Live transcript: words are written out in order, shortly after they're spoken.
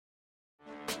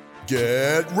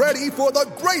Get ready for the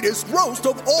greatest roast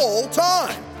of all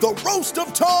time, the Roast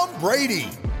of Tom Brady,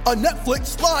 a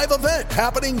Netflix live event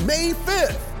happening May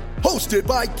 5th. Hosted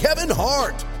by Kevin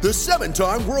Hart, the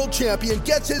 7-time world champion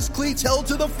gets his cleats held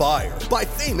to the fire by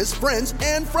famous friends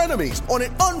and frenemies on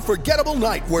an unforgettable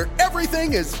night where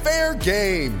everything is fair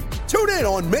game. Tune in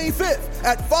on May 5th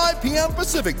at 5 p.m.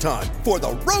 Pacific time for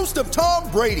the Roast of Tom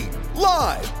Brady,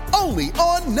 live only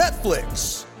on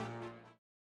Netflix.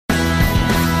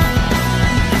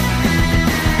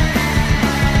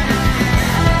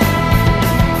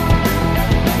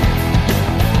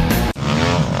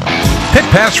 Pit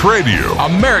Pass Radio,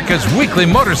 America's weekly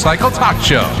motorcycle talk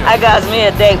show. I got me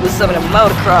a date with some of the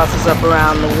motocrossers up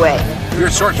around the way. Your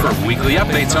source for weekly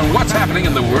updates on what's happening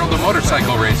in the world of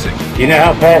motorcycle racing. You know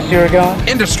how fast you're going?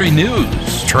 Industry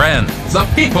news, trends, the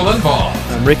people involved.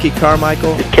 I'm Ricky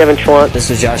Carmichael. This is Kevin Schwantz. This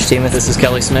is Josh Teemuth. This is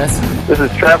Kelly Smith. This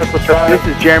is Travis Pastrana.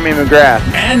 This is Jeremy McGrath.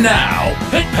 And now,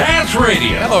 Pit Pass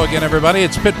Radio. Hello again, everybody.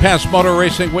 It's Pit Pass Motor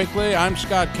Racing Weekly. I'm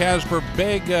Scott Casper.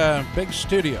 Big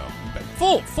studio.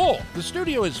 Full. The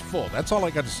studio is full. That's all I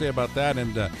got to say about that.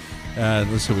 And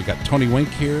let's see, we got Tony Wink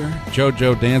here,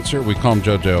 JoJo Dancer. We call him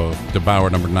JoJo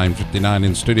DeBauer, number 959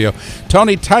 in studio.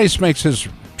 Tony Tice makes his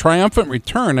triumphant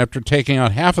return after taking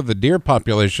out half of the deer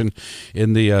population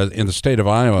in the state of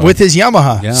Iowa with his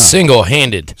Yamaha. Yeah.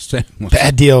 Single-handed.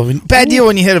 Bad deal. Bad deal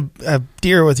when you hit a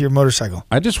deer with your motorcycle.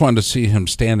 I just wanted to see him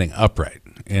standing upright,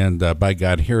 and by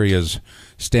God, here he is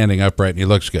standing upright, and he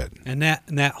looks good. And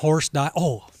that horse died.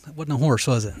 Oh, that wasn't a horse,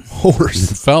 was it?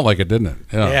 Horse. It felt like it, didn't it?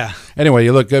 Yeah. Anyway,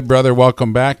 you look good, brother.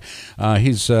 Welcome back.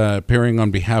 He's appearing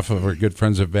on behalf of our good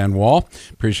friends at Van Wall.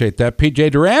 Appreciate that. PJ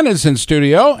Duran is in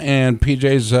studio, and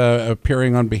PJ's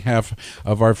appearing on behalf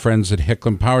of our friends at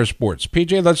Hicklin Power Sports.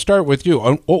 PJ, let's start with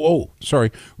you.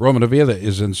 Sorry. Roman Avila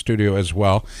is in studio as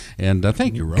well. And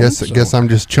thank you, Roman. Guess I'm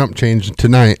just chump changed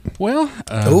tonight. Well.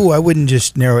 I wouldn't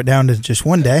just narrow it down to just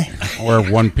one day. Or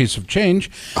one piece of change.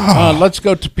 Let's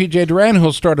go to PJ Duran,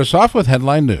 who'll start us off with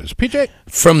headline news. PJ?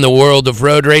 From the world of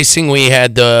road racing, we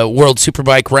had the World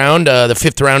Superbike round, the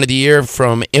 5th round of the year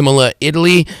from Imola,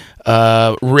 Italy.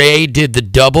 Ray did the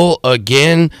double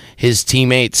again. His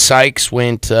teammate Sykes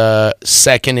went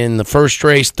second in the first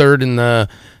race, third in the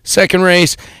second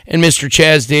race, and Mr.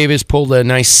 Chaz Davis pulled a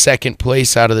nice second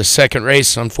place out of the second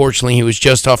race. Unfortunately, he was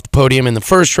just off the podium in the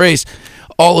first race.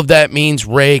 All of that means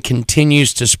Ray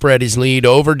continues to spread his lead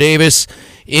over Davis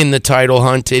in the title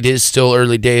hunt. It is still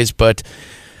early days, but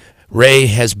Ray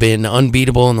has been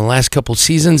unbeatable in the last couple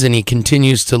seasons, and he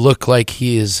continues to look like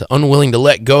he is unwilling to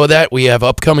let go of that. We have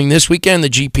upcoming this weekend the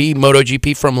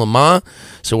MotoGP from Le Mans,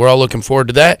 so we're all looking forward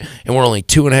to that, and we're only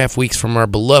 2.5 weeks from our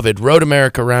beloved Road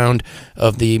America round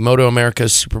of the Moto America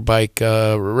Superbike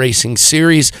Racing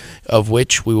Series, of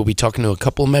which we will be talking to a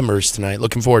couple of members tonight.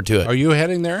 Looking forward to it. Are you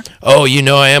heading there? Oh, you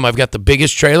know I am. I've got the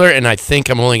biggest trailer, and I think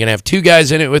I'm only going to have 2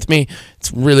 guys in it with me.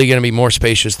 It's really going to be more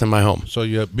spacious than my home. So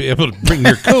you'll be able to bring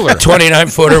your cooler.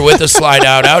 29-footer with a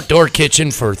slide-out outdoor kitchen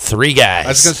for 3 guys. I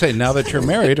was going to say, now that you're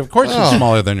married, of course it's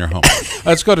smaller than your home.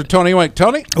 Let's go to Tony Wink.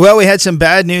 Tony? Well, we had some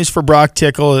bad news for Brock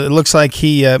Tickle. It looks like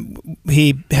he had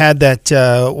that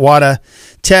WADA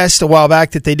test a while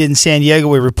back that they did in San Diego.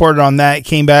 We reported on that. It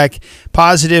came back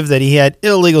positive that he had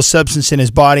illegal substance in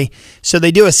his body. So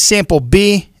they do a sample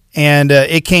B, and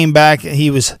it came back.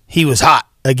 He was hot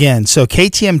again. So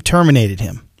KTM terminated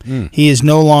him. He is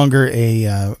no longer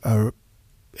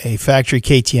a factory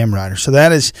KTM rider. So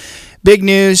that is big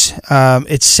news.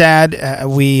 It's sad.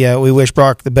 We wish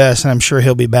Brock the best, and I'm sure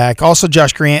he'll be back. Also,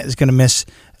 Josh Grant is going to miss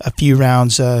a few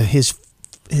rounds.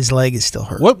 His leg is still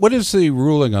hurt. What is the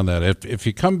ruling on that? If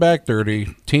you come back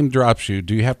dirty, team drops you,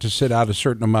 do you have to sit out a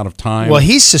certain amount of time? Well,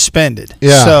 he's suspended.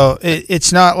 Yeah. So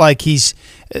it's not like he's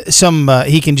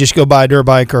he can just go buy a dirt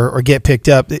bike or get picked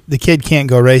up. The kid can't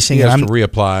go racing. He has to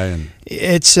reapply. And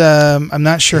it's I'm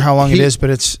not sure how long it is,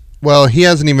 but it's... Well, he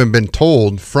hasn't even been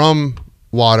told from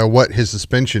WADA what his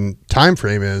suspension time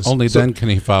frame is. Only then can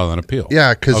he file an appeal.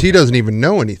 Yeah, because he doesn't even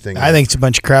know anything. I think it's a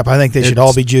bunch of crap. I think they should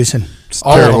all be juicing. It's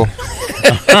terrible.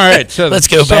 All right, so let's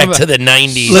go back to the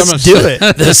 90s. Let's do it.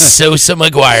 The Sosa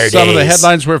McGuire days. Some of the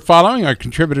headlines we're following. Our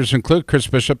contributors include Chris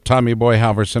Bishop, Tommy Boy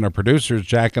Halverson, our producers,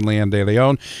 Jack and Leanne De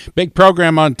Leon. Big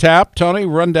program on tap. Tony,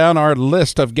 run down our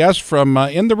list of guests from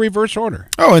in the reverse order.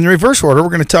 Oh, in the reverse order, we're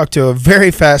going to talk to a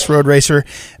very fast road racer,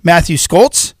 Matthew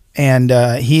Skoltz. And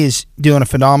he is doing a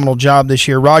phenomenal job this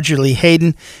year. Roger Lee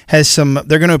Hayden has some.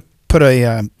 They're going to put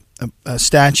a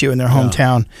statue in their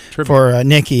hometown for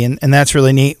Nicky, and that's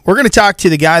really neat. We're going to talk to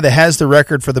the guy that has the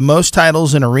record for the most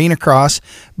titles in arena cross,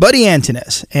 Buddy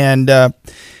Antunez. And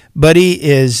Buddy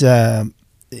is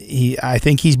I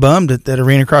think he's bummed that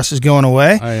Arena Cross is going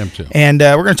away. I am too. And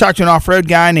we're going to talk to an off-road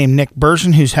guy named Nick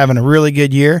Burson, who's having a really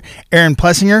good year. Aaron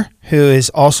Plessinger, who is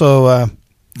also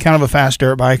kind of a fast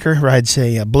dirt biker, rides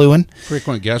a Blue One.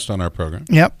 Frequent guest on our program.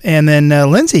 Yep. And then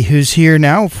Lindsay, who's here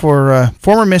now for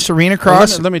former Miss Arena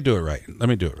Cross. Let me do it right.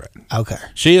 Okay.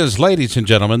 She is, ladies and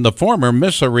gentlemen, the former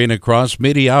Miss Arena Cross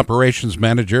Media Operations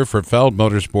Manager for Feld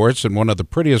Motorsports and one of the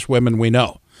prettiest women we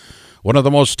know. One of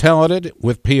the most talented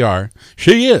with PR.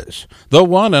 She is the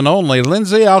one and only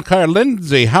Lindsay Alcar.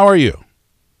 Lindsay, how are you?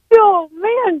 Oh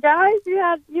man, guys,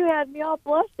 you had me all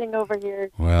blushing over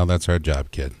here. Well, that's our job,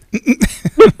 kid.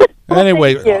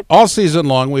 Anyway, all season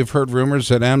long we've heard rumors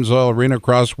that AMSOIL Arena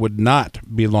Cross would not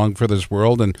be long for this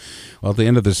world, and well, at the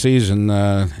end of the season,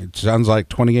 it sounds like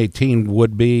 2018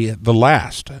 would be the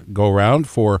last go-round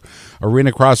for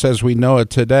Arena Cross as we know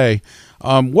it today.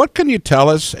 What can you tell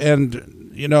us? And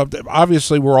you know,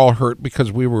 obviously we're all hurt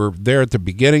because we were there at the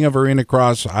beginning of Arena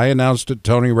Cross. I announced it.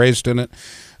 Tony raced in it.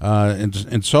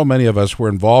 And so many of us were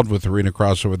involved with Arena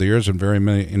Cross over the years in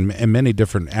in many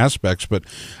different aspects. But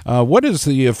what is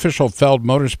the official Feld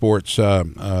Motorsports?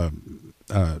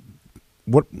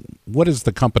 What is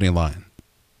the company line?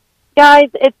 Guys,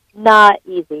 it's not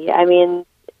easy. I mean,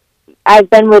 I've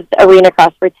been with Arena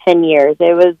Cross for 10 years.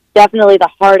 It was definitely the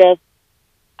hardest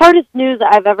news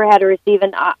I've ever had to receive,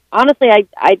 and honestly,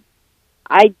 I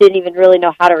didn't even really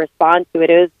know how to respond to it.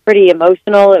 It was pretty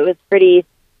emotional. It was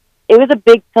a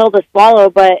big pill to swallow,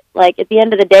 but like at the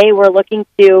end of the day, we're looking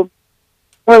to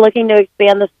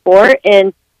expand the sport,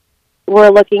 and we're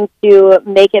looking to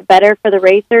make it better for the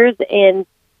racers, and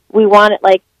we want it,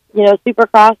 like, you know,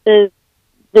 Supercross is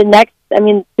the next. I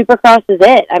mean, Supercross is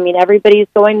it. I mean, everybody's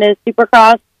going to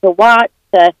Supercross to watch.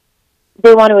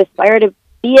 They want to aspire to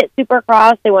be at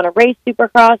Supercross. They want to race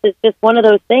Supercross. It's just one of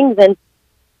those things, and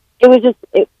it was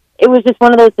just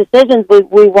one of those decisions.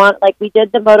 We want, like, we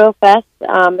did the Moto Fest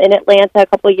in Atlanta a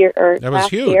couple of years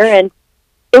last year, and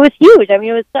it was huge. I mean,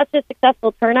 it was such a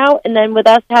successful turnout, and then with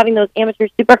us having those amateur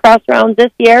Supercross rounds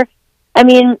this year, I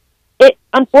mean, it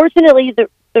unfortunately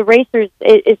the racers,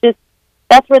 it's just,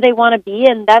 that's where they want to be,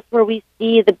 and that's where we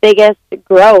see the biggest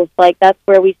growth. Like, that's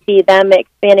where we see them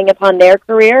expanding upon their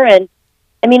career. And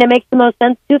I mean, it makes the most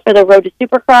sense too for the road to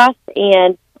Supercross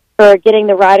and for getting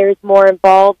the riders more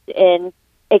involved in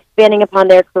expanding upon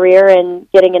their career and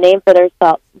getting a name for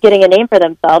themselves.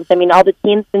 I mean, all the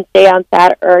teams can stay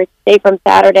from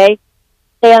Saturday,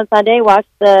 stay on Sunday, watch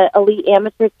the elite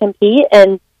amateurs compete,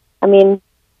 and I mean,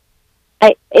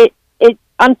 it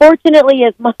unfortunately,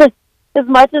 as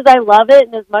much as I love it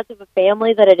and as much of a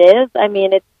family that it is, I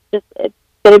mean, it's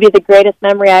going to be the greatest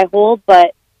memory I hold,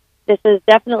 but this is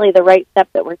definitely the right step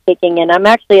that we're taking, and I'm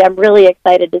really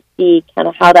excited to see kind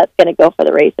of how that's going to go for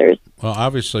the racers. Well,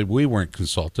 obviously, we weren't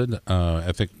consulted.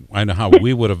 I think I know how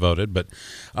we would have voted, but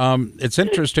it's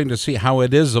interesting to see how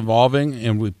it is evolving,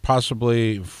 and we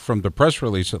possibly, from the press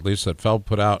release at least that Feld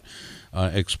put out,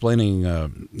 explaining,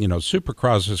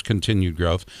 Supercross's continued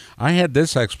growth. I had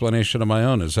this explanation of my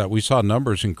own, is that we saw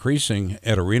numbers increasing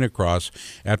at Arena Cross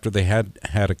after they had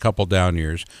a couple down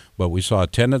years, but we saw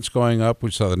attendance going up.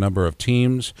 We saw the number of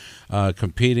teams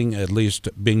competing, at least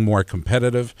being more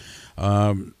competitive.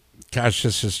 Gosh,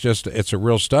 this is it's a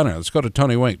real stunner. Let's go to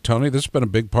Tony Wink. Tony, this has been a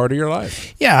big part of your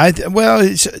life. Yeah,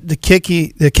 the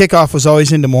kickoff was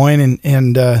always in Des Moines,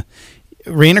 and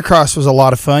Arena Cross was a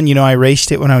lot of fun. You know, I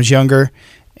raced it when I was younger,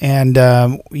 and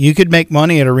you could make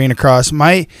money at Arena Cross.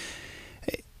 I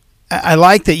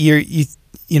like that you're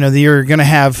going to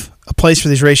have a place for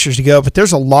these racers to go, but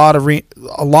there's a lot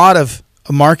of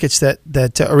markets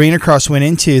that Arena Cross went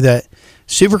into that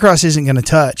Supercross isn't going to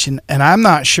touch, and I'm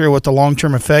not sure what the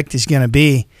long-term effect is going to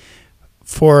be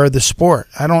for the sport.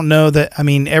 I don't know that. I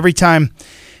mean, every time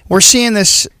we're seeing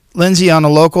this, Lindsay, on a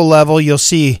local level, you'll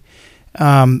see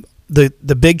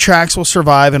the big tracks will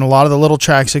survive, and a lot of the little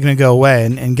tracks are going to go away.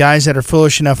 And guys that are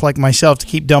foolish enough, like myself, to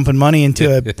keep dumping money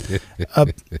into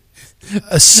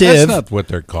a sieve. That's not what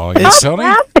they're calling it,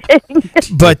 Tony.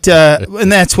 But and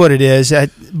that's what it is.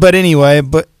 But anyway,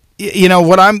 you know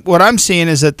what I'm seeing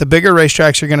is that the bigger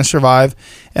racetracks are going to survive,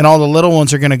 and all the little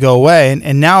ones are going to go away.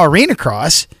 And now Arena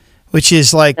Cross, which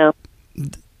is like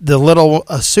the little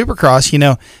Supercross, you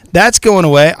know, that's going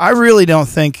away. I really don't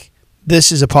think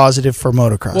this is a positive for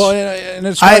motocross. Well, and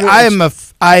it's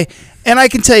and I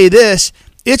can tell you this: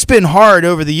 it's been hard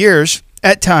over the years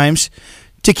at times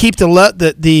to keep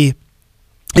the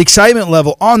excitement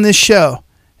level on this show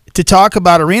to talk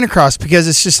about Arena Cross, because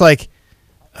it's just like,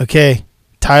 okay,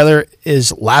 Tyler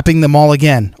is lapping them all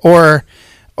again, or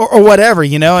or whatever,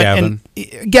 you know. Gavin.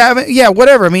 And Gavin, yeah,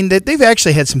 whatever. I mean, they've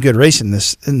actually had some good racing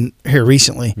here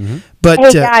recently. Mm-hmm. But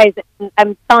hey guys,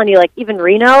 I'm telling you, like even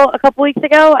Reno a couple weeks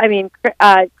ago. I mean,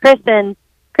 Chris and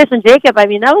Jacob. I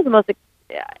mean, that was the most.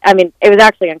 I mean, it was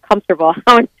actually uncomfortable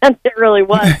how intense it really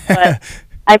was. But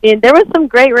I mean, there was some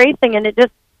great racing, and it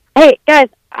just. Hey guys,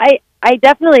 I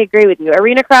definitely agree with you.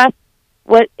 Arena Cross,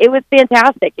 it was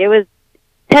fantastic. It was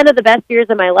 10 of the best years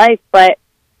of my life, but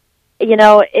you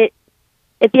know,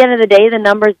 at the end of the day, the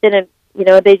numbers didn't, you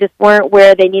know, they just weren't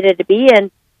where they needed to be.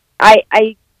 And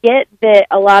I get that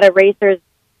a lot of racers,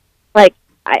 like,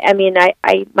 I mean,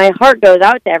 my heart goes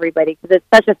out to everybody because it's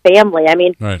such a family. I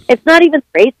mean, Right. It's not even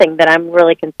racing that I'm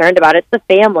really concerned about. It's the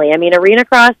family. I mean, Arena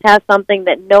Cross has something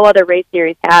that no other race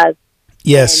series has.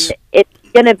 yes. And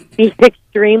it's going to be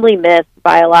extremely missed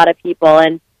by a lot of people.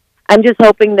 And I'm just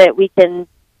hoping that we can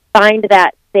find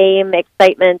that same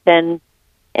excitement and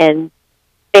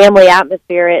family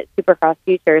atmosphere at Supercross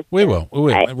Futures. We will.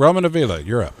 Roman Avila,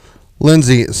 you're up.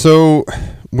 Lindsay, so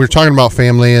we're talking about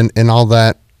family and all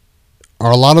that.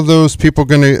 Are a lot of those people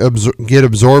going to get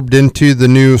absorbed into the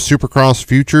new Supercross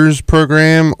Futures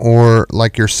program, or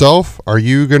like yourself, are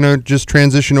you going to just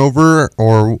transition over,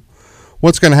 or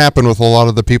what's going to happen with a lot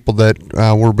of the people that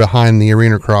were behind the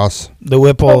Arena Cross? The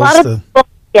Whipples. A lot of people,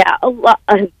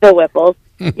 the Whipples.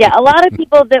 Yeah, a lot of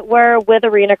people that were with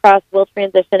Arena Cross will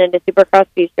transition into Supercross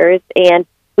Futures, and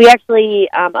we actually,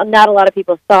 not a lot of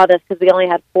people saw this because we only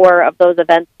had 4 of those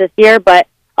events this year, but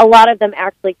a lot of them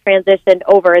actually transitioned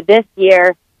over this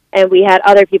year, and we had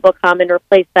other people come and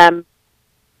replace them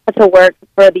to work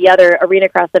for the other Arena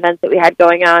Cross events that we had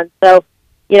going on. So,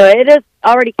 you know, it has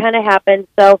already kind of happened.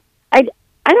 So I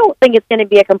don't think it's going to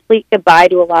be a complete goodbye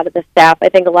to a lot of the staff. I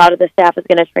think a lot of the staff is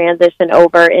going to transition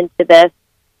over into this,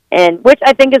 and which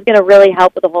I think is going to really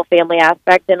help with the whole family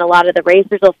aspect. And a lot of the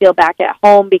racers will feel back at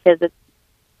home because it's,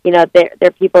 you know, they're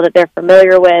people that they're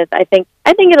familiar with. I think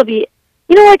it'll be,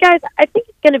 you know what, guys, I think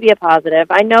it's going to be a positive.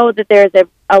 I know that there's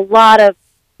a lot of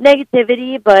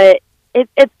negativity, but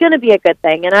it's going to be a good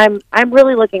thing, and I'm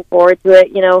really looking forward to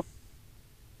it. You know,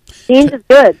 change is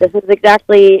good. This is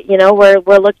exactly, you know,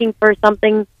 we're looking for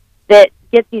something that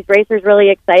gets these racers really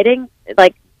excited,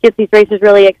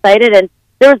 and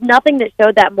there was nothing that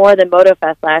showed that more than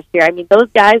MotoFest last year. I mean, those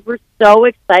guys were so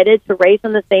excited to race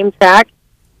on the same track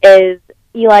as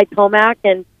Eli Tomac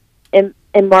and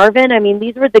Marvin. I mean,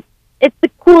 it's the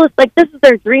coolest, like, this is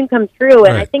their dream come true,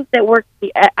 and Right.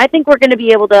 I think we're going to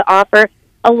be able to offer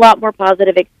a lot more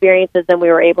positive experiences than we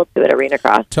were able to at Arena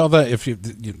Cross. Tell that if you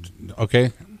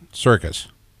okay, circus.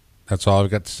 That's all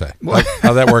I've got to say.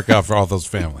 How'd that work out for all those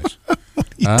families?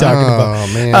 You talking about? Oh,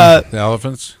 man. The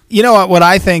elephants? You know what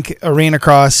I think Arena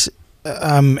Cross,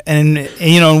 and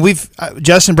you know, we've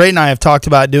Justin Brayton and I have talked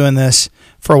about doing this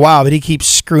for a while, but he keeps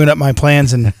screwing up my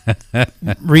plans and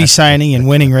re-signing and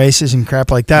winning races and crap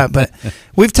like that. But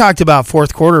we've talked about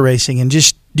fourth quarter racing and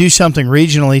just do something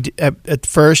regionally at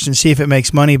first and see if it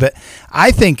makes money. But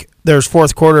I think there's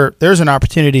an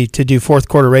opportunity to do fourth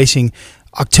quarter racing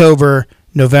October,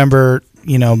 November,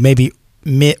 you know, maybe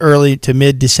early to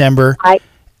mid-December. I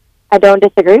don't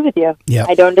disagree with you. Yeah.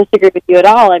 I don't disagree with you at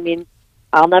all. I mean,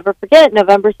 I'll never forget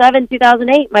November 7,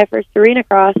 2008, my first Arena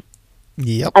Cross.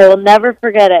 Yep. I will never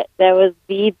forget it. That was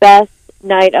the best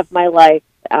night of my life.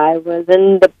 I was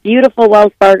in the beautiful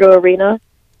Wells Fargo Arena,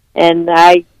 and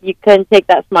you couldn't take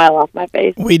that smile off my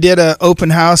face. We did an open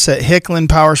house at Hicklin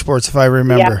Power Sports, if I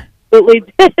remember. Yeah,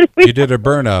 absolutely did. You did a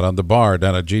burnout on the bar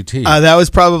down at GT. That was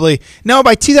probably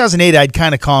by 2008 I'd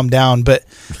kind of calmed down, but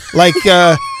like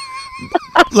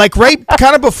like right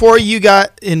kind of before you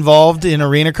got involved in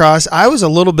Arena Cross, I was a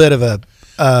little bit of a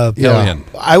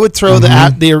I would throw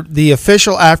the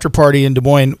official after party in Des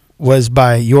Moines was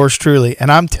by yours truly,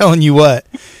 and I'm telling you what,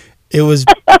 it was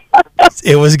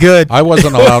good. I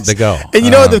wasn't allowed to go. And you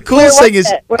know what the coolest thing is,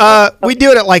 we do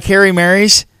it at like Harry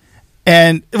Mary's,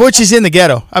 and which is in the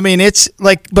ghetto. I mean, it's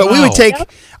like, but we would take.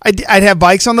 I'd have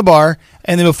bikes on the bar,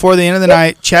 and then before the end of the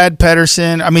night, Chad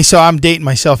Pedersen. I mean, so I'm dating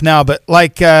myself now, but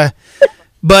like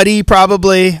Buddy,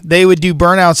 probably they would do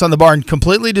burnouts on the bar and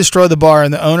completely destroy the bar.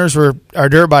 And the owners were our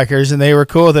dirt bikers, and they were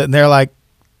cool with it. And they're like,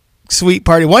 sweet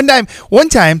party. One time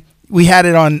we had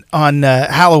it on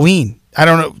Halloween. I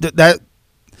don't know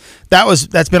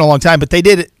that's been a long time, but they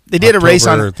did it. They did a race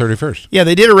on 31st. Yeah,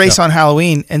 they did a race on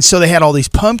Halloween, and so they had all these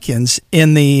pumpkins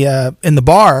in the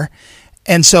bar,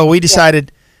 and so we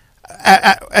decided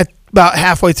at about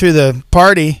halfway through the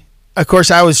party. Of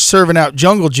course, I was serving out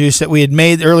jungle juice that we had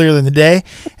made earlier in the day,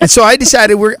 and so I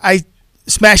decided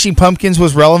smashing pumpkins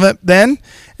was relevant then,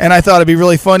 and I thought it'd be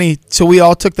really funny. So we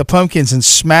all took the pumpkins and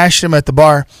smashed them at the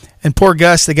bar. And poor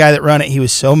Gus, the guy that ran it, he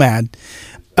was so mad.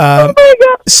 Oh my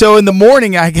God. So in the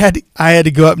morning, I had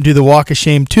to go up and do the walk of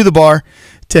shame to the bar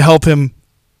to help him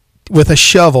with a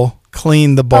shovel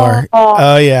clean the bar.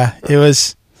 Oh yeah, it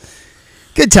was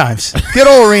good times. Good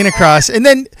old arena cross. And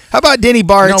then how about Denny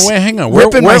Bart's? No, wait, hang on.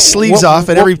 Ripping my sleeves off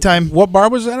at every time. What bar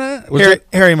was that at? Was Harry, it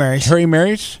Harry Mary's. Harry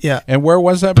Mary's? Yeah. And where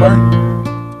was that bar?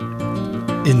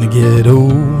 In the ghetto.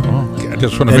 I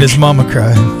just want to And make his mama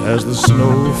cried. As the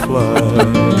snow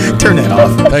flies. Turn that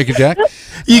off. Thank you, Jack.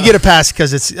 You get a pass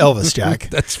because it's Elvis, Jack.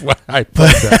 That's why I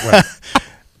played that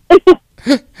way.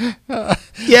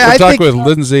 Yeah, we'll I talk think with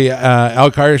Lindsay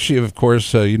Alkire. She, of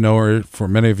course, you know her for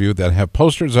many of you that have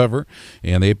posters of her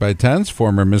in 8x10s,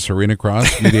 former Miss Arena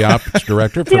Cross Media Ops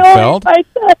Director for Feld.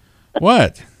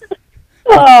 What?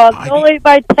 Oh, only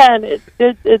by 10. It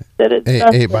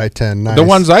 8x10. Nice. The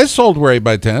ones I sold were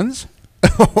 8x10s.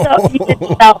 No, you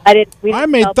didn't sell. I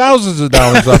made thousands of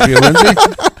dollars off you, Lindsay.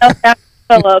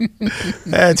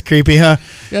 That's creepy, huh?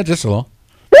 Yeah, just a little.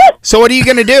 So what are you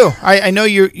going to do? I know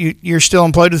you're still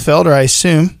employed with Felder, I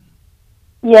assume.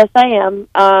 Yes, I am.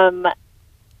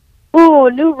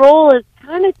 New role is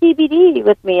kind of TBD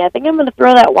with me. I think I'm going to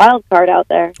throw that wild card out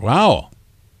there. Wow.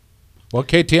 Well,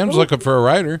 KTM's looking for a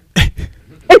rider.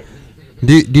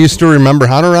 Do you still remember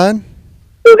how to ride?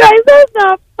 You guys, that's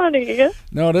not funny.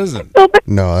 No, it isn't.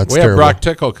 No, that's we have terrible. Brock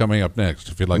Tickle coming up next,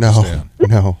 if you'd like to stay on.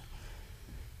 No.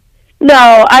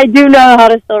 No, I do know how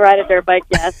to still ride a dirt bike,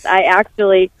 yes. I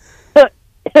actually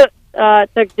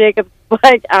took Jacob's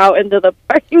bike out into the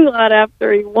parking lot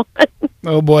after he won.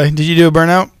 Oh, boy. Did you do a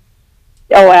burnout?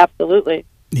 Oh, absolutely.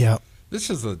 Yeah. This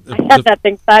is I had that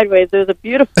thing sideways. It was a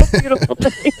beautiful, beautiful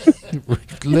thing.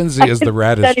 Lindsay is the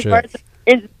raddest chick.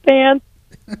 In his pants.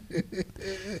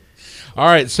 All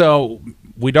right, so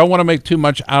we don't want to make too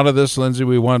much out of this, Lindsay.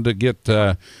 We wanted to get,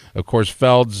 of course,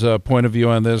 Feld's point of view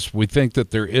on this. We think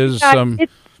that there is some...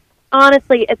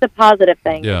 Honestly, it's a positive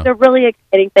thing. Yeah. It's a really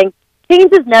exciting thing.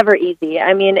 Change is never easy.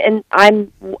 I mean, and I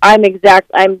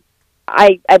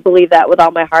believe that with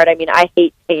all my heart. I mean, I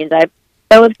hate change. I've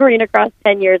been with Arena Cross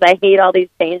 10 years. I hate all these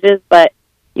changes, but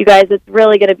you guys, it's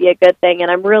really going to be a good thing, and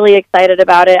I'm really excited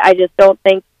about it. I just don't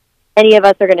think any of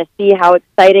us are going to see how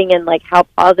exciting and like how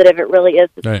positive it really is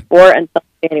to Right. sport until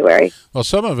January. Well,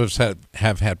 some of us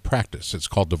have had practice. It's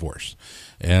called divorce.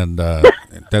 And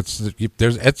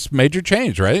it's major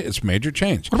change, right? It's major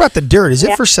change. What about the dirt? Is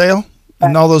it for sale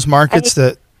in all those markets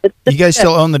that you guys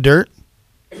still own the dirt?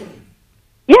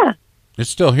 Yeah. It's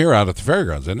still here out at the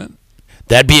fairgrounds, isn't it?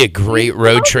 That'd be a great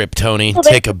road trip, Tony. Well,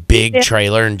 Take a big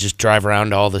trailer and just drive around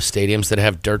to all the stadiums that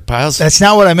have dirt piles. That's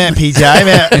not what I meant, PJ. I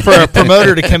meant for a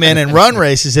promoter to come in and run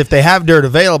races if they have dirt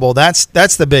available. That's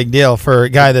the big deal for a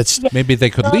guy that's... Maybe they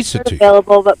could lease it to you.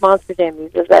 Available, but Monster Jam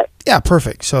uses it. Yeah,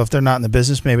 perfect. So if they're not in the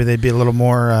business, maybe they'd be a little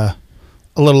more... a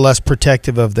little less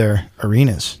protective of their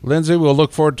arenas. Lindsay, we'll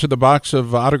look forward to the box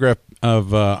of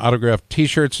autographed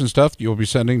T-shirts and stuff you'll be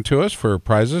sending to us for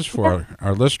prizes for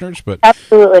our listeners. But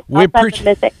absolutely, we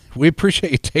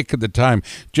appreciate you taking the time.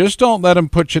 Just don't let them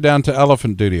put you down to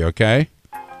elephant duty, okay?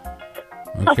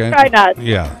 Okay. I'll try not.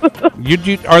 Yeah.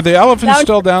 Are the elephants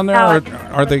still down there, or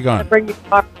are they gone? Bring you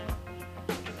tomorrow.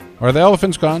 Are the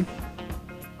elephants gone?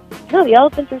 No, the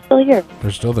elephants are still here.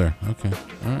 They're still there. Okay.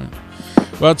 All right.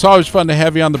 Well, it's always fun to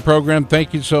have you on the program.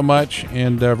 Thank you so much.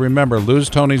 And remember, lose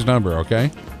Tony's number, okay?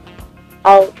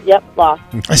 Lost.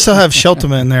 I still have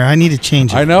Sheltman in there. I need to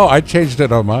change it. I know. I changed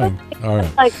it on mine. All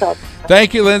right.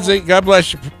 Thank you, Lindsay. God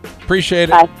bless you. Appreciate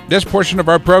it. Bye. This portion of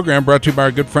our program brought to you by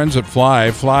our good friends at Fly.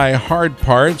 Fly hard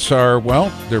parts are,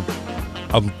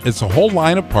 it's a whole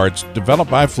line of parts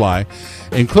developed by Fly,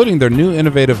 including their new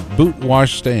innovative boot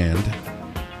wash stand.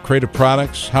 Creative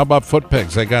products. How about foot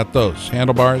pegs? They got those.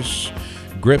 Handlebars,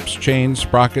 grips, chains,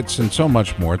 sprockets, and so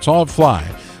much more. It's all at Fly.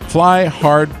 Fly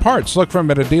hard parts. Look for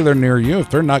them at a dealer near you. If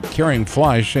they're not carrying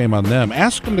Fly, shame on them.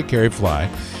 Ask them to carry Fly,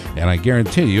 and I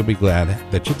guarantee you'll be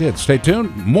glad that you did. Stay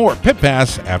tuned. More Pit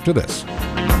Pass after this.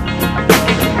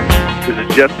 This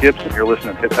is Jeff Gibson. You're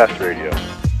listening to Pit Pass Radio.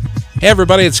 Hey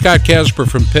everybody, it's Scott Casper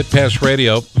from Pit Pass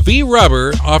Radio.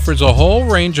 V-Rubber offers a whole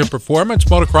range of performance,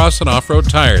 motocross, and off-road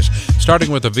tires, starting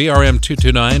with the VRM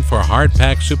 229 for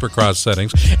hard-pack supercross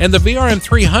settings, and the VRM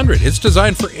 300. It's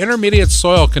designed for intermediate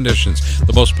soil conditions.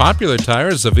 The most popular tire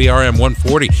is the VRM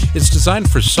 140. It's designed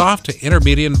for soft to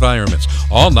intermediate environments.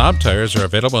 All knob tires are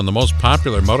available in the most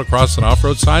popular motocross and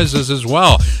off-road sizes as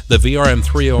well. The VRM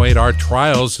 308R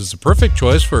Trials is the perfect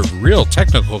choice for real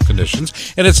technical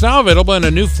conditions, and it's now available in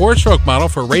a new 4-stroke model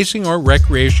for racing or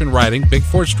recreation riding. Big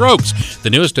 4 strokes.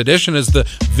 The newest addition is the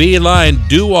V-Line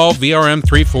Do-All VRM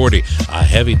 340, a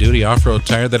heavy-duty off-road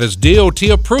tire that is DOT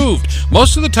approved.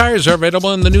 Most of the tires are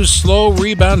available in the new Slow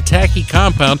Rebound Tacky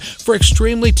compound for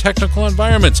extremely technical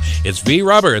environments. It's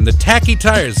V-Rubber and the Tacky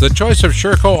tires, the choice of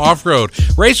Sherco off-road.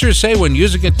 Racers say when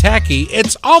using a Tacky,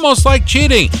 it's almost like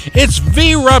cheating. It's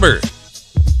V-Rubber.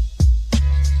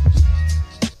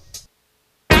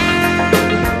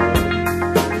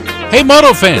 Hey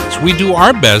Moto fans, we do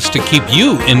our best to keep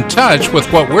you in touch with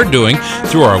what we're doing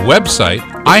through our website,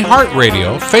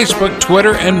 iHeartRadio, Facebook,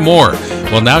 Twitter, and more.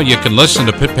 Well, now you can listen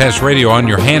to Pit Pass Radio on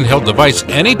your handheld device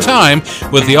anytime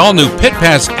with the all-new Pit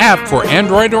Pass app for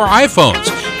Android or iPhones.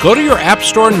 Go to your app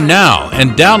store now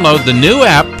and download the new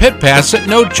app Pit Pass at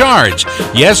no charge.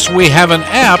 Yes, we have an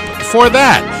app for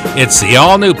that. It's the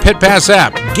all-new Pit Pass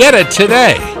app. Get it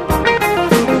today.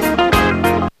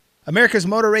 America's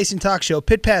Motor Racing Talk Show,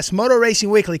 Pit Pass Motor Racing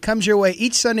Weekly, comes your way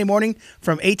each Sunday morning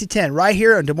from 8 to 10, right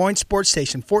here on Des Moines Sports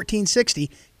Station, 1460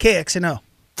 KXNO.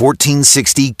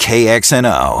 1460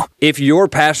 KXNO. If you're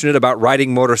passionate about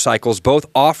riding motorcycles both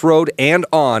off-road and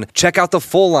on, check out the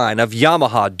full line of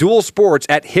Yamaha dual sports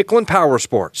at Hicklin Power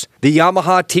Sports. The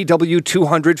Yamaha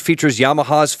TW200 features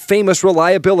Yamaha's famous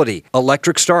reliability,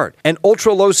 electric start, an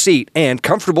ultra-low seat, and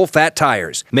comfortable fat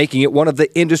tires, making it one of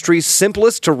the industry's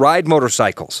simplest to ride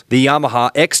motorcycles. The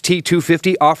Yamaha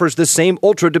XT250 offers the same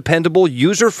ultra-dependable,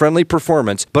 user-friendly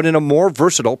performance, but in a more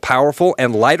versatile, powerful,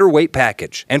 and lighter weight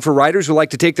package. And for riders who like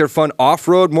to take their fun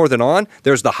off-road more than on,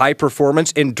 there's the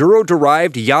high-performance,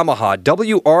 enduro-derived Yamaha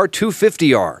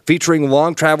WR250R, featuring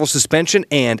long travel suspension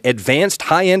and advanced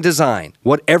high-end design.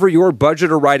 Whatever your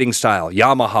budget or riding style,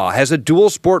 Yamaha has a dual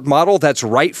sport model that's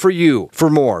right for you. For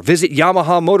more, visit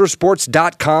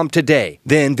YamahaMotorsports.com today.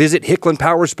 Then visit Hicklin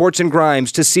Power Sports in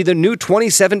Grimes to see the new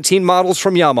 2017 models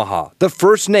from Yamaha, the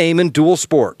first name in dual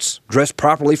sports. Dress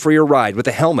properly for your ride with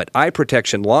a helmet, eye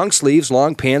protection, long sleeves,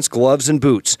 long pants, gloves, and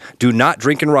boots. Do not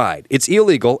drink and ride. It's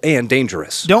illegal and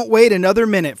dangerous. Don't wait another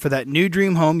minute for that new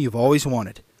dream home you've always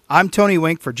wanted. I'm Tony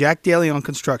Wink for Jack DeLeon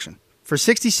Construction. For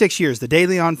 66 years, the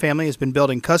DeLeon family has been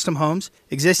building custom homes,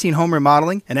 existing home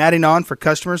remodeling, and adding on for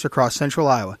customers across central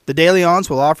Iowa. The DeLeons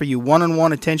will offer you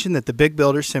one-on-one attention that the big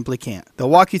builders simply can't. They'll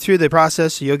walk you through the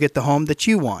process so you'll get the home that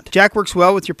you want. Jack works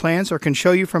well with your plans or can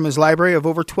show you from his library of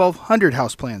over 1,200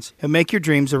 house plans. He'll make your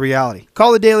dreams a reality.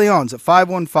 Call the DeLeons at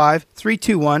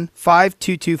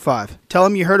 515-321-5225. Tell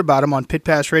them you heard about him on Pit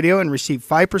Pass Radio and receive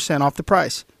 5% off the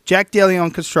price. Jack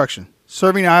DeLeon Construction,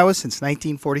 serving Iowa since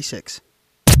 1946.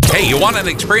 Hey, you want an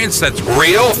experience that's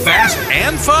real, fast,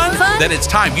 and fun? Then it's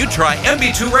time you try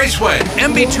MB2 Raceway.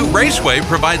 MB2 Raceway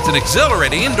provides an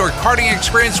exhilarating indoor karting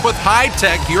experience with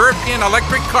high-tech European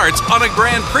electric karts on a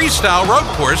Grand Prix-style road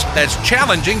course that's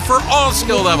challenging for all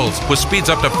skill levels. With speeds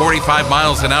up to 45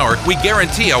 miles an hour, we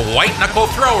guarantee a white-knuckle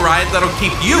thrill ride that'll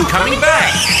keep you coming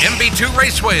back. MB2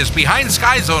 Raceway is behind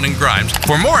Sky Zone in Grimes.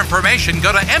 For more information,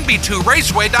 go to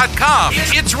mb2raceway.com.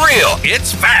 It's real,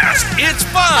 it's fast, it's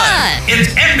fun.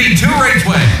 It's MB2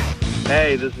 Raceway.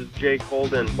 Hey, this is Jake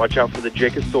Holden. Watch out for the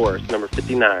Jacosaurus, number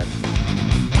 59.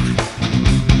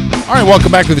 All right,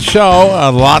 welcome back to the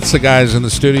show. Lots of guys in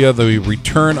the studio. The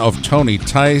return of Tony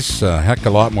Tice, a heck of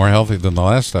a lot more healthy than the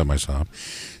last time I saw him.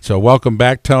 So welcome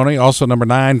back, Tony. Also, number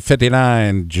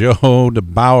 959, Joe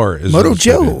DeBauer is Moto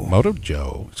Joe. Moto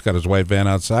Joe. He's got his white van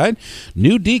outside.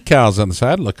 New decals on the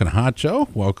side, looking hot, Joe.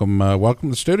 Welcome to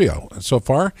the studio. So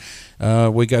far,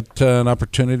 we got an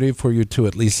opportunity for you to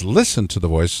at least listen to the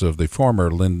voice of the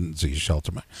former Lindsay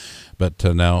Shelterman, but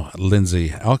now Lindsay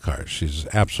Alcar. She's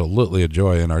absolutely a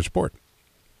joy in our sport.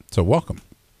 So welcome.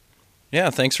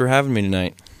 Yeah, thanks for having me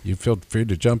tonight. You feel free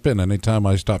to jump in anytime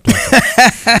I stop talking.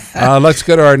 Let's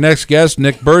go to our next guest.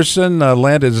 Nick Burson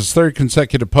landed his third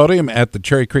consecutive podium at the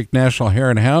Cherry Creek National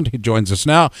Hare and Hound. He joins us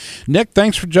now. Nick,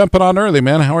 thanks for jumping on early,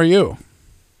 man. How are you?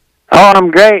 Oh, I'm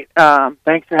great.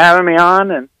 Thanks for having me on,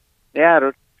 and yeah,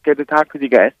 it's good to talk with you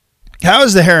guys. How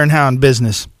is the Hare and Hound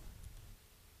business?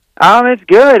 It's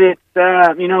good. It's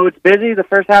it's busy the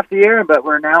first half of the year, but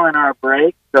we're now in our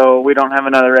break, so we don't have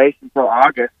another race until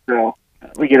August, so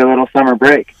we get a little summer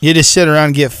break. You just sit around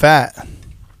and get fat.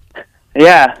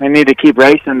 Yeah, I need to keep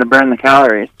racing to burn the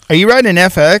calories. Are you riding an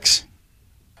FX?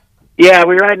 Yeah,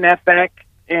 we ride an FX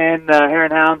in the Hare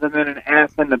and Hounds and then an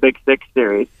F in the Big Six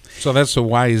Series. So that's a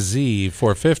YZ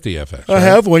 450 FX, right? I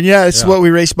have one, yeah. It's what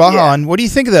we race Baja on. What do you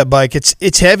think of that bike?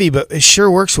 It's heavy, but it sure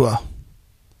works well.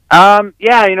 Yeah,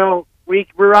 we're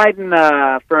riding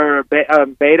for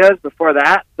betas before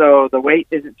that, so the weight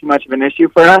isn't too much of an issue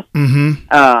for us.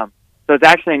 Mm-hmm. So it's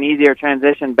actually an easier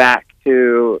transition back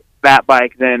to that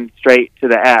bike than straight to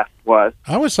the F was.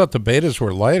 I always thought the betas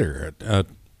were lighter.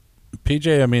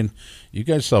 PJ, I mean, You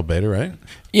guys sell Beta, right?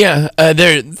 Yeah,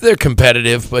 they're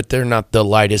competitive, but they're not the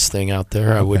lightest thing out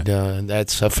there. I would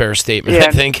that's a fair statement. Yeah.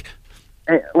 I think.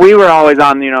 We were always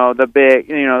on, the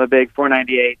big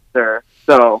 498s, sir.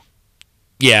 So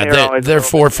yeah, their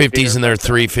 450s and their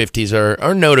 350s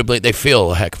are notably. They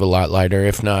feel a heck of a lot lighter,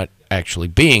 if not actually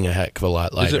being a heck of a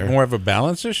lot lighter. Is it more of a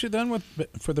balance issue then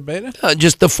for the Beta?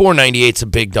 Just the 498's a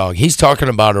big dog. He's talking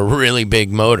about a really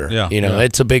big motor. Yeah,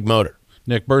 it's a big motor.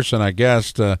 Nick Burson, I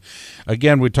guessed.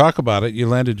 Again, we talk about it. You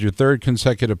landed your third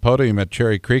consecutive podium at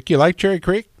Cherry Creek. You like Cherry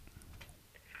Creek?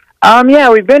 Yeah,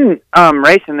 we've been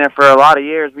racing there for a lot of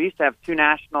years. We used to have 2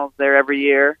 nationals there every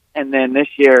year, and then this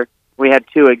year we had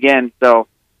 2 again. So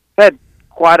we've had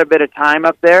quite a bit of time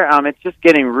up there. It's just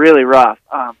getting really rough.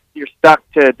 You're stuck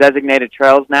to designated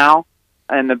trails now,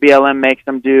 and the BLM makes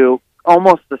them do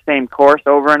almost the same course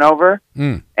over and over,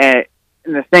 and in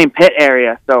the same pit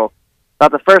area. So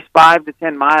about the first 5 to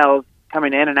 10 miles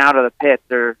coming in and out of the pits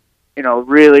are,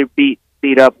 really beat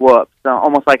up whoops, so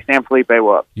almost like San Felipe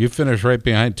whoops. You finished right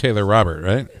behind Taylor Robert,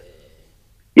 right?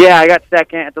 Yeah, I got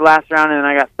second at the last round, and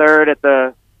I got third at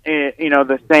the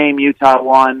the same Utah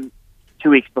one 2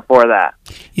 weeks before that.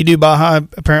 You do Baja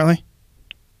apparently?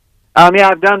 Yeah,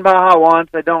 I've done Baja once.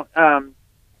 I don't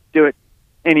do it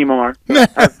anymore.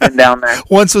 I've been down there.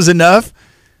 Once was enough?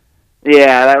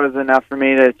 Yeah, that was enough for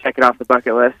me to check it off the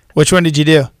bucket list. Which one did you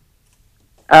do?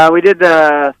 We did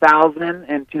the 1,000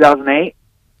 in 2008.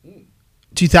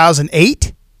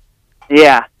 2008?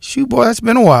 Yeah. Shoot, boy, that's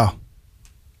been a while.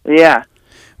 Yeah.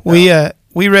 We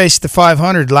raced the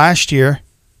 500 last year.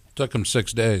 Took him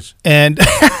 6 days. And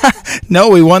no,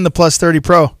 we won the Plus 30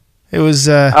 Pro. It was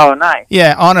oh, nice.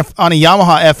 Yeah, on a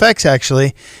Yamaha FX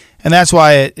actually, and that's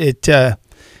why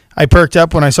I perked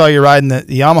up when I saw you riding the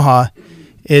Yamaha.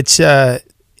 It's I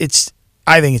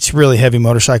think it's really heavy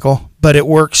motorcycle, but it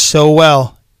works so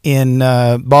well in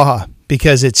Baja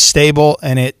because it's stable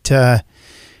and it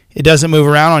doesn't move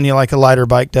around on you like a lighter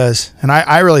bike does. And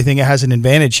I really think it has an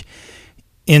advantage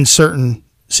in certain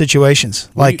situations,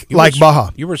 like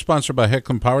Baja. You were sponsored by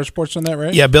Hicklin Power Sports on that,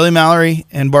 right? Yeah, Billy Mallory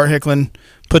and Bart Hicklin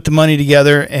put the money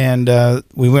together, and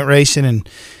we went racing. And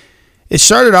it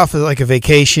started off as like a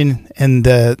vacation, and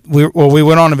we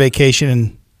went on a vacation,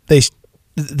 and they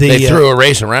threw a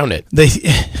race around it.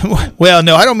 Well,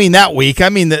 no, I don't mean that week. I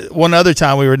mean the one other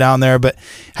time we were down there. But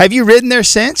have you ridden there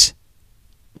since?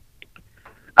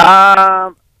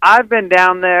 I've been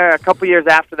down there a couple years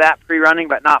after that, pre-running,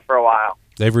 but not for a while.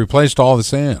 They've replaced all the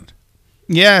sand.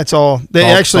 Yeah, it's all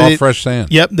all fresh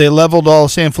sand. Yep, they leveled all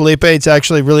San Felipe. It's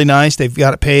actually really nice. They've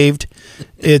got it paved.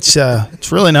 It's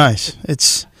really nice.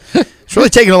 It's really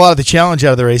taking a lot of the challenge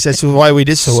out of the race. That's why we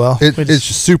did so well. It's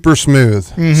super smooth.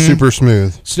 Mm-hmm. Super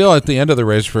smooth. Still, at the end of the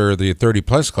race for the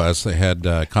 30-plus class, they had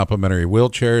complimentary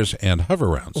wheelchairs and hover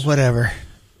rounds. Whatever.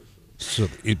 So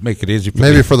it'd make it easy for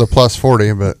maybe for the plus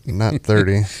 40, but not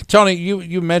 30. Tony,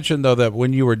 you mentioned, though, that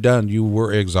when you were done, you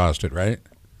were exhausted, right?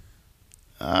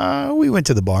 We went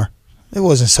to the bar. It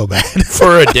wasn't so bad.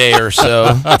 For a day or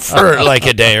so. For like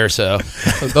a day or so.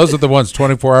 Those are the ones,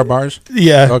 24-hour bars?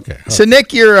 Yeah. Okay. So,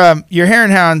 Nick, your Hare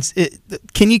and Hounds,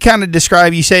 can you kind of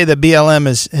describe, you say that BLM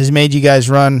has made you guys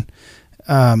run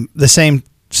the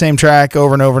same track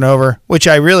over and over and over, which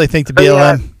I really think the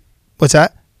BLM... Yeah. What's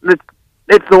that?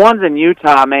 It's the ones in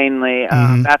Utah mainly.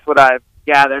 That's what I've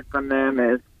gathered from them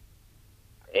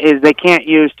is they can't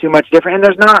use too much different, and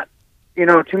there's not,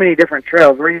 too many different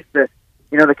trails. We're used to,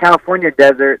 the California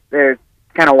desert, there's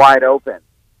kind of wide open.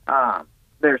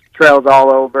 There's trails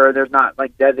all over. There's not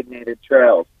like designated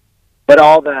trails. But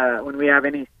when we have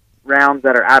any rounds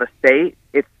that are out of state,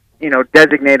 it's,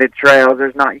 designated trails.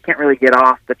 You can't really get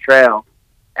off the trail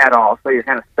at all. So you're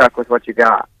kind of stuck with what you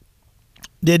got.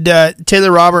 Did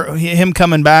Taylor Robert, him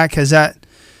coming back, has that,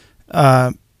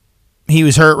 he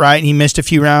was hurt, right? And he missed a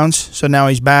few rounds, so now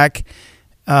he's back.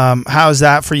 How's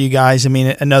that for you guys? I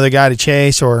mean, another guy to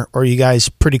chase, or are you guys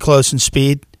pretty close in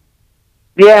speed?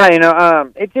 Yeah, I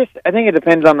think it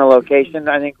depends on the location.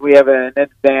 I think we have an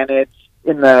advantage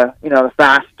in the, the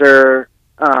faster,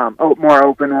 more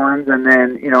open ones, and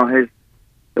then, his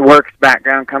works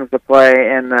background comes to play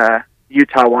in the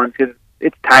Utah ones because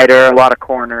it's tighter, a lot of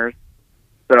corners.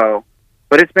 So,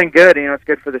 but it's been good. It's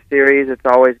good for the series. It's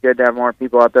always good to have more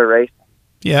people out there racing.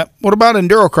 Yeah. What about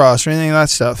endurocross or anything of that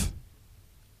stuff?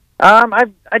 I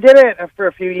did it for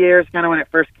a few years, kind of when it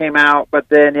first came out. But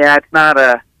then, yeah, it's not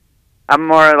I'm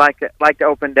more like the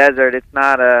open desert. It's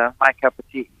not my cup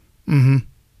of tea. Mm-hmm.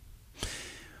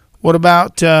 What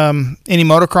about any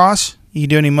motocross? You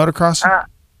do any motocross?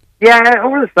 Yeah,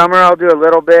 over the summer I'll do a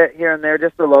little bit here and there,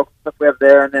 just the local stuff we have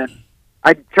there, and then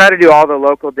I try to do all the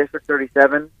local District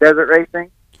 37 desert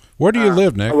racing. Where do you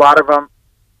live, Nick? A lot of them.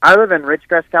 I live in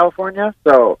Ridgecrest, California,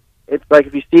 so it's like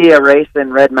if you see a race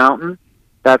in Red Mountain,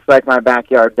 that's like my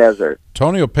backyard desert.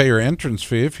 Tony will pay your entrance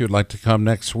fee if you'd like to come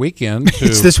next weekend.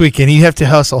 It's this weekend. You have to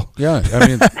hustle. Yeah, I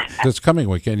mean, this coming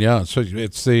weekend, yeah. So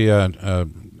it's the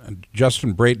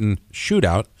Justin Brayton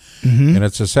Shootout, and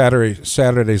it's a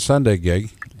Saturday, Sunday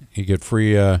gig. You get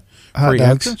free hot dogs.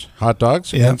 entrance, hot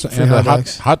dogs, Yeah, and free a hot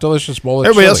dogs. hot delicious bowl of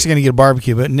Everybody chili. else is going to get a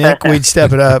barbecue, but Nick, we'd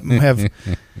step it up and have.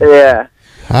 Yeah.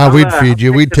 We'd feed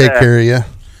you. We'd take care of you.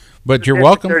 But you're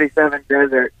welcome. 37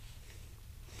 desert.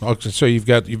 Okay, so you've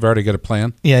already got a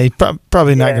plan. Yeah, you're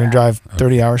probably not going to drive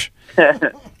 30 hours. With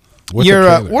a What trailer.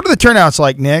 are the turnouts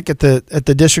like, Nick, at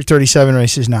the District 37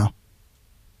 races now?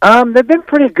 They've been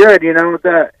pretty good. You know,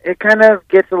 it kind of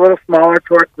gets a little smaller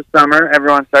towards the summer.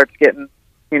 Everyone starts getting,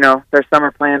 their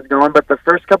summer plans going. But the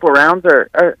first couple rounds are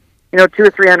 200 or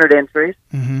 300 entries.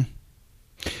 Mm-hmm.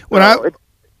 When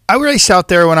I raced out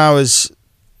there when I was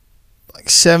like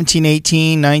 17,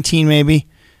 18, 19 maybe,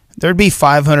 there'd be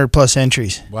 500 plus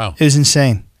entries. Wow. It was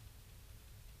insane.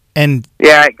 And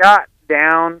yeah, it got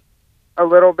down a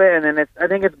little bit, and then I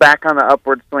think it's back on the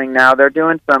upward swing now. They're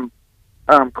doing some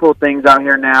cool things out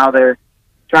here now. They're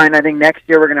trying, I think next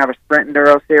year we're going to have a Sprint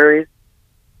Enduro series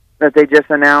that they just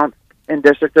announced in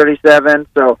District 37.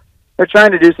 So they're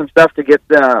trying to do some stuff to get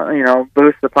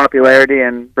boost the popularity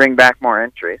and bring back more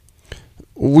entries.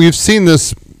 We've seen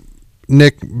this,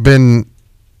 Nick, been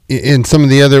in some of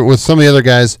the other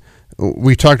guys.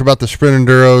 We talked about the Sprint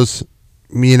Enduros,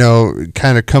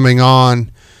 kind of coming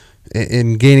on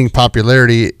and gaining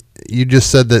popularity. You just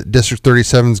said that District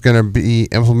 37 is going to be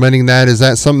implementing that. Is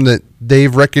that something that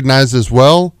they've recognized as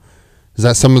well? Is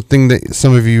that something that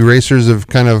some of you racers have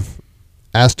kind of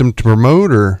asked them to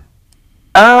promote, or?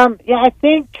 Yeah, I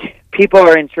think people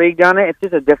are intrigued on it. It's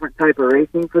just a different type of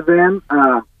racing for them.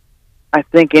 I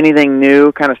think anything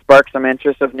new kind of sparks some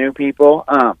interest of new people.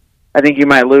 I think you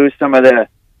might lose some of the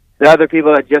other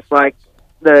people that just like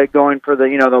going for the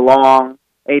long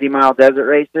 80-mile desert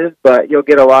races, but you'll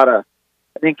get a lot of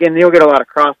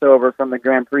crossover from the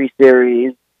Grand Prix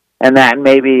series and that, and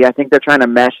maybe I think they're trying to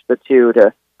mesh the two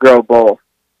to grow both.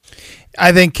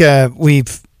 I think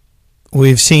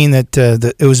we've seen that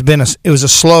it was a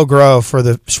slow grow for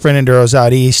the Sprint Enduros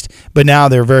out east, but now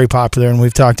they're very popular, and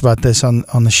we've talked about this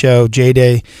on the show.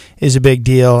 J-Day is a big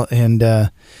deal, and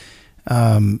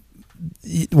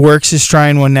Works is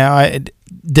trying one now. It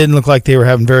didn't look like they were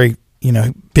having very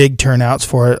big turnouts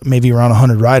for it, maybe around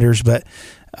 100 riders, but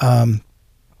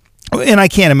and I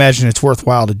can't imagine it's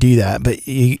worthwhile to do that, but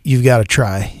you've got to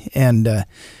try. And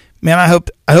man, I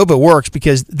hope it works,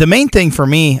 because the main thing for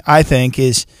me, I think,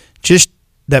 is just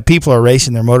that people are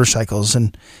racing their motorcycles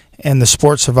and the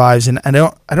sport survives. And I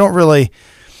don't really,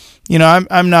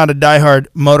 I'm not a diehard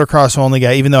motocross only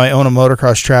guy, even though I own a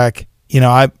motocross track.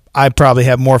 I probably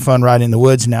have more fun riding in the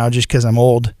woods now just because I'm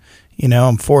old.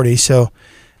 I'm 40, so.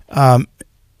 But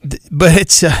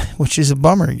it's which is a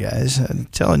bummer, guys. I'm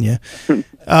telling you.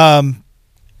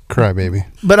 Cry baby.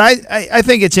 But I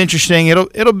think it's interesting.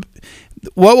 It'll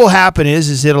what will happen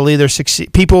is it'll either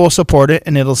succeed. People will support it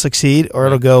and it'll succeed, or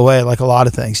it'll go away, like a lot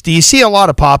of things. Do you see a lot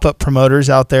of pop-up promoters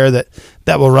out there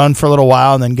that will run for a little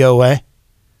while and then go away?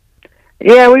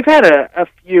 Yeah, we've had a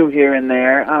few here and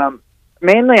there.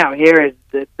 Mainly out here is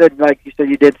that, like you said,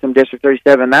 you did some District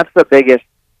 37. That's the biggest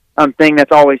thing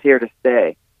that's always here to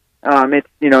stay. It's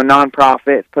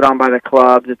nonprofit. It's put on by the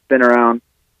clubs. It's been around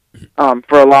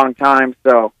for a long time.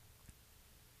 So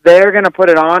they're going to put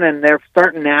it on, and they're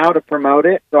starting now to promote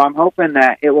it. So I'm hoping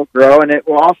that it will grow, and it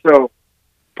will also,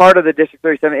 part of the District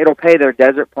 37, it'll pay their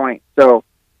desert points. So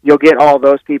you'll get all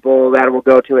those people that will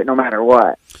go to it no matter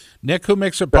what. Nick, who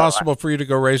makes it possible for you to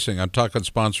go racing? I'm talking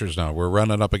sponsors now. We're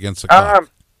running up against the clock.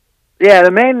 Yeah, the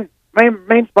main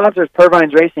sponsor is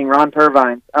Purvines Racing, Ron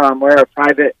Purvines. We're a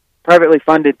privately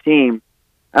funded team.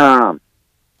 So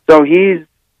he's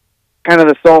kind of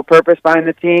the sole purpose behind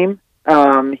the team.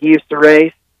 He used to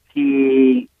race.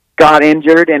 He got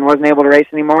injured and wasn't able to race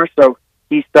anymore, so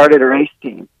he started a race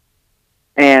team.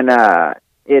 And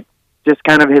it's just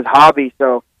kind of his hobby.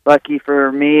 So lucky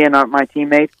for me and my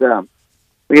teammates,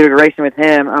 we get racing with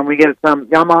him. We get some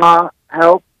Yamaha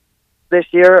help this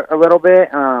year a little bit.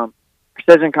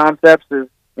 Precision Concepts is,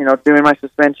 doing my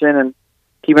suspension and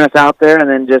keeping us out there. And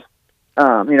then just,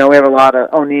 we have a lot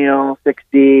of O'Neill,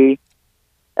 6D,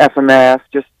 FMF,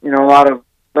 just, a lot of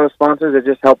those sponsors that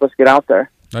just help us get out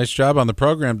there. Nice job on the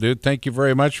program, dude. Thank you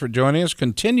very much for joining us.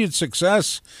 Continued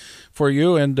success for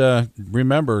you. And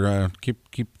remember,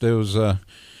 keep those...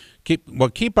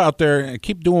 Keep out there and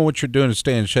keep doing what you're doing to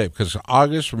stay in shape, because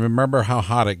August, remember how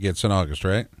hot it gets in August,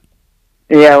 right?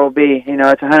 Yeah, we'll be.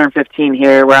 It's 115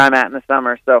 here where I'm at in the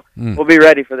summer, so we'll be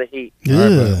ready for the heat. All right,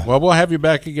 buddy. Well, we'll have you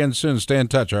back again soon. Stay in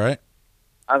touch, all right?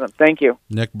 Awesome. Thank you.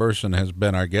 Nick Burson has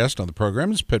been our guest on the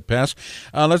program. It's Pit Pass.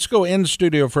 Let's go in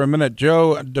studio for a minute.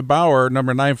 Joe DeBauer,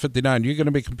 number 959. You're going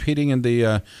to be competing in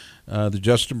the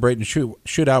Justin Brayton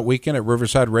Shootout Weekend at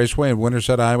Riverside Raceway in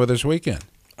Winterset, Iowa this weekend.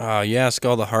 You ask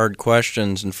all the hard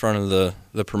questions in front of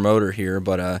the promoter here,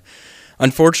 but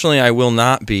unfortunately I will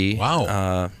not be.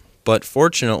 Wow. But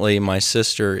fortunately, my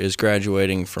sister is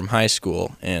graduating from high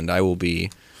school, and I will be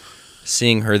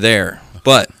seeing her there.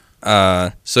 But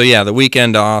so yeah, the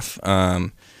weekend off,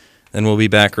 then we'll be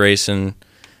back racing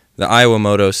the Iowa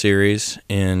Moto Series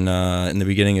in the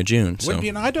beginning of June. So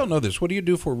I don't know this. What do you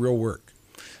do for real work?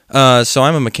 So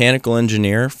I'm a mechanical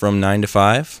engineer from 9 to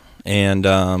 5, and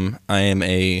I am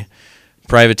a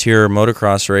privateer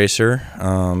motocross racer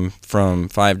from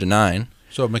 5 to 9.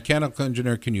 So a mechanical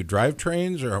engineer, can you drive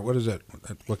trains, or what is it?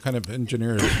 What kind of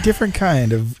engineer is it? Different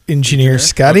kind of engineer,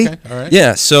 Scotty. Okay, all right.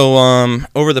 Yeah, so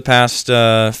over the past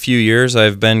few years,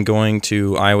 I've been going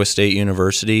to Iowa State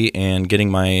University and getting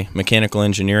my mechanical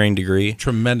engineering degree.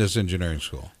 Tremendous engineering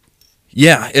school.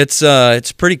 Yeah,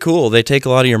 it's pretty cool. They take a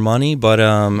lot of your money, but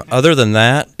other than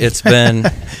that, it's been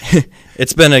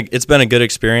it's been a good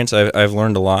experience. I've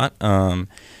learned a lot.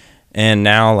 And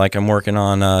now, I'm working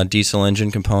on diesel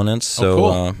engine components, so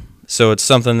cool. So it's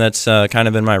something that's kind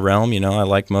of in my realm. I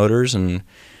like motors and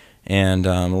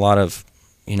a lot of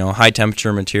high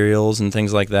temperature materials and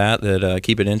things like that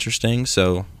keep it interesting.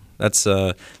 So that's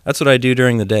what I do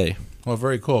during the day. Well,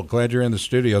 very cool. Glad you're in the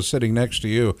studio. Sitting next to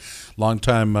you,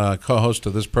 longtime co-host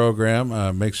of this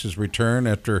program, makes his return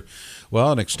after,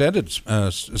 an extended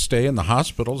stay in the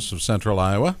hospitals of Central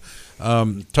Iowa.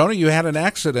 Tony, you had an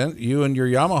accident. You and your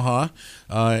Yamaha,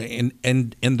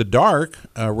 in the dark,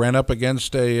 ran up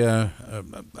against a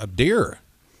deer.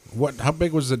 How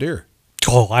big was the deer?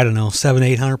 Oh, I don't know,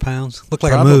 700-800 pounds. Looked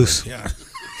like Probably, a moose. Yeah.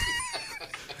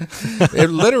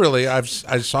 It literally, I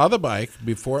saw the bike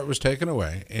before it was taken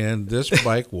away, and this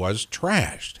bike was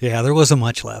trashed. Yeah, there wasn't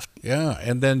much left. Yeah,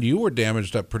 and then you were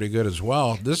damaged up pretty good as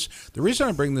well. The reason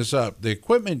I bring this up, the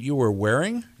equipment you were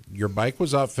wearing, your bike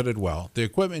was outfitted well. The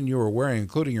equipment you were wearing,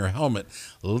 including your helmet,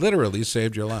 literally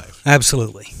saved your life.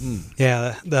 Absolutely.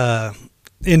 Yeah, the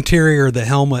interior of the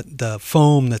helmet, the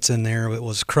foam that's in there, it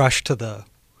was crushed to the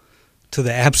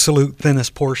absolute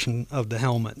thinnest portion of the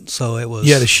helmet. So it was.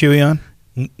 You had a shoey on?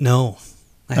 No,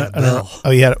 I had a bell.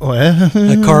 Oh, you had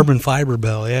a carbon fiber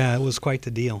bell. Yeah, it was quite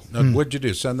the deal. Now, what'd you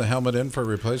do? Send the helmet in for a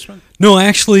replacement? No,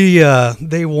 actually,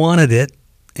 they wanted it,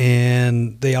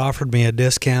 and they offered me a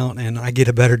discount, and I get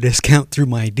a better discount through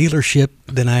my dealership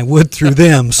than I would through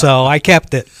them, so I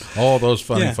kept it. All those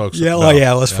funny folks. Yeah, well,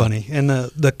 yeah, it was funny. And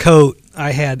the coat,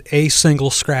 I had a single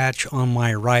scratch on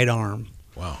my right arm.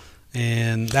 Wow.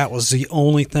 And that was the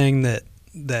only thing that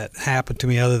happened to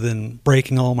me other than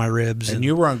breaking all my ribs. And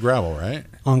you were on gravel, right?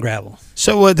 On gravel.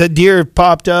 So the deer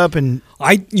popped up and...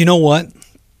 You know what?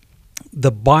 The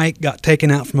bike got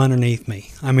taken out from underneath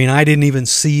me. I mean, I didn't even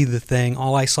see the thing.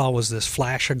 All I saw was this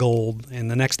flash of gold, and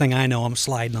the next thing I know, I'm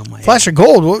sliding on my Flash head. of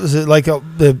gold? What was it? Like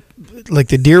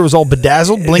the deer was all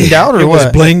bedazzled, blinged out, or it what? It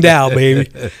was blinged out,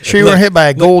 baby. Sure you weren't hit by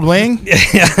a gold wing?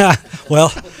 Yeah.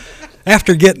 Well...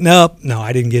 After getting up, no,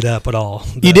 I didn't get up at all.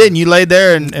 You didn't. You laid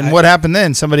there, and what happened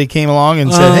then? Somebody came along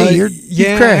and said, "Hey, you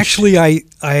crashed." Actually,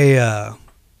 I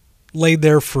laid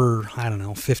there for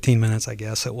 15 minutes, I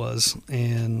guess it was,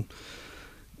 and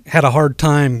had a hard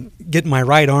time getting my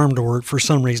right arm to work for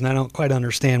some reason. I don't quite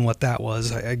understand what that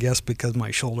was. I guess because my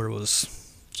shoulder was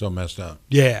so messed up.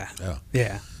 Yeah.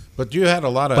 Yeah. But you had a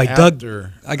lot of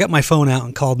I got my phone out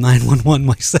and called 911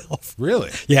 myself. Really?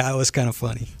 Yeah, it was kind of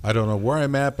funny. I don't know where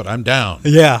I'm at, but I'm down.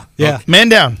 Yeah. Okay. Man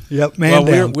down. Yep, man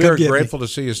down. We are grateful to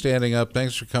see you standing up.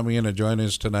 Thanks for coming in and joining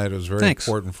us tonight. It was very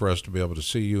important for us to be able to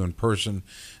see you in person,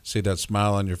 see that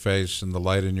smile on your face and the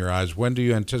light in your eyes. When do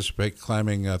you anticipate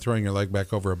throwing your leg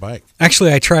back over a bike?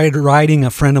 Actually, I tried riding a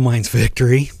friend of mine's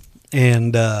Victory,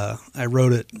 and I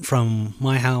rode it from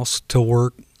my house to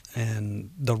work.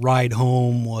 And the ride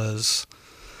home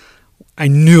I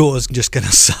knew it was just going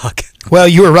to suck. Well,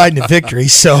 you were riding to Victory,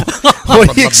 so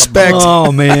what do you expect?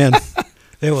 Oh, man.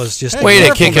 It was just... Way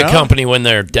to kick a company when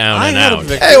they're down and out.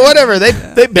 Hey, whatever. They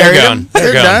buried them.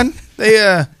 They're done. They,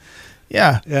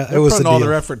 yeah, it was putting all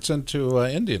their efforts into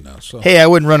India now. So hey, I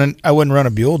wouldn't run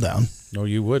a Buell down. No,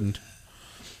 you wouldn't.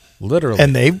 Literally.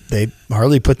 And they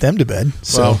hardly put them to bed.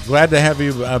 So Well, glad to have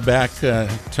you back,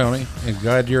 Tony, and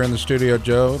glad you're in the studio,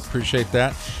 Joe. Appreciate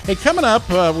that. Hey, coming up,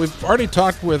 we've already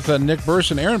talked with Nick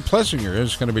Burson. Aaron Plessinger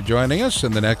is going to be joining us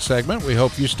in the next segment. We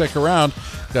hope you stick around.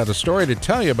 Got a story to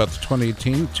tell you about the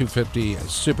 2018 250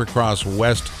 Supercross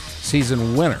West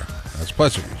season winner. That's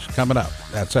Plessinger's coming up.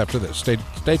 That's after this. Stay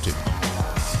tuned.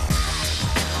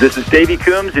 This is Davey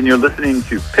Coombs, and you're listening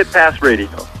to Pit Pass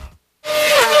Radio.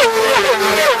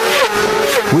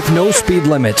 With no speed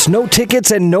limits, no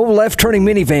tickets, and no left-turning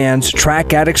minivans,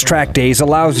 Track Addicts Track Days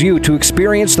allows you to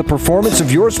experience the performance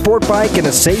of your sport bike in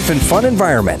a safe and fun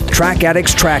environment. Track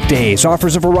Addicts Track Days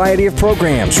offers a variety of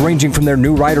programs ranging from their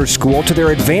new rider school to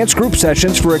their advanced group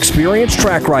sessions for experienced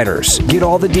track riders. Get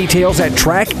all the details at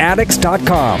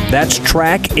trackaddicts.com. That's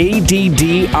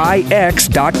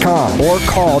trackaddix.com. Or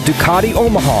call Ducati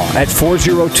Omaha at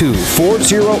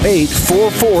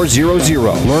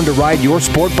 402-408-4400. Learn to ride your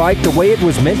sport bike the way it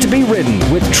was meant to be ridden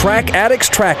with Track Addicts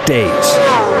Track Days.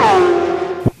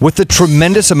 With the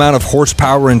tremendous amount of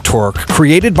horsepower and torque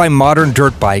created by modern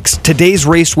dirt bikes, today's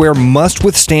racewear must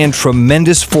withstand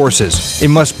tremendous forces. It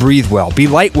must breathe well, be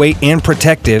lightweight and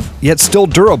protective, yet still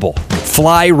durable.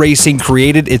 Fly Racing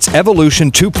created its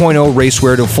Evolution 2.0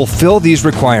 racewear to fulfill these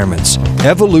requirements.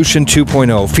 Evolution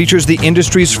 2.0 features the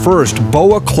industry's first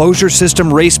BOA closure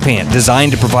system race pant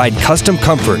designed to provide custom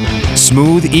comfort,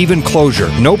 smooth, even closure,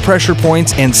 no pressure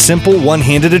points, and simple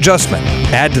one-handed adjustment.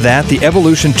 Add to that the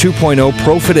Evolution 2.0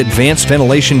 ProFit Advanced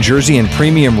Ventilation Jersey and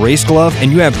Premium Race Glove,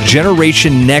 and you have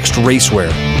Generation Next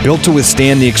racewear, built to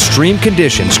withstand the extreme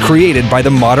conditions created by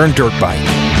the modern dirt bike.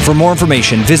 For more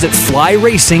information, visit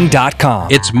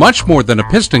flyracing.com. It's much more than a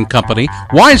piston company.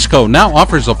 Wiseco now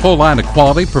offers a full line of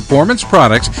quality performance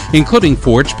products, including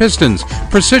forged pistons,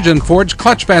 precision forged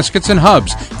clutch baskets and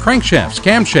hubs, crankshafts,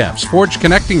 camshafts, forged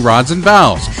connecting rods and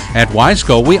valves. At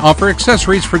Wiseco, we offer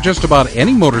accessories for just about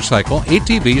any motorcycle,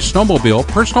 ATV, snowmobile,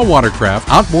 personal watercraft,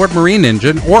 outboard marine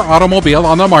engine, or automobile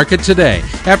on the market today.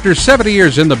 After 70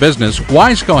 years in the business,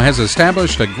 Wiseco has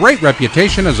established a great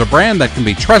reputation as a brand that can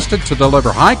be trusted to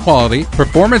deliver high-quality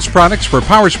performance products for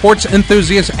power sports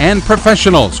enthusiasts and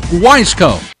professionals.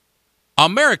 Wiseco.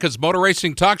 America's motor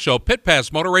racing talk show, Pit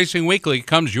Pass Motor Racing Weekly,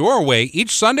 comes your way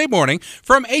each Sunday morning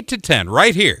from 8 to 10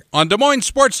 right here on Des Moines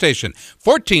Sports Station,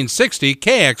 1460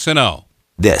 KXNO.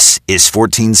 This is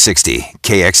 1460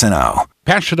 KXNO.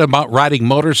 Passionate about riding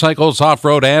motorcycles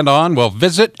off-road and on? Well,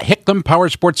 visit Hicklam Power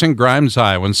Sports in Grimes,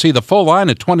 Iowa, and see the full line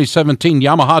of 2017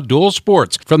 Yamaha Dual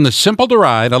Sports. From the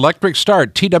simple-to-ride electric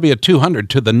start TW200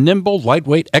 to the nimble,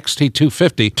 lightweight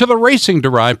XT250 to the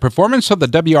racing-derived performance of the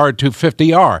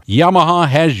WR250R, Yamaha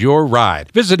has your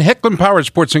ride. Visit Hicklam Power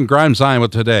Sports in Grimes, Iowa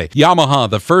today.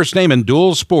 Yamaha, the first name in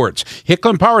dual sports.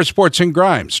 Hicklam Power Sports in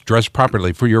Grimes. Dress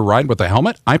properly for your ride with a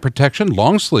helmet, eye protection,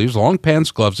 long sleeves, long pants,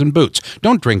 gloves, and boots.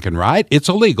 Don't drink and ride. It's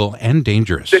illegal and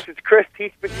dangerous. This is Chris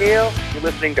Teach McNeil. You're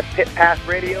listening to Pit Pass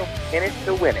Radio, in it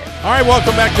to win it. All right,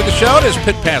 welcome back to the show. It is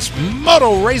Pit Pass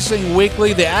Moto Racing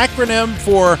Weekly, the acronym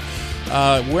for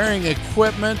wearing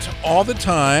equipment all the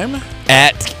time.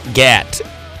 At GAT.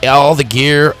 All the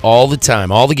gear, all the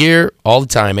time. All the gear, all the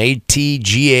time.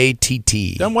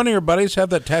 ATGATT. Doesn't one of your buddies have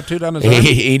that tattooed on his arm?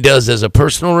 He does, as a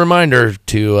personal reminder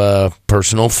to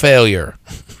personal failure.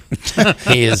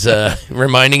 He is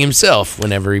reminding himself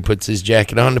whenever he puts his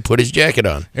jacket on to put his jacket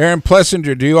on. Aaron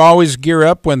Plessinger, do you always gear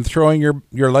up when throwing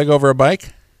your leg over a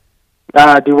bike?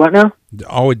 Do what now?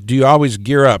 Do you always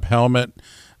gear up? Helmet,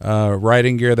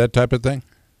 riding gear, that type of thing?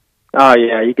 Oh,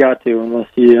 yeah, you got to, unless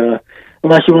you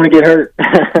want to get hurt.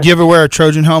 Do you ever wear a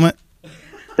Trojan helmet?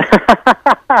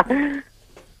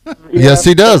 Yes,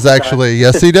 he does, actually.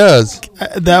 Yes, he does.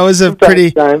 That was a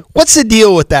pretty... What's the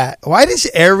deal with that? Why does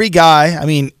every guy... I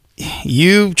mean,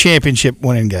 you championship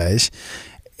winning guys,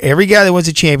 every guy that wins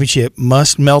a championship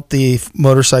must melt the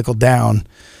motorcycle down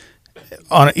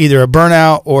on either a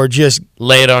burnout or just...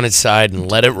 Lay it on its side and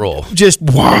let it roll. Just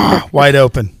wide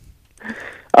open.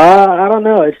 I don't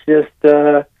know. It's just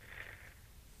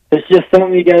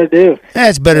something you got to do.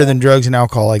 It's better than drugs and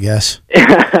alcohol, I guess.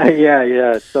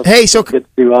 Yeah. Hey, so good to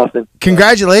do often.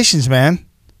 Congratulations, man.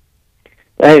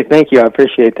 Hey, thank you. I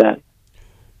appreciate that.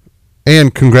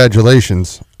 And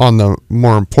congratulations on the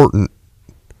more important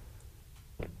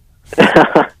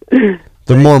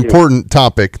important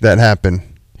topic that happened.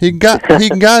 He got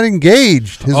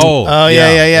engaged. Yeah.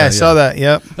 I saw that.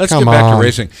 Yep. Let's get back to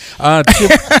racing.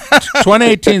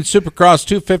 2018 Supercross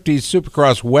 250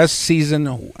 Supercross West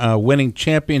season winning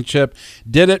championship.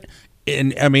 Did it.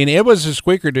 And I mean, it was a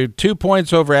squeaker, dude. 2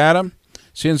 points over Adam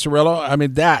Cianciarulo. I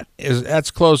mean,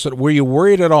 that's close. Were you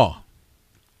worried at all?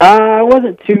 I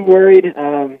wasn't too worried.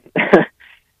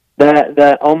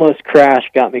 that almost crash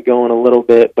got me going a little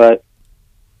bit, but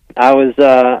I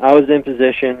was in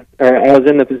position, or I was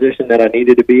in the position that I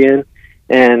needed to be in,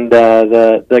 and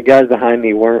the guys behind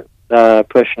me weren't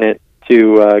pushing it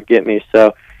to get me,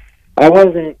 so I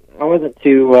wasn't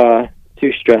too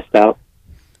stressed out.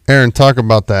 Aaron, talk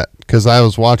about that, because I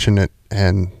was watching it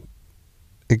and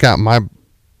it got my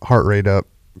heart rate up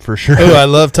for sure. Oh, I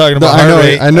love talking about heart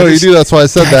rate. I know you do. That's why I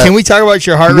said that. Can we talk about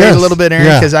your heart rate a little bit,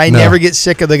 Aaron? Because I never get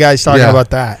sick of the guys talking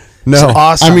about that. No, it's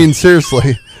awesome. I mean,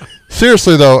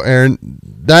 seriously though, Aaron,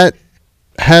 that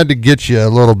had to get you a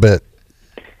little bit.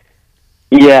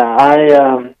 Yeah,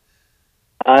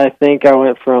 I think I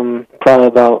went from probably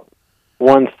about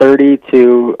 130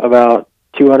 to about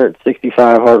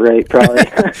 265 heart rate, probably.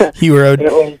 You rode.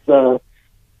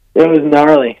 It was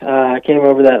gnarly. I came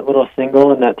over that little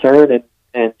single in that turn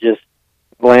and just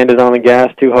landed on the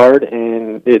gas too hard,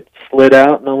 and it slid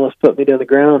out and almost put me to the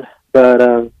ground. But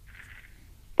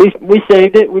we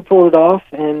saved it. We pulled it off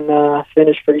and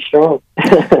finished pretty strong.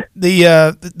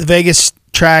 The Vegas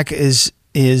track is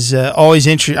always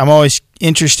interesting. I'm always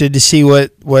interested to see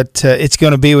what it's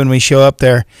going to be when we show up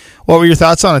there. What were your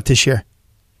thoughts on it this year?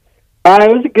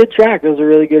 It was a good track. It was a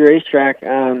really good racetrack.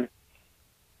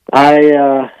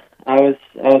 I was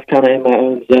kind of in my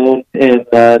own zone and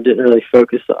didn't really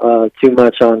focus too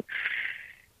much on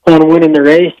winning the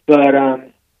race. But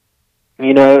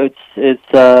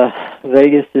it's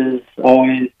Vegas is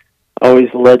always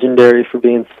legendary for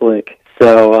being slick.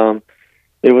 So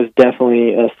it was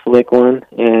definitely a slick one,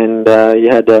 and you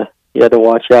had to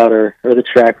watch out, or the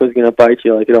track was going to bite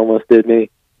you like it almost did me.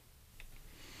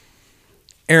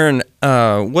 Aaron,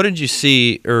 what did you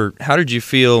see, or how did you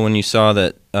feel when you saw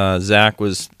that Zach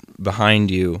was behind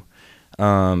you?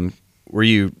 Were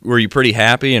you pretty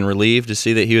happy and relieved to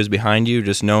see that he was behind you,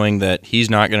 just knowing that he's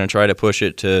not going to try to push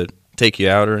it to take you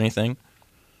out or anything?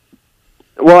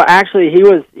 Well, actually, he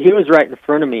was right in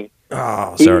front of me.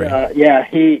 Oh, sorry.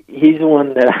 He's the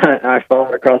one that I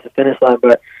followed across the finish line,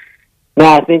 but no,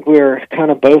 I think we were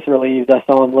kind of both relieved. I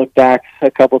saw him look back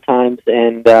a couple times,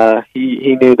 and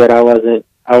he knew that I wasn't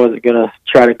gonna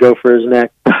try to go for his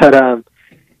neck. But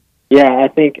I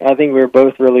think we were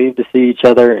both relieved to see each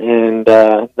other and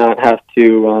not have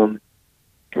to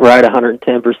ride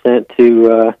 110%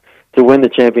 to win the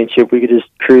championship. We could just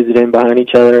cruise it in behind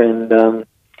each other, and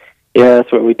that's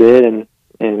what we did. And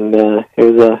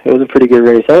it was a pretty good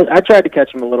race. I tried to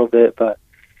catch him a little bit, but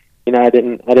I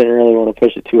didn't really want to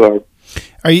push it too hard.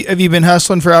 Have you been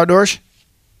hustling for outdoors?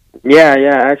 Yeah.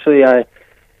 Actually, I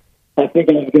think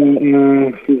I've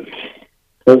gotten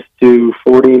close to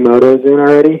 40 motos in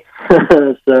already.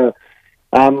 So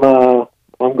I'm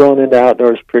going into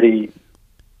outdoors pretty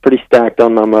stacked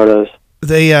on my motos.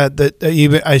 I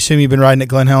assume you've been riding at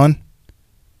Glen Helen?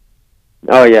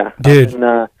 Oh yeah, dude,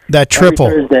 that triple,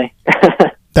 Thursday.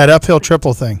 that uphill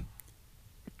triple thing.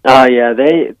 Yeah,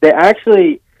 they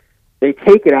actually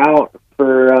take it out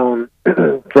for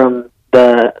from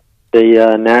the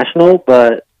national,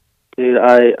 but dude,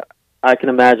 I can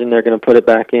imagine they're going to put it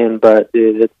back in. But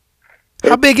dude,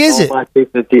 how big is it?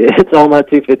 It's all my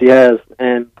 250 has,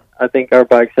 and I think our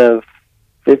bikes have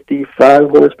 55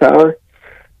 horsepower,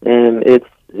 and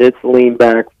it's lean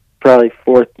back, probably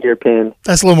fourth gear pin.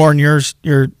 That's a little more than yours.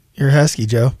 Your Husky,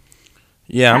 Joe.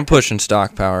 Yeah, I'm pushing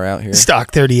stock power out here.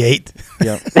 Stock 38.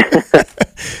 Yep.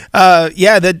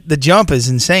 The jump is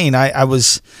insane. I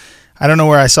don't know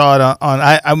where I saw it on.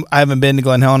 I haven't been to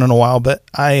Glen Helen in a while, but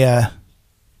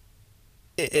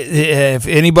if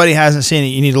anybody hasn't seen it,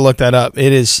 you need to look that up.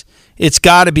 It's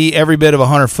got to be every bit of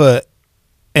 100 foot,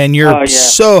 and you're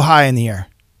so high in the air.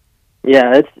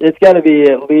 Yeah, it's got to be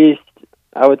at least,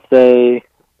 I would say,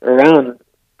 around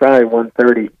probably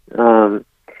 130.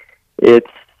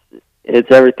 It's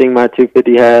everything my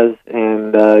 250 has,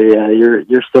 and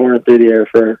you're soaring through the air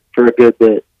for a good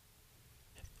bit.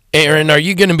 Aaron, are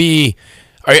you going to be?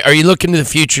 Are you looking to the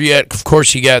future yet? Of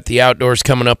course, you got the outdoors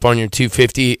coming up on your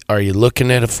 250. Are you looking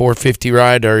at a 450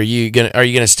 ride, or are you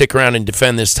gonna stick around and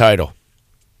defend this title?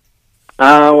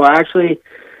 Well, actually,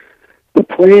 the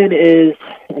plan is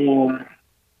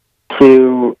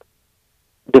to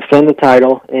defend the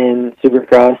title in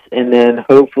Supercross, and then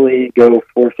hopefully go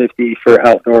 450 for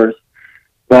outdoors.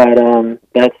 But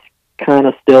that's kind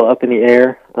of still up in the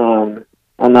air. I'm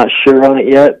not sure on it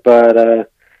yet, but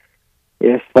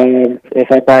if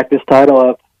I back this title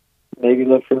up, maybe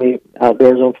look for me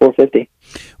outdoors on 450.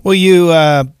 Will you?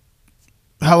 How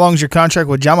long's your contract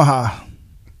with Yamaha?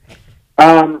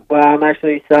 Well, I'm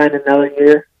actually signed another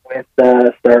year with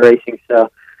Star Racing,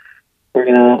 so we're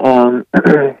gonna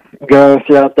go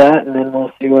throughout that, and then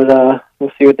we'll see what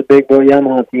the big boy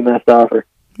Yamaha team has to offer.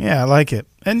 Yeah, I like it.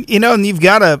 And and you've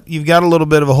got a little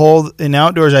bit of a hole in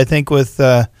outdoors, I think, with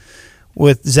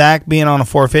Zach being on a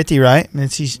 450, right?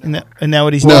 Isn't that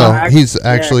what he's doing? No, he's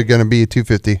actually going to be a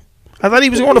 250. I thought he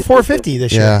was going to 450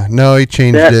 this year. Yeah, no, he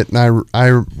changed it, and I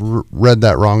read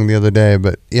that wrong the other day.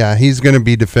 But yeah, he's going to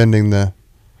be defending the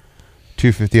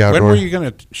 250 outdoor. When were you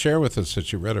going to share with us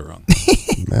that you read it wrong?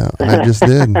 I just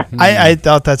did. I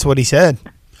thought that's what he said.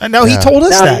 No, he told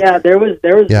us that. Yeah, there was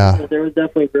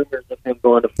definitely rumors of him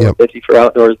going to 450 for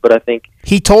outdoors, but I think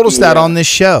he told us that on this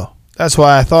show. That's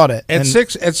why I thought it. At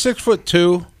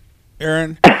 6'2",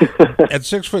 Aaron, at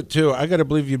 6'2", I got to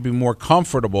believe you'd be more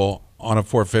comfortable on a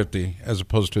 450 as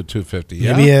opposed to a 250.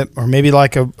 Yeah, maybe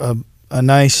like a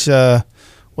nice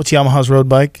what's Yamaha's road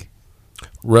bike?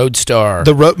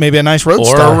 Roadstar. Maybe a nice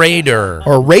Roadstar or a Raider.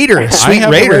 Or a Raider, a sweet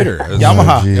Raider.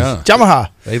 Yamaha. Yamaha.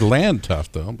 They land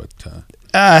tough though, but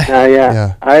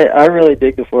I really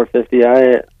dig the 450.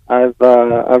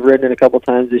 I've ridden it a couple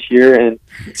times this year, and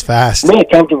it's fast. I'm really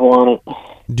comfortable on it.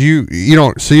 Do you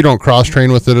don't cross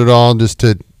train with it at all just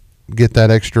to get that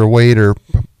extra weight or?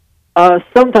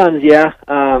 Sometimes, yeah.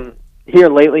 Here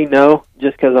lately, no,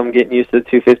 just because I'm getting used to the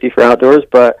 250 for outdoors.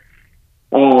 But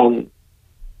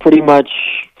pretty much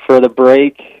for the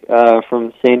break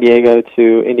from San Diego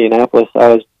to Indianapolis, I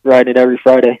was riding it every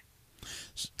Friday.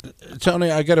 Tony,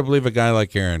 I got to believe a guy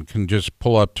like Aaron can just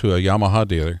pull up to a Yamaha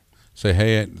dealer, say,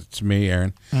 "Hey, it's me,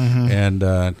 Aaron, and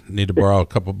need to borrow a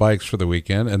couple bikes for the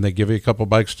weekend," and they give you a couple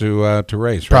bikes to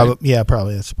race. Right?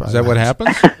 Probably. That's probably. Is that what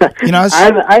happens?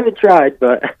 I haven't tried,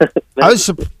 but I was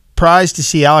surprised to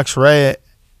see Alex Ray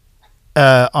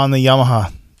on the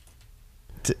Yamaha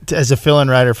as a fill-in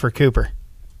rider for Cooper.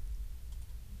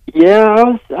 Yeah, I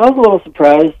was a little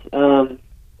surprised.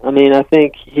 I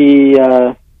think he.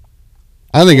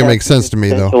 I think it makes sense to me,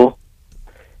 though.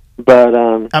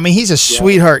 But he's a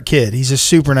sweetheart kid. He's a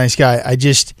super nice guy.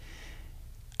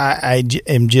 I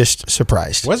am just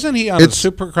surprised. Wasn't he on a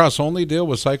Supercross only deal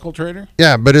with Cycle Trader?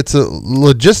 Yeah, but it's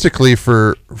logistically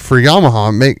for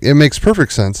Yamaha. It makes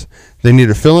perfect sense. They need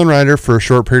a fill-in rider for a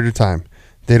short period of time.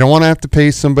 They don't want to have to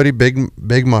pay somebody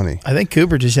big money. I think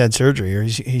Cooper just had surgery, or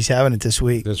he's having it this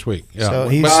week. Yeah. So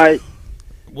he's.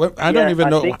 I don't even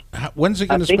know. When's he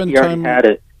going to spend he time? Had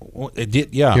it. It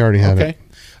did. Yeah. He already had it.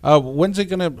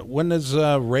 When is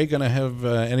Ray gonna have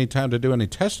any time to do any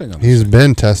testing on this? He's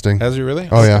been testing. Has he really?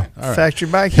 Oh yeah. All right. Factory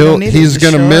bike. He's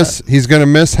gonna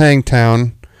miss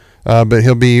Hangtown, but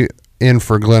he'll be in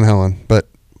for Glen Helen. But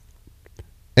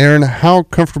Aaron, how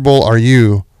comfortable are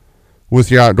you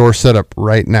with your outdoor setup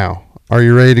right now? Are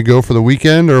you ready to go for the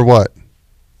weekend or what?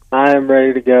 I am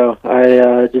ready to go.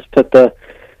 I just put the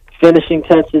finishing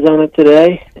touches on it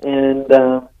today, and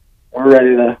we're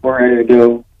ready to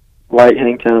go. Light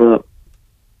Hangtown up.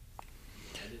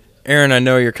 Aaron, I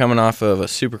know you're coming off of a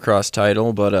Supercross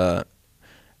title, but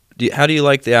how do you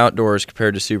like the outdoors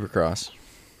compared to Supercross?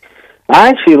 I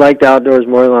actually like the outdoors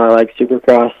more than I like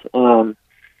Supercross. I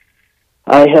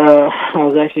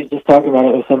was actually just talking about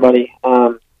it with somebody.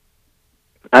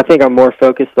 I think I'm more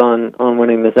focused on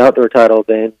winning this outdoor title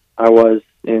than I was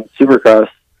in Supercross,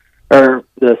 or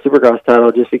the Supercross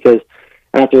title, just because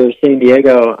after San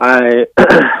Diego, I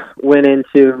went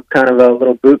into kind of a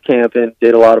little boot camp and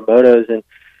did a lot of motos, and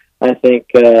I think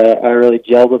I really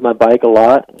gelled with my bike a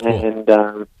lot, and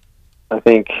I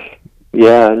think,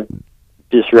 I'm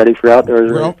just ready for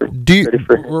outdoors.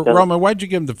 Roman, why'd you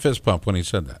give him the fist pump when he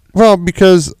said that? Well,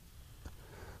 because,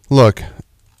 look,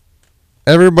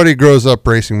 everybody grows up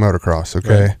racing motocross,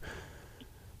 okay? Right.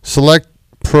 Select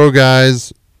pro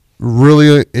guys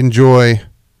really enjoy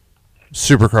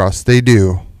Supercross. They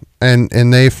do, and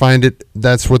they find it.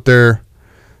 That's what their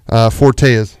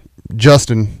forte is.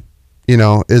 Justin,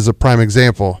 is a prime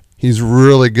example. He's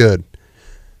really good.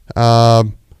 I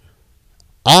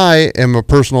am a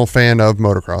personal fan of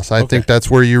motocross. I think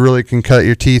that's where you really can cut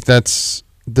your teeth. That's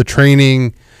the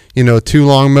training. 2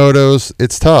 long motos.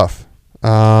 It's tough.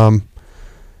 And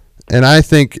I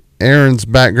think Aaron's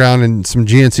background in some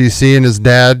GNCC and his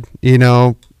dad,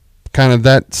 kind of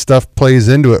that stuff plays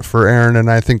into it for Aaron,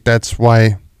 and I think that's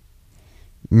why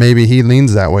maybe he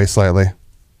leans that way slightly.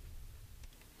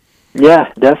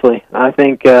 Yeah, definitely. I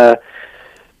think the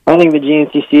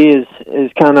GNCC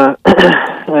is kind of,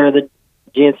 or the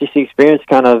GNCC experience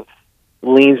kind of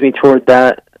leans me toward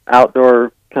that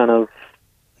outdoor kind of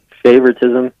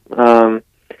favoritism.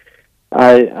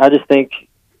 I just think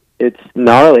it's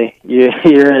gnarly.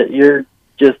 You're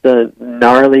just a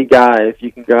gnarly guy if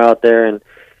you can go out there and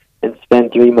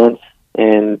spend 3 months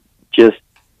and just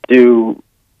do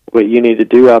what you need to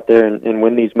do out there and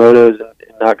win these motos and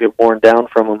not get worn down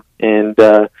from them. And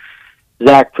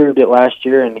Zach proved it last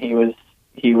year, and he was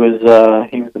was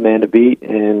the man to beat,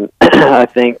 and I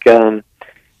think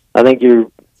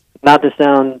you're, not to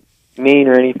sound mean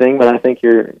or anything, but I think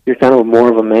you're kind of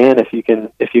more of a man if you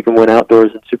can win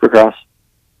outdoors in Supercross.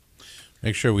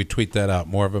 Make sure we tweet that out.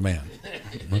 More of a man.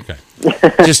 Okay.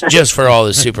 just for all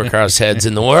the Supercross heads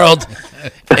in the world,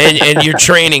 and your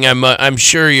training. I'm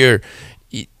sure you're,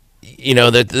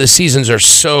 that the seasons are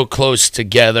so close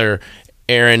together.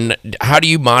 Aaron, how do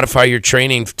you modify your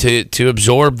training to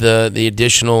absorb the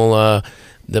additional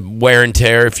the wear and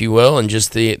tear, if you will, and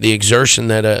just the exertion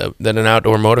that an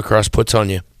outdoor motocross puts on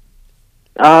you?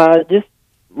 Just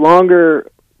longer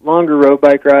road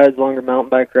bike rides, longer mountain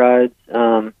bike rides.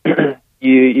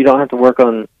 You don't have to work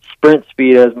on sprint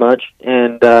speed as much,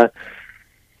 and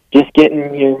just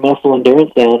getting your muscle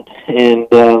endurance down. And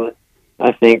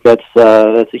I think that's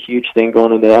a huge thing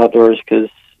going into the outdoors, because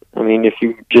I mean, if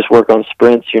you just work on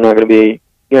sprints, you're not going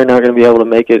to be able to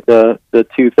make it the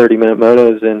 2 30-minute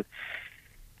motos, and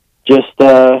just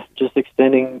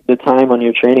extending the time on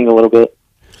your training a little bit.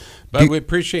 But we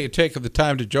appreciate you taking the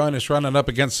time to join us, running up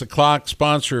against the clock.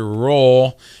 Sponsor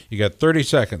roll. You got 30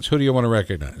 seconds. Who do you want to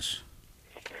recognize?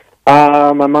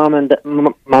 My mom and dad,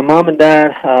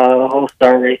 the whole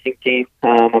Star Racing team.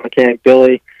 My mechanic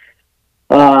Billy,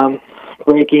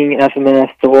 Braking,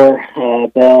 FMS, Thor,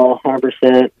 Bell,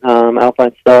 100%,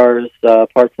 Alpine Stars,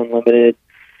 Parts Unlimited,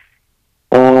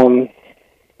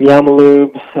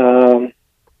 Yamalube.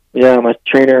 My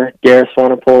trainer Gareth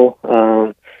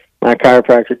Swanepoel. My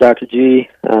chiropractor, Dr. G,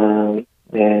 and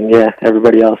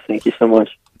everybody else. Thank you so much.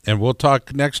 And we'll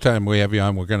talk next time we have you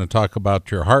on. We're going to talk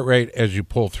about your heart rate as you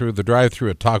pull through the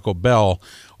drive-thru at Taco Bell,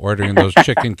 ordering those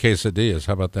chicken quesadillas.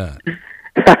 How about that?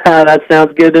 That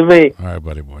sounds good to me. All right,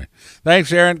 buddy boy.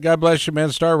 Thanks, Aaron. God bless you,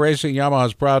 man. Star Racing,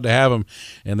 Yamaha's proud to have him,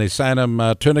 and they signed him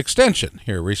to an extension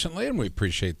here recently, and we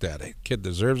appreciate that. Hey, kid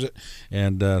deserves it,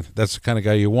 and that's the kind of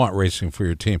guy you want racing for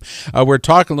your team. We're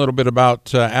talking a little bit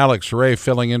about Alex Ray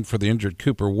filling in for the injured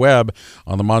Cooper Webb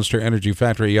on the Monster Energy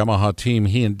Factory Yamaha team.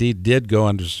 He indeed did go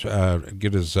and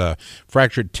get his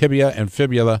fractured tibia and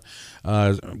fibula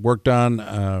worked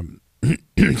on.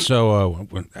 So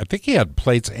I think he had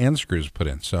plates and screws put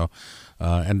in. So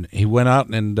and he went out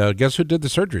and guess who did the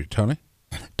surgery, Tony?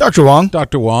 Dr. Wong.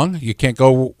 Dr. Wong. You can't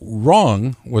go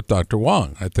wrong with Dr.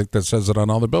 Wong. I think that says it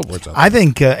on all the billboards out there. I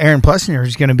think Aaron Plessinger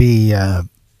is going to be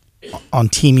on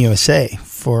Team USA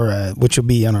for which will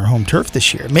be on our home turf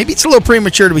this year. Maybe it's a little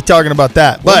premature to be talking about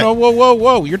that. But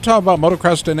whoa! You're talking about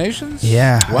Motocross Donations?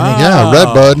 Yeah. Wow. Yeah,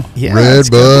 Redbud. Yeah,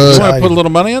 Redbud. You want to put a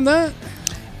little money on that?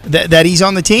 That he's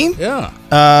on the team? Yeah.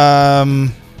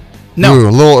 No. Ooh,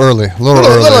 a little early. A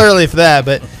little early for that,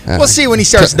 but we'll see when he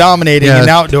starts dominating in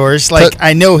outdoors.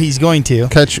 I know he's going to.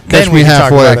 Catch me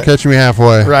halfway. Catch me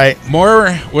halfway. Right.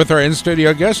 More with our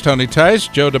in-studio guest, Tony Tice,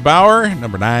 Joe DeBauer,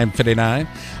 number 959.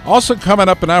 Also coming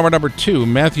up in hour number 2,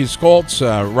 Matthew Skoltz,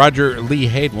 Roger Lee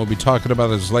Hayden will be talking about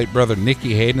his late brother,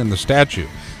 Nicky Hayden, and the statue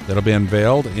that'll be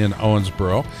unveiled in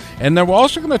Owensboro. And then we're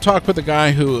also going to talk with a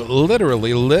guy who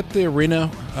literally lit the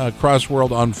arena cross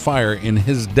world on fire in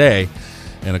his day.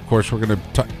 And, of course, we're going to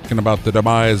be talking about the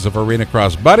demise of arena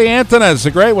cross. Buddy Antonez,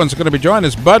 the great one's going to be joining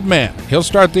us, Budman. He'll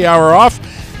start the hour off.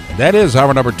 That is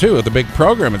hour number 2 of the big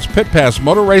program. It's Pit Pass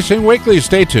Motor Racing Weekly.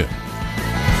 Stay tuned.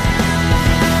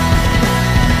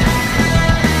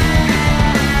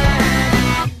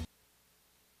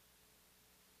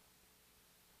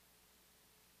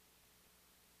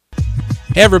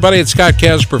 Hey everybody, it's Scott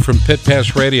Casper from Pit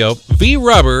Pass Radio.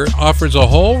 V-Rubber offers a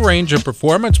whole range of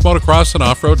performance motocross and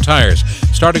off-road tires,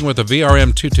 starting with the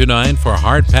VRM 229 for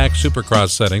hard-pack supercross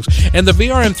settings and the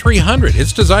VRM 300.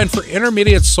 It's designed for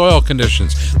intermediate soil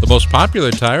conditions. The most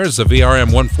popular tire is the VRM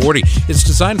 140. It's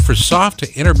designed for soft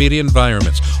to intermediate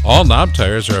environments. All knob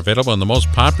tires are available in the most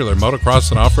popular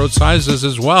motocross and off-road sizes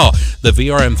as well. The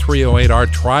VRM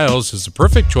 308R Trials is the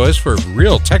perfect choice for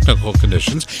real technical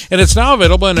conditions, and it's now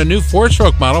available in a new 4-stroke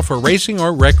model for racing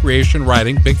or recreation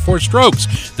riding big 4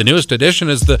 strokes. The newest addition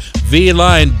is the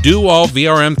V-Line Do-All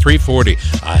VRM 340,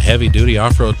 a heavy-duty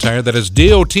off-road tire that is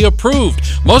DOT approved.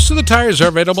 Most of the tires are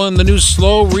available in the new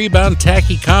slow rebound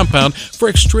tacky compound for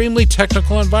extremely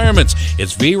technical environments.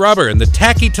 It's V-Rubber and the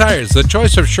tacky tires, the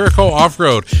choice of Sherco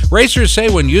off-road. Racers say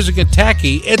when using a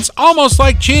tacky, it's almost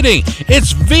like cheating.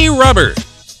 It's V-Rubber.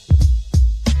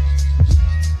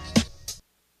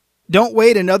 Don't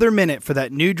wait another minute for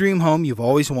that new dream home you've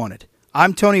always wanted.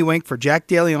 I'm Tony Wink for Jack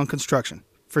Daly on Construction.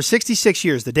 For 66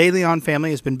 years, the De Leon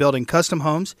family has been building custom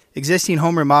homes, existing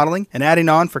home remodeling, and adding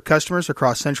on for customers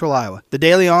across central Iowa. The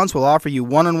De Leons will offer you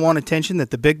one-on-one attention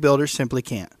that the big builders simply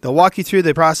can't. They'll walk you through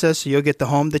the process so you'll get the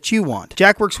home that you want.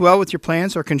 Jack works well with your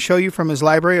plans or can show you from his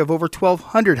library of over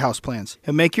 1,200 house plans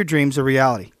and make your dreams a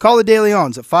reality. Call the De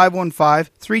Leons at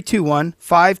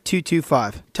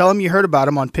 515-321-5225. Tell them you heard about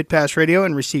them on Pit Pass Radio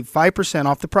and receive 5%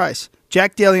 off the price.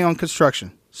 Jack De Leon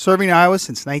Construction, serving Iowa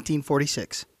since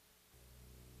 1946.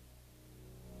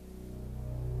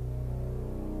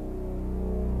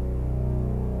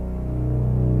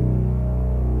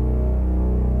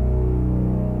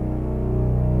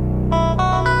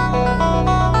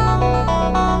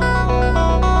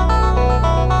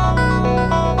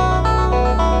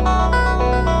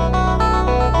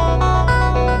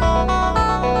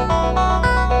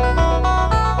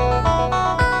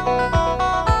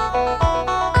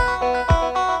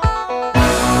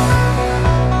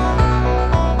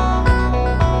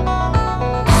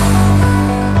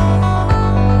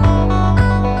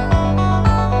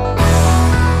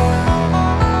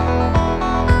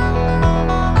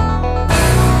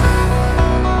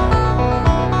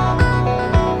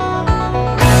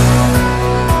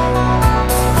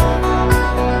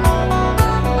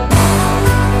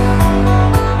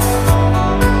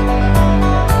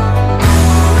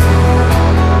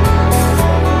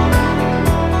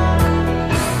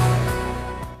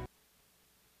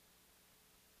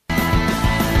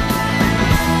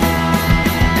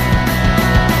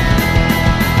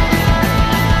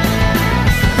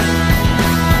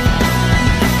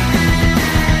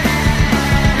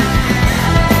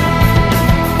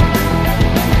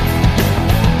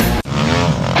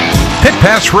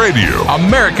 Pass Radio,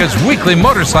 America's weekly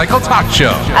motorcycle talk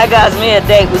show. I got me a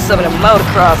date with some of the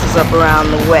motocrossers up around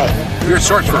the way. Your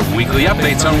source for weekly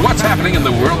updates on what's happening in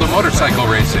the world of motorcycle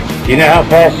racing. You know how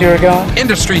fast you were going?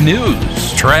 Industry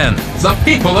news, trends, the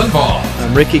people involved.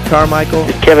 I'm Ricky Carmichael.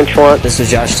 This is Kevin Schwantz. This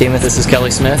is Josh Teemuth. This is Kelly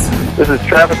Smith. This is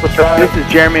Travis Latrobe. This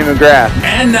is Jeremy McGrath.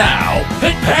 And now,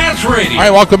 Pit Pass Radio. All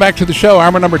right, welcome back to the show.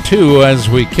 Hour number 2 as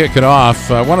we kick it off.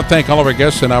 I want to thank all of our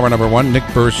guests in hour number 1,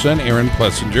 Nick Burson, Aaron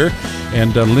Plessinger,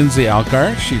 and Lindsay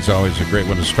Alcar. She's always a great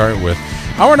one to start with.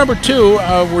 Hour number 2,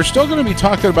 we're still going to be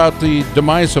talking about the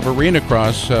demise of Arena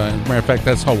Cross. As a matter of fact,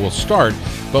 that's how we'll start.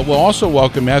 But we'll also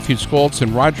welcome Matthew Skoltz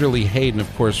and Roger Lee Hayden.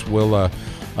 Of course, we'll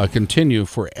continue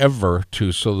forever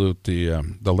to salute the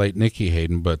late Nikki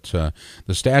Hayden. But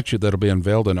the statue that'll be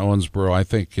unveiled in Owensboro, I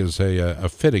think, is a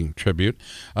fitting tribute.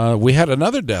 We had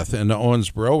another death in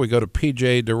Owensboro. We go to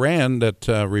P.J. Duran that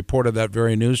reported that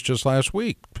very news just last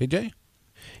week. P.J.?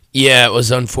 Yeah, it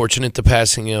was unfortunate, the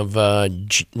passing of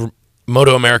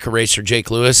Moto America racer Jake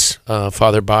Lewis,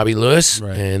 father Bobby Lewis,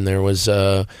 Right. And there was,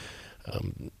 I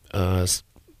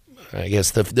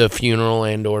guess, the funeral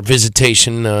and or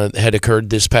visitation had occurred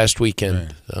this past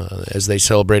weekend, as they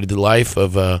celebrated the life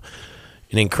of an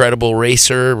incredible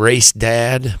racer, race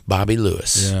dad, Bobby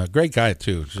Lewis. Yeah, great guy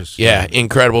too. Just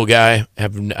Incredible guy.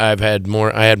 I had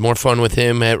more fun with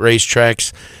him at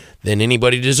racetracks than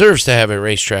anybody deserves to have at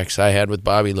racetracks I had with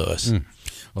Bobby Lewis.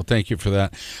 Well, thank you for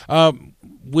that.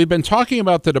 We've been talking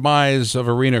about the demise of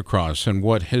Arena Cross and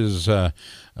what is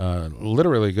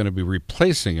literally going to be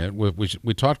replacing it.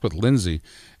 We talked with Lindsay,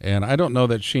 and I don't know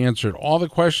that she answered all the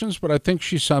questions, but I think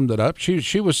she summed it up.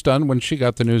 She was stunned when she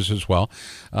got the news as well.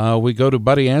 We go to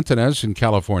Buddy Antonez in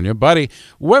California. Buddy,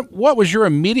 what was your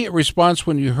immediate response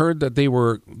when you heard that they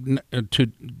were to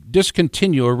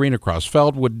discontinue Arena Cross?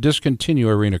 Feld would discontinue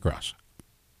Arena Cross.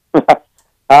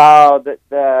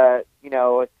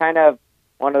 It's kind of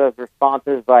one of those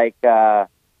responses like,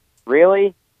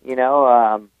 really?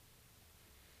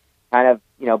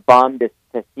 Bummed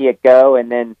to see it go.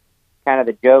 And then kind of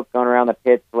the joke going around the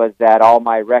pits was that all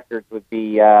my records would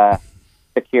be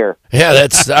secure. Yeah,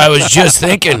 I was just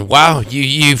thinking, wow,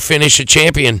 you finish a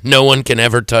champion. No one can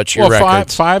ever touch your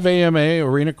records. Five AMA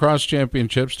Arena Cross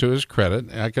Championships to his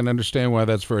credit. I can understand why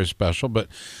that's very special. But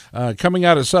coming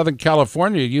out of Southern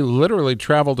California, you literally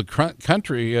traveled the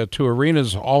country to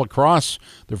arenas all across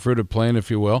the Fruited Plain,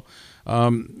 if you will.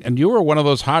 And you were one of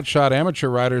those hotshot amateur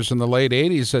riders in the late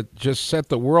 80s that just set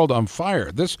the world on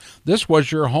fire. This was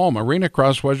your home. Arena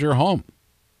Cross was your home.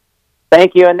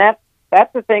 Thank you. And that's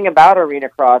the thing about Arena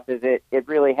Cross is it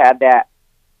really had that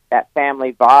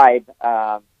family vibe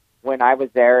when I was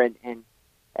there, and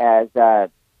as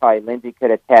probably Lindsay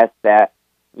could attest that,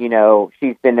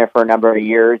 she's been there for a number of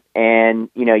years, and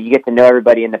you get to know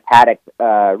everybody in the paddock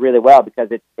really well because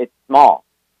it's small.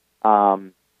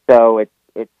 So it's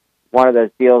one of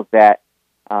those deals that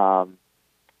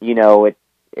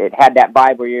it had that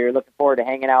vibe where you're looking forward to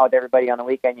hanging out with everybody on the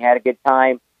weekend. You had a good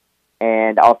time.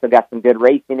 and also got some good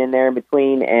racing in there in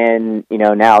between. And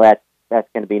now that's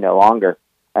going to be no longer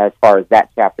as far as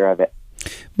that chapter of it.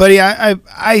 Buddy,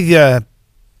 I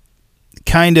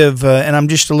kind of, and I'm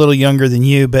just a little younger than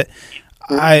you, but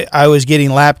I was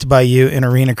getting lapped by you in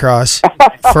arena cross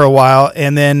for a while,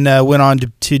 and then went on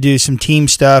to do some team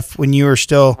stuff when you were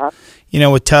still,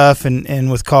 with Tough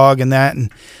and with Cog and that.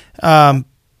 And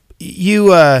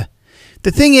the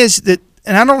thing is that,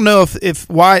 and I don't know if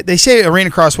why they say arena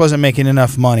cross wasn't making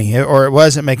enough money, or it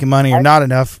wasn't making money, or not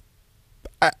enough.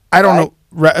 I don't know.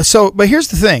 So, but here's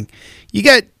the thing: you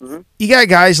got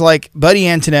guys like Buddy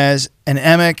Antonez and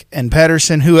Emick and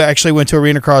Pedersen, who actually went to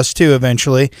arena cross too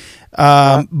eventually.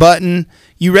 Button,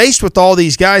 you raced with all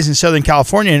these guys in Southern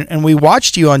California, and we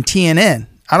watched you on TNN.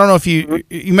 I don't know if you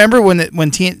remember when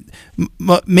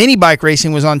mini bike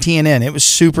racing was on TNN. It was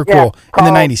super cool in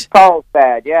the 90s.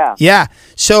 Carlsbad, yeah. Yeah.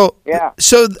 So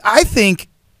I think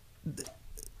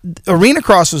arena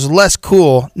cross was less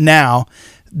cool now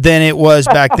than it was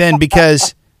back then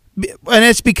because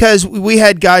we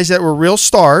had guys that were real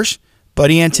stars,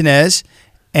 Buddy Antonez,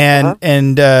 and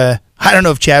I don't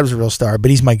know if Chad was a real star, but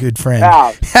he's my good friend.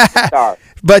 No, star.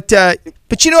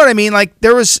 But you know what I mean? Like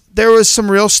there was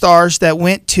some real stars that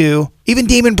went to, even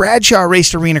Damon Bradshaw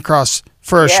raced arena cross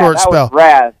for a short spell. Was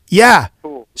rad. Yeah.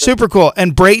 Cool. Super cool.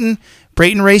 And Brayton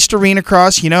raced arena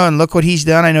cross, and look what he's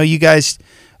done. I know you guys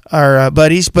are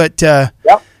buddies, but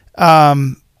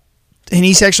and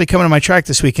he's actually coming to my track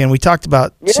this weekend. We talked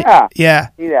about See that. Yeah.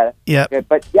 Good.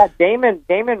 But Damon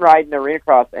riding arena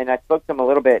cross, and I spoke to him a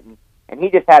little bit, and he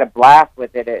just had a blast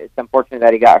with it. It's unfortunate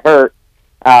that he got hurt,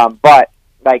 but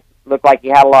looked like he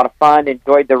had a lot of fun,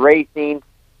 enjoyed the racing,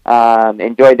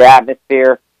 enjoyed the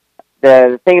atmosphere.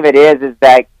 The thing of it is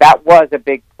that was a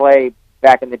big play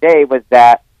back in the day, was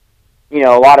that, a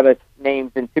lot of us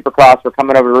names in Supercross were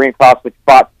coming over to arena cross, which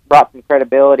brought some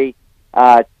credibility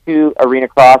to arena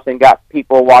cross and got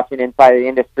people watching inside of the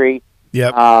industry.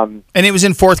 Yep. And it was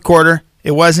in fourth quarter.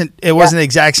 It wasn't the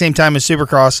exact same time as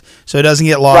Supercross, so it doesn't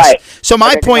get lost. Right. So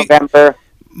my point, November,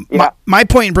 my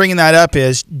point in bringing that up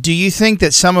is, do you think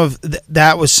that some of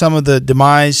that was some of the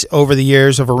demise over the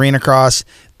years of arena cross,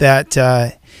 that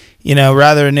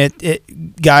rather than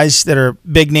it guys that are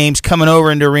big names coming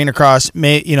over into arena cross,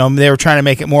 they were trying to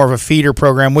make it more of a feeder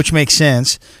program, which makes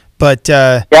sense. But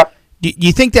do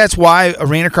you think that's why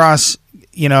arena cross,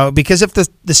 because if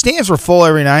the stands were full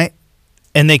every night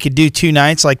and they could do 2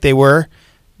 nights like they were,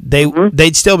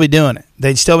 they'd still be doing it.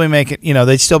 They'd still be making,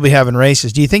 they'd still be having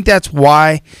races. Do you think that's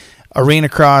why arena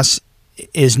cross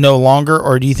is no longer,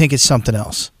 or do you think it's something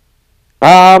else?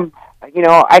 I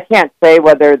can't say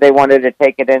whether they wanted to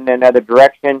take it in another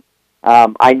direction.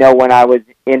 I know when I was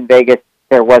in Vegas,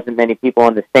 there wasn't many people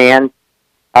in the stands.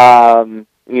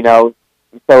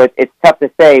 So it's tough to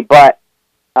say, but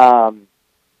the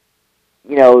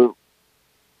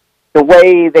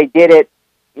way they did it,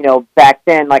 back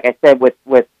then, like I said, with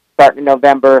starting in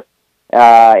November,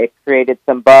 it created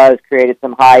some buzz, created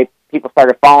some hype. People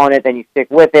started following it, then you stick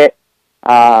with it.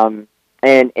 And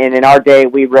in our day,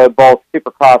 we rode both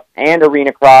Supercross and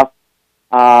Arena Cross.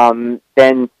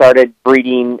 Then started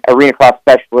breeding Arena Cross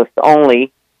specialists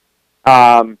only.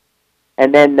 And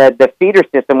then the feeder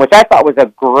system, which I thought was a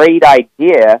great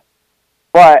idea,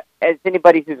 but as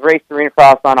anybody who's raced Arena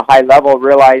Cross on a high level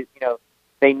realize,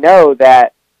 they know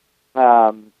that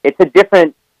it's a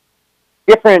different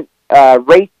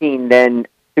racing than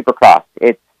Supercross.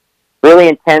 It's really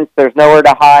intense. There's nowhere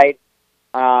to hide.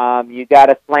 You got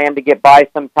to slam to get by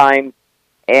sometimes,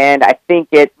 and I think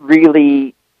it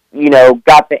really,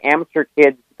 got the amateur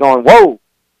kids going, whoa,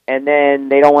 and then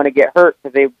they don't want to get hurt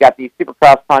because they've got these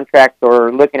Supercross contracts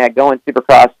or looking at going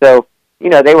Supercross. So,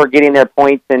 they were getting their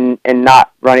points and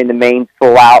not running the mains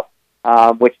full out,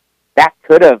 which that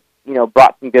could have,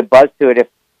 brought some good buzz to it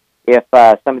if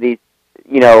some of these,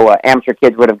 amateur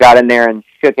kids would have got in there and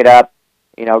shook it up,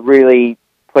 really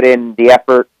put in the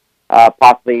effort,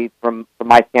 possibly from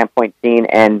my standpoint, seen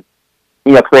and,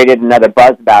 created another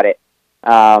buzz about it.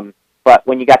 But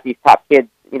when you got these top kids,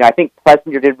 I think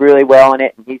Plessinger did really well in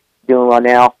it, and he's doing well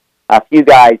now. A few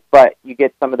guys, but you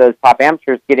get some of those top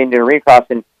amateurs get into the arena cross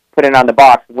and put it on the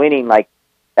box, winning, like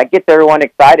that gets everyone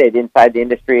excited inside the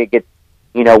industry. It gets,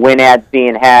 win ads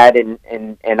being had and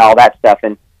all that stuff,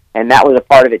 and that was a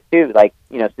part of it too. Like,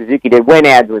 Suzuki did win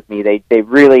ads with me. They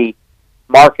really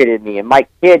marketed me, and Mike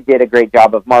Kidd did a great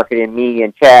job of marketing me,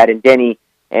 and Chad and Denny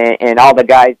and all the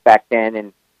guys back then.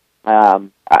 And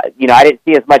I didn't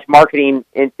see as much marketing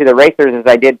into the racers as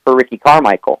I did for Ricky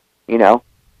Carmichael. No,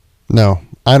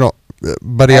 I don't,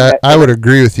 buddy. I would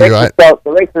agree with you. The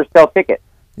racers sell tickets.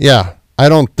 Yeah, I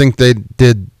don't think they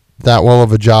did that well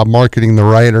of a job marketing the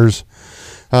riders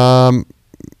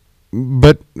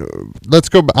But let's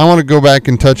go. I want to go back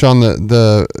and touch on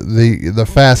the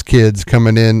fast kids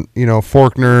coming in. You know,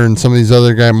 Faulkner and some of these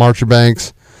other guys,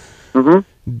 Marchbanks. Mm-hmm.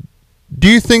 Do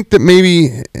you think that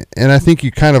maybe, and I think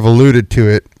you kind of alluded to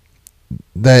it,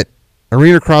 that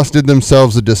Arena Cross did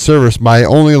themselves a disservice by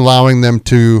only allowing them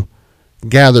to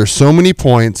gather so many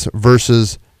points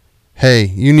versus, hey,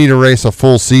 you need to race a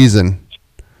full season,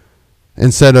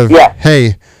 instead of,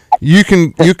 hey, you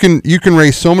can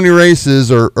race so many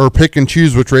races or pick and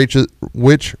choose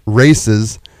which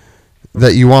races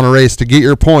that you want to race to get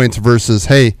your points versus,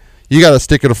 hey, you got to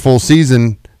stick at a full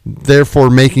season, therefore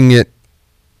making it,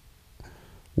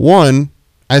 one,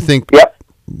 I think,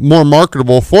 more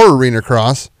marketable for Arena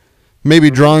Cross,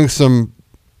 maybe drawing some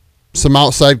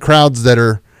outside crowds that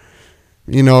are,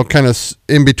 you know, kind of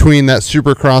in between that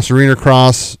Supercross, Arena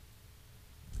Cross.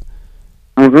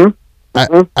 Mm-hmm.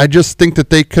 I just think that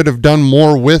they could have done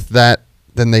more with that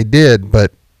than they did,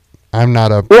 but I'm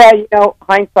not a... Yeah, you know,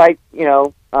 hindsight, you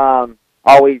know,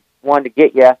 always one to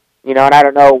get you, you know, and I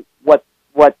don't know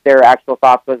what their actual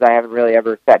thoughts was. I haven't really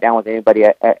ever sat down with anybody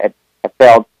at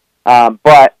Feld.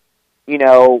 But, you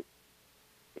know,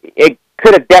 it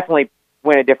could have definitely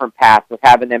went a different path with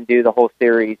having them do the whole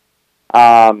series,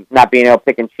 not being able to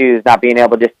pick and choose, not being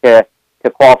able just to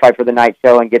qualify for the night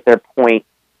show and get their point.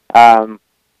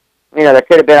 You know, there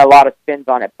could have been a lot of spins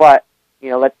on it, but, you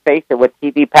know, let's face it, with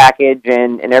TV package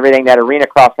and everything that Arena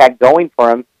Cross had going for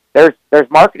them, there's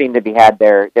marketing to be had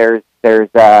there. There's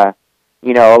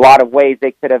you know, a lot of ways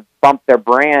they could have bumped their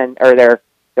brand or their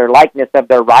likeness of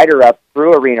their rider up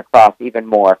through Arena Cross even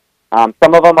more.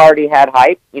 Some of them already had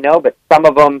hype, you know, but some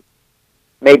of them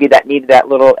maybe that needed that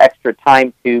little extra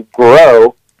time to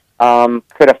grow,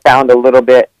 could have found a little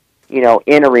bit, you know,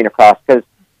 in Arena Cross, because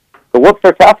the whoops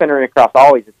are tough in Arena Cross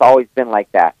always. It's always been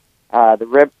like that.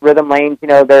 The rhythm lanes, you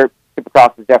know, their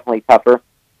Supercross is definitely tougher.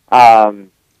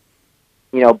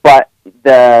 You know, but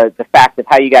the fact of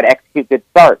how you got to execute good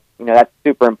starts, you know, that's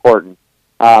super important.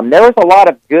 There was a lot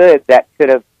of good that could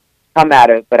have come out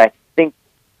of it, but I think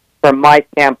from my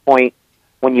standpoint,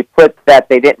 when you put that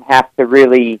they didn't have to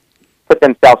really put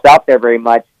themselves out there very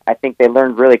much, I think they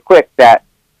learned really quick that,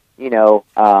 you know,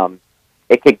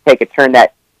 it could take a turn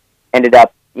that ended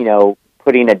up, you know,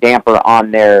 putting a damper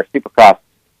on their Supercross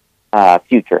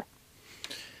future.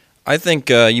 I think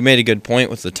you made a good point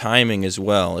with the timing as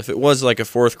well. If it was like a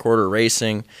fourth quarter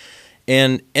racing,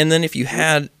 and then if you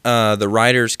had the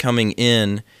riders coming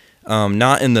in,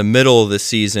 not in the middle of the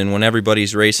season when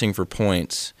everybody's racing for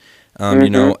points, you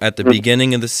know, at the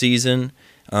beginning of the season,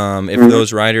 if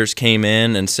those riders came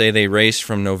in and say they raced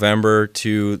from November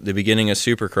to the beginning of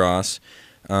Supercross,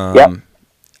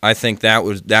 I think that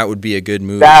would be a good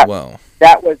move as well.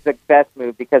 That was the best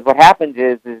move, because what happens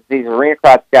is these Arena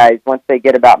Cross guys, once they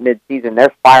get about mid-season,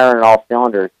 they're firing all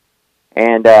cylinders,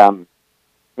 and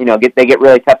you know, they get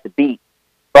really tough to beat.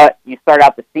 But you start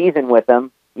out the season with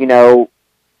them, you know,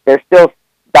 they're still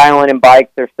dialing in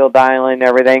bikes, they're still dialing in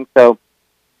everything, so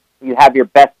you have your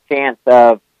best chance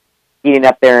of getting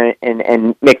up there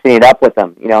and mixing it up with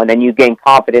them, you know, and then you gain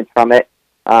confidence from it,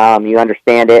 you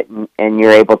understand it, and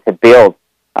you're able to build.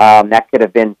 That could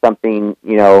have been something,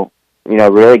 you know,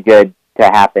 really good to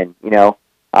happen, you know.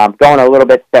 Going a little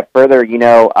bit step further, you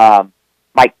know,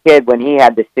 Mike Kidd, when he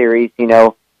had the series, you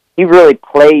know, he really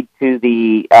played to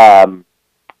the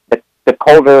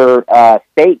colder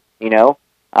states, you know,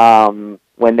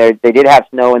 when they did have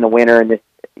snow in the winter and this,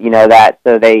 you know, that,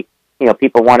 so they, you know,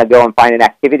 people want to go and find an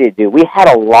activity to do. We had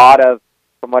a lot of,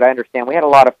 from what I understand, we had a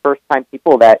lot of first-time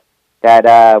people that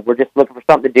were just looking for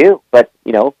something to do, but,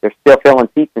 you know, they're still filling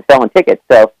seats and selling tickets.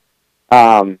 So,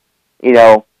 you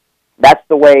know, that's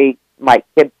the way Mike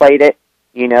Kidd played it.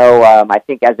 You know, I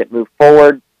think as it moved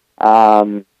forward,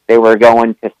 they were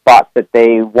going to spots that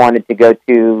they wanted to go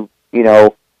to, you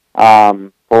know,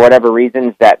 for whatever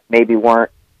reasons that maybe weren't,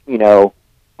 you know,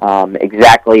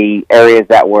 exactly areas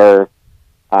that were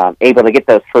able to get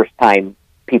those first-time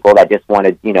people that just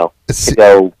wanted, you know, to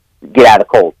go get out of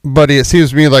the cold. But it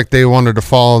seems to me like they wanted to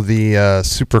follow the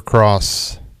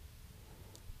Supercross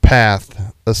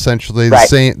path, essentially. Right.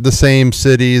 The same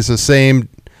cities, the same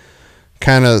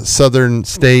kind of southern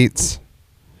states.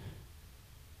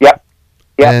 Yep.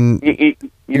 And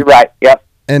you're right. Yep.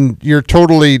 And you're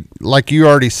totally, like you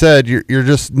already said, you're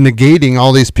just negating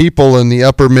all these people in the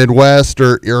upper Midwest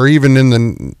or even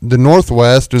in the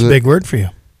Northwest. It's a big word for you.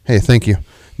 Hey, thank you.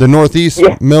 The Northeast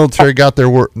military got their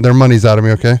monies out of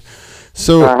me, okay?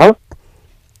 So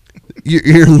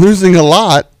you're losing a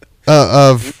lot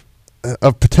of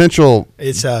potential.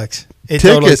 It sucks.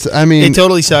 Tickets, I mean, it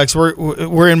totally sucks.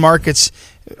 We're in markets.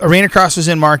 Arena Cross was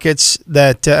in markets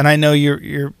that, and I know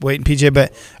you're waiting, PJ,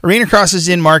 but Arena Cross is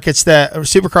in markets that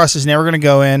Supercross is never going to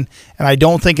go in, and I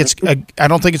don't think it's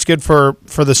good for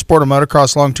the sport of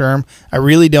motocross long term. I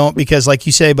really don't, because like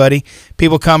you say, buddy,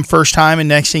 people come first time, and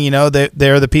next thing you know,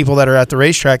 they're the people that are at the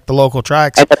racetrack, the local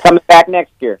tracks, and they're coming back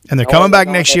next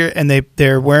year. And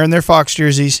they're wearing their Fox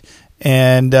jerseys,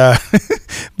 and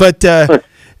but.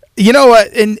 You know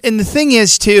what? And the thing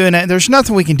is, too, and there's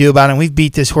nothing we can do about it, and we've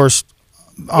beat this horse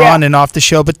on and off the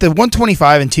show, but the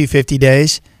 125 and 250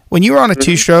 days, when you were on a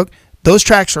two-stroke, those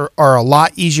tracks are a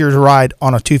lot easier to ride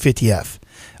on a 250F.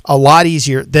 A lot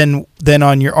easier than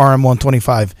on your RM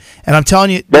 125. And I'm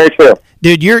telling you, very true,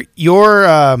 dude. You're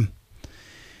I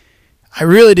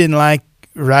really didn't like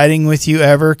riding with you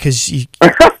ever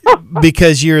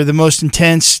because you're the most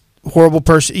intense, horrible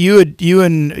person. You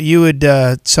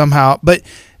would somehow, but.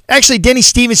 Actually, Denny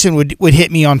Stevenson would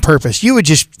hit me on purpose. You would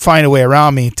just find a way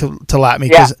around me to lap me.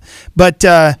 Yeah. But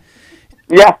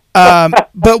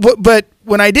but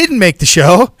when I didn't make the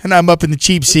show and I'm up in the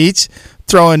cheap seats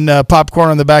throwing popcorn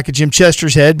on the back of Jim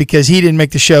Chester's head because he didn't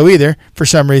make the show either for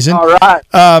some reason. All right.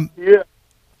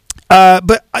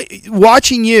 But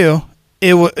watching you,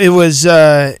 it was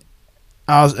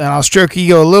I'll stroke your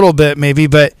ego a little bit maybe,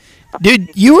 but. Dude,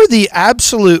 you were the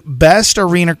absolute best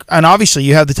arena, and obviously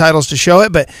you have the titles to show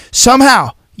it, but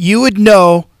somehow you would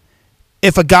know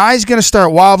if a guy's going to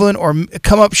start wobbling or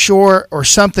come up short or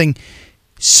something.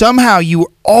 Somehow you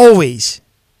were always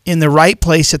in the right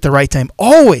place at the right time.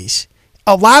 Always.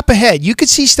 A lap ahead. You could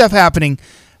see stuff happening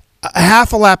a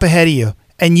half a lap ahead of you,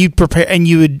 and you'd prepare, and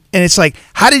it's like,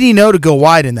 how did he know to go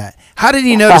wide in that? How did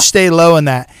he know to stay low in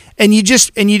that? And you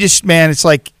just, man, it's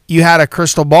like you had a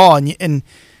crystal ball,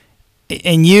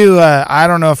 and you, I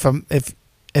don't know if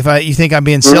you think I'm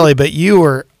being silly, but you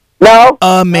were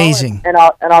amazing.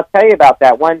 No, and I'll tell you about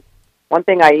that. One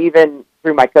thing I even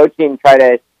through my coaching try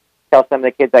to tell some of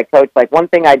the kids I coach. Like one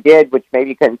thing I did, which maybe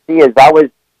you couldn't see, is I was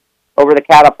over the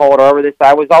catapult or over this.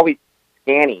 I was always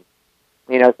scanning.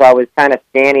 So I was kind of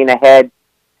scanning ahead,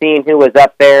 seeing who was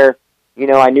up there.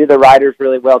 I knew the riders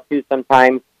really well too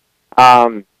sometimes. So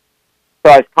I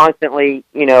was constantly,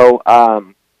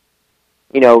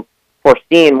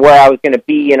 foreseeing where I was going to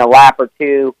be in a lap or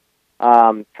two,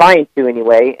 trying to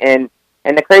anyway. And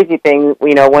the crazy thing,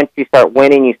 once you start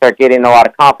winning, you start getting a lot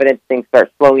of confidence, things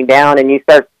start slowing down, and you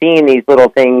start seeing these little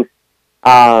things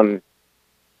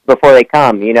before they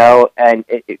come, and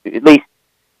at least,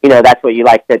 that's what you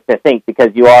like to think, because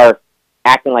you are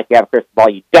acting like you have a crystal ball.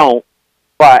 You don't,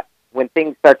 but when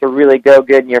things start to really go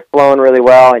good and you're flowing really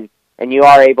well and you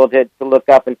are able to look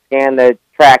up and scan the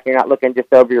track, you're not looking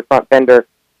just over your front fender,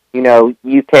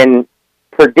 you can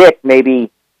predict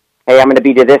maybe, hey, I'm going to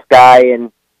be to this guy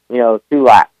in, 2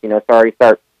 laps, so already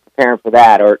start preparing for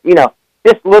that. Or,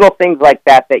 just little things like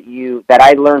that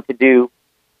I learned to do,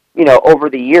 over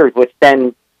the years, which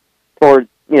then towards,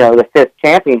 the 5th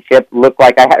championship looked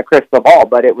like I had a crystal ball,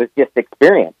 but it was just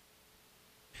experience.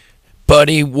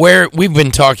 Buddy, we've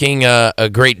been talking a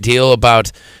great deal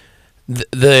about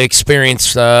the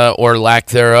experience or lack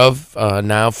thereof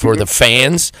now for the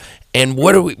fans. And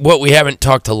what we haven't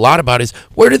talked a lot about is,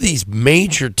 where do these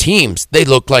major teams, they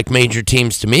look like major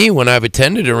teams to me when I've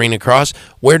attended Arena Cross,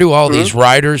 where do all these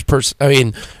riders,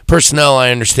 personnel,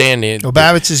 I understand it. Well,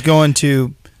 Babbitt's is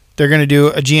they're going to do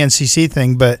a GNCC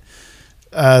thing, but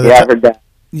I heard that.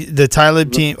 The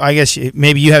Tylib team, I guess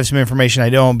maybe you have some information I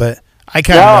don't, but I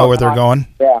kind of know where they're going.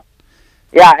 Yeah,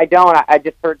 I don't. I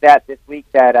just heard that this week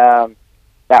that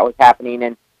that was happening,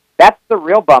 and that's the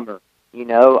real bummer,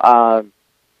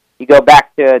 You go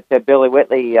back to Billy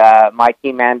Whitley, my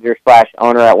team manager /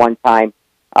 owner at one time.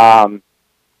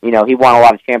 He won a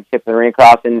lot of championships in the Arena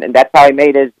Cross, and that's how he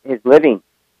made his living.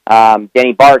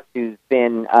 Denny Bartz, who's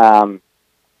been,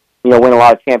 win a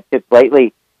lot of championships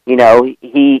lately,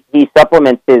 he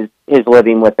supplements his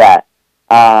living with that.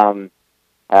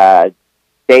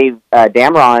 Dave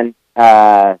Dameron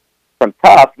from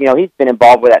Tough, he's been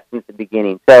involved with that since the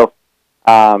beginning. So,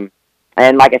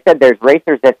 and like I said, there's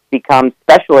racers that become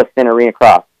specialists in Arena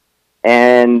Cross,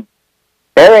 and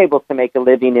they're able to make a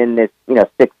living in this,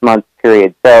 6-month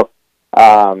period. So,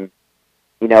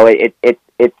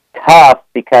 it's tough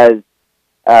because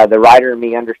the rider in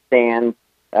me understands,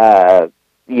 what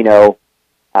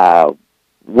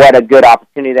a good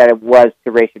opportunity that it was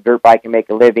to race a dirt bike and make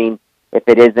a living if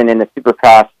it isn't in the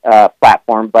Supercross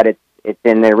platform, but it's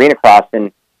in the Arena Cross,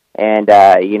 and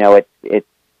it's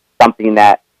something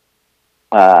that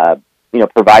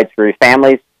provides for your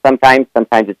families. Sometimes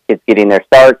it's kids getting their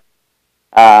starts,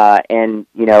 and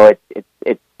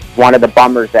it's one of the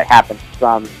bummers that happens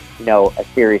from a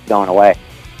series going away.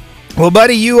 Well,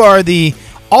 buddy, you are the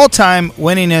all-time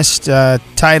winningest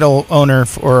title owner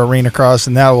for Arena Cross,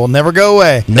 and that will never go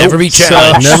away. Never be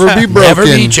challenged. Never be broken. Never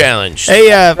be challenged.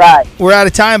 Hey, we're out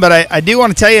of time, but I do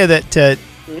want to tell you that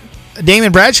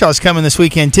Damon Bradshaw is coming this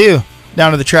weekend, too,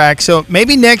 down to the track. So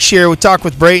maybe next year we'll talk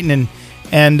with Brayton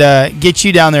and get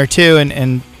you down there, too,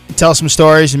 and tell some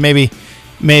stories and maybe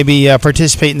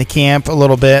participate in the camp a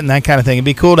little bit and that kind of thing. It'd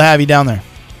be cool to have you down there.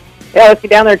 Yeah, let's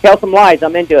get down there and tell some lies.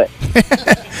 I'm into it.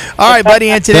 All right, buddy,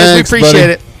 Antonez, we appreciate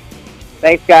it.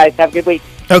 Thanks, guys. Have a good week.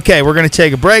 Okay, we're going to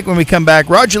take a break. When we come back,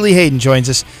 Roger Lee Hayden joins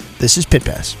us. This is Pit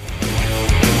Pass.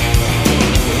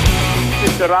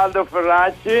 Mr. Aldo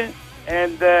Ferracci,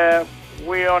 and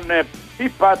we're on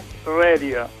Pit Pass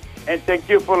Radio. And thank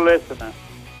you for listening.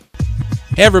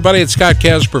 Hey everybody, it's Scott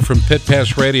Casper from Pit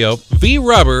Pass Radio.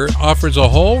 V-Rubber offers a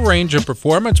whole range of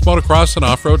performance motocross and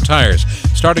off-road tires,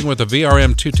 starting with the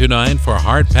VRM 229 for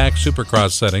hard-pack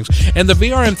supercross settings and the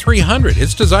VRM 300.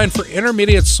 It's designed for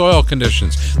intermediate soil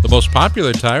conditions. The most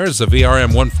popular tire is the VRM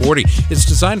 140. It's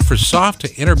designed for soft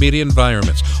to intermediate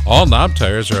environments. All knob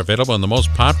tires are available in the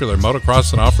most popular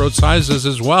motocross and off-road sizes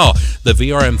as well. The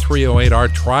VRM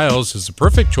 308R Trials is the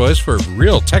perfect choice for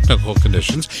real technical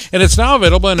conditions, and it's now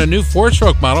available in a new 4-stroke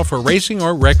model for racing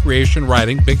or recreation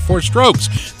riding big 4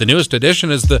 strokes. The newest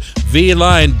addition is the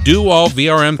V-Line Do-All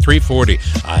VRM 340,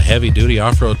 a heavy-duty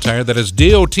off-road tire that is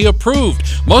DOT approved.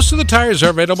 Most of the tires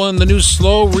are available in the new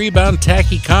slow rebound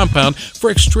tacky compound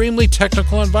for extremely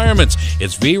technical environments.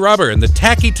 It's V-Rubber and the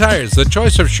tacky tires, the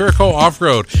choice of Sherco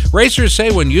off-road. Racers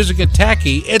say when using a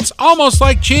tacky, it's almost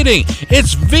like cheating.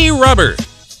 It's V-Rubber.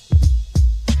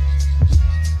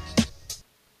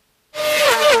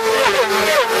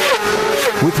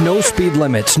 With no speed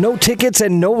limits, no tickets,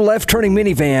 and no left-turning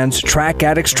minivans, Track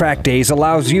Addicts Track Days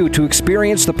allows you to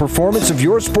experience the performance of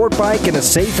your sport bike in a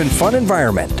safe and fun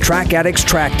environment. Track Addicts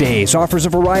Track Days offers a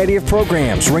variety of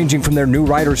programs ranging from their new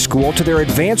rider school to their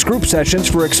advanced group sessions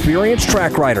for experienced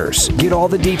track riders. Get all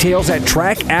the details at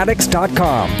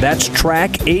trackaddicts.com. That's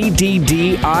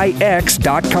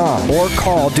trackaddix.com. Or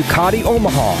call Ducati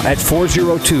Omaha at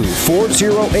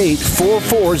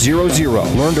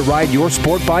 402-408-4400. Learn to ride your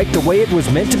sport bike the way it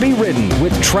was meant to be ridden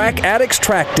with Track Addicts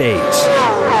Track Days.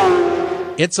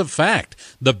 It's a fact.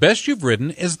 The best you've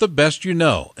ridden is the best you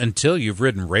know. Until you've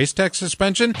ridden Racetech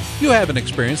suspension, you haven't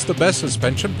experienced the best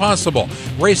suspension possible.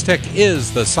 Racetech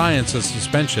is the science of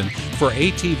suspension for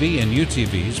ATV and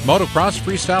UTVs, motocross,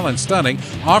 freestyle and stunning,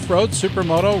 off-road,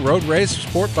 supermoto, road race,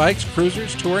 sport bikes,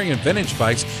 cruisers, touring and vintage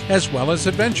bikes, as well as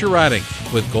adventure riding.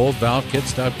 With gold valve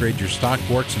kits to upgrade your stock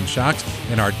forks and shocks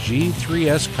and our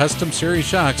G3S Custom Series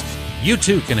shocks, you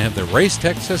too can have the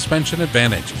Racetech suspension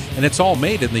advantage, and it's all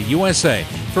made in the USA.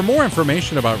 For more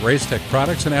information about Racetech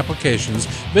products and applications,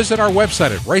 visit our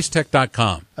website at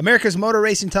racetech.com. America's Motor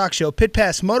Racing Talk Show, Pit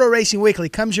Pass Motor Racing Weekly,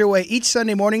 comes your way each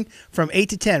Sunday morning from 8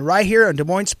 to 10, right here on Des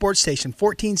Moines Sports Station,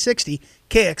 1460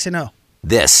 KXNO.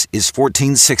 This is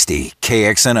 1460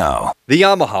 KXNO. The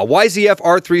Yamaha YZF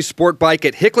R3 sport bike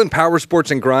at Hicklin Power Sports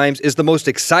and Grimes is the most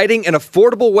exciting and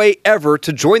affordable way ever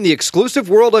to join the exclusive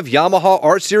world of Yamaha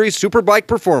R-Series Superbike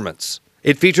performance.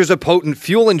 It features a potent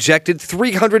fuel-injected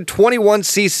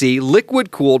 321cc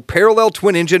liquid-cooled parallel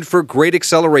twin engine for great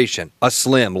acceleration, a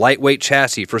slim, lightweight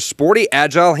chassis for sporty,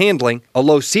 agile handling, a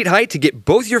low seat height to get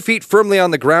both your feet firmly on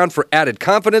the ground for added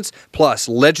confidence, plus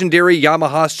legendary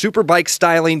Yamaha Superbike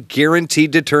styling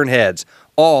guaranteed to turn heads,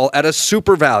 all at a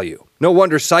super value. No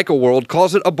wonder Cycle World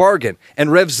calls it a bargain,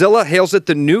 and RevZilla hails it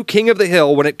the new king of the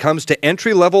hill when it comes to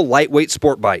entry-level lightweight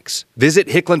sport bikes. Visit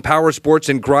Hicklin Power Sports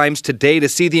and Grimes today to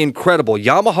see the incredible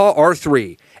Yamaha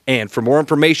R3. And for more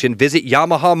information, visit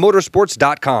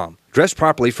YamahaMotorsports.com. Dress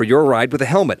properly for your ride with a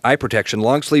helmet, eye protection,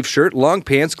 long-sleeve shirt, long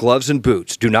pants, gloves, and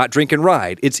boots. Do not drink and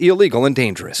ride. It's illegal and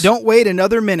dangerous. Don't wait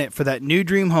another minute for that new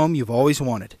dream home you've always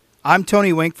wanted. I'm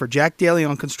Tony Wink for Jack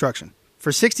DeLeon Construction.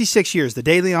 For 66 years, the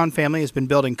DeLeon family has been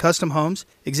building custom homes,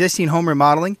 existing home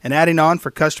remodeling, and adding on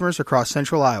for customers across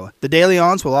central Iowa. The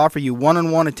DeLeons will offer you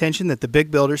one-on-one attention that the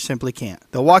big builders simply can't.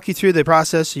 They'll walk you through the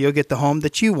process so you'll get the home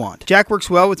that you want. Jack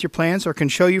works well with your plans or can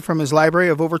show you from his library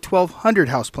of over 1,200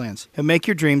 house plans and make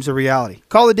your dreams a reality.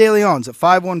 Call the DeLeons at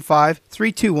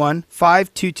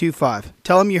 515-321-5225.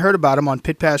 Tell them you heard about them on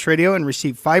Pit Pass Radio and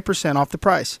receive 5% off the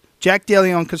price. Jack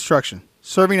DeLeon Construction,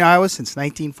 serving Iowa since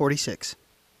 1946.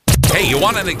 Hey, you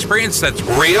want an experience that's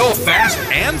real, fast,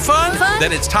 and fun?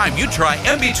 Then it's time you try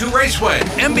MB2 Raceway.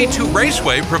 MB2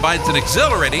 Raceway provides an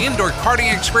exhilarating indoor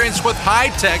karting experience with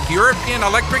high-tech European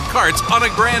electric karts on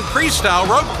a Grand Prix-style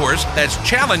road course that's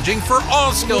challenging for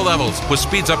all skill levels. With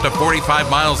speeds up to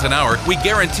 45 miles an hour, we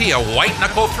guarantee a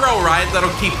white-knuckle thrill ride that'll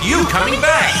keep you coming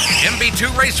back.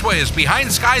 MB2 Raceway is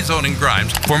behind Sky Zone in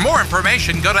Grimes. For more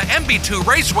information, go to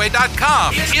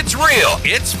mb2raceway.com. It's real,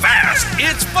 it's fast,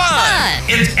 it's fun.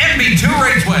 It's MB2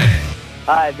 Raceway.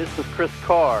 Hi, this is Chris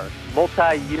Carr,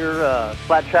 multi-year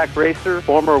flat track racer,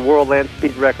 former world land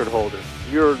speed record holder.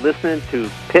 You're listening to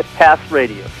Pit Pass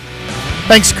Radio.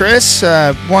 Thanks, Chris.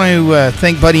 Want to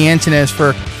thank Buddy Antonez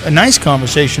for a nice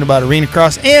conversation about Arena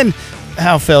Cross, and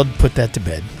Hal Feld put that to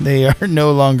bed. They are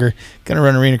no longer going to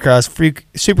run Arena Cross.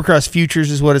 Supercross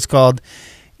Futures is what it's called.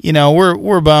 You know,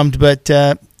 we're bummed, but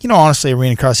you know, honestly,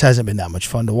 Arena Cross hasn't been that much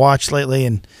fun to watch lately,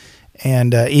 and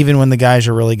even when the guys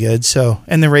are really good,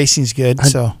 and the racing's good,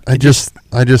 I just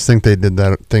think they did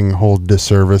that thing a whole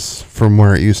disservice from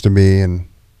where it used to be and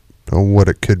what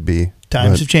it could be.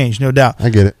 Times have changed, no doubt. I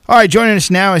get it. All right, joining us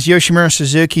now is Yoshimura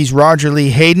Suzuki's Roger Lee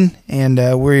Hayden, and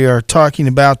we are talking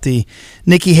about the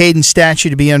Nicky Hayden statue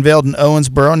to be unveiled in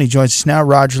Owensboro, and he joins us now.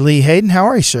 Roger Lee Hayden, how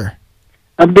are you, sir?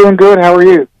 I'm doing good. How are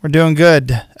you? We're doing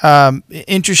good.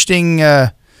 Interesting.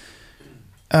 The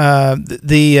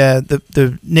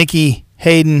Nicky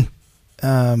Hayden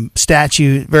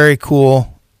statue, very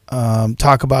cool.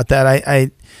 Talk about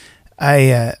that.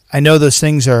 I know those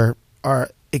things are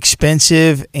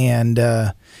expensive, and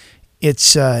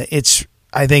it's I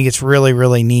think it's really,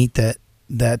 really neat that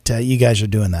you guys are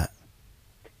doing that.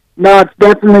 No, it's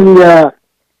definitely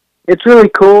it's really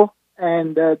cool,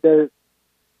 and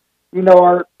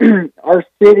our our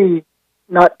city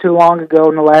not too long ago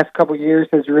in the last couple of years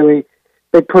has really,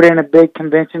 they put in a big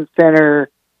convention center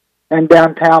and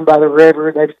downtown by the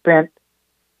river. They've spent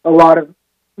a lot of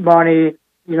money,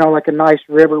 like a nice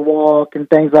river walk and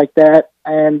things like that.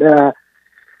 And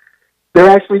they're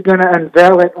actually going to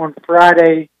unveil it on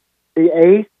Friday the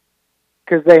 8th,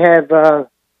 because they have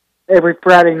every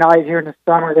Friday night here in the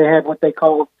summer, they have what they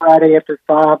call Friday After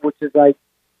 5, which is like,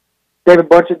 they have a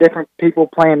bunch of different people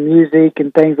playing music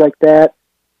and things like that.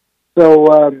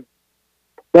 So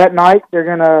that night they're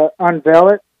going to unveil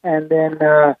it, and then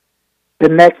the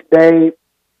next day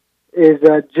is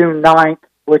June 9th,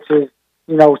 which is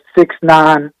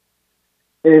 6/9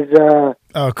 is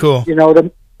oh, cool.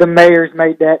 The mayor's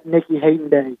made that Nicky Hayden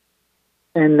Day,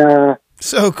 and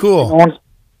so cool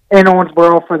in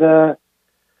Owensboro for the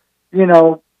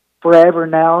forever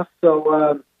now.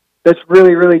 So that's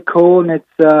really, really cool, and it's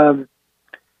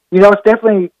it's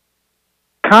definitely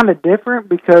kind of different,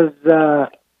 because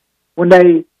when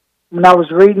I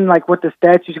was reading like what the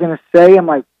statue's going to say, I'm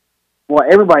like, well,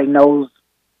 everybody knows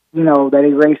that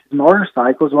he races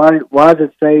motorcycles. Why does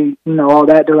it say all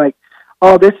that? They're like,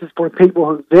 oh, this is for people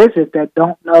who visit that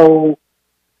don't know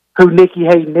who Nicky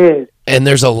Hayden is. And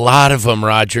there's a lot of them,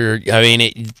 Roger. I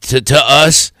mean, to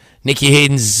us, Nicky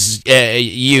Hayden's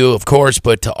you, of course,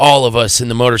 but to all of us in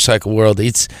the motorcycle world,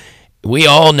 we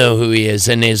all know who he is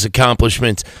and his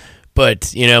accomplishments.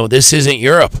 But this isn't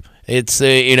Europe. It's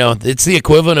it's the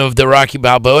equivalent of the Rocky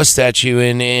Balboa statue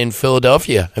in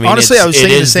Philadelphia. I mean, honestly, I was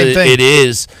thinking the same thing. It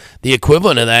is the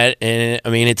equivalent of that, and I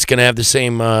mean, it's going to have the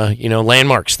same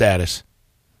landmark status.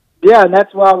 Yeah, and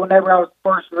that's why whenever I was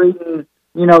first reading,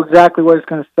 exactly what it's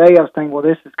going to say, I was thinking, well,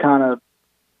 this is kind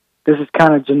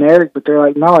of generic. But they're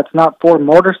like, no, it's not for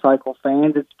motorcycle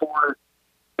fans. It's for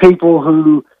people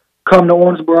who come to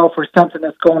Owensboro for something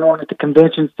that's going on at the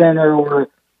convention center, or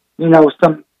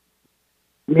some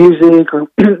music, or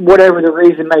whatever the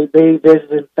reason may be,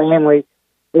 visiting family.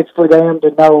 It's for them to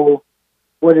know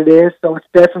what it is. So it's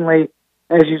definitely,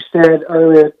 as you said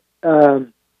earlier,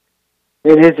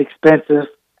 it is expensive,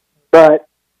 but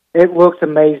it looks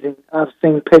amazing. I've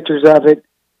seen pictures of it,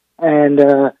 and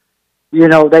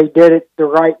they did it the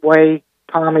right way.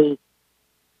 Tommy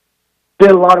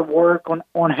did a lot of work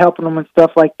on helping them and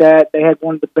stuff like that. They had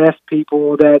one of the best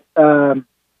people that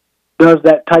does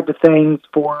that type of things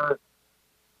for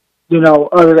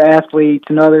other athletes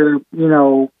and other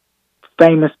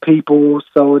famous people.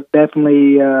 So it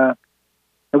definitely it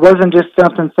wasn't just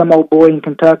something some old boy in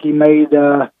Kentucky made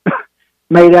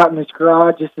made out in his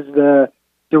garage. This is the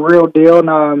real deal, and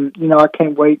I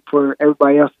can't wait for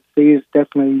everybody else to see. It's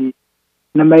definitely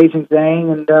an amazing thing,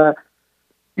 and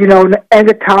and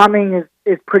the timing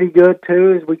is pretty good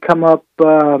too, as we come up.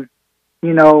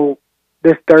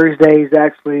 This Thursday is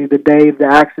actually the day of the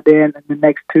accident, and the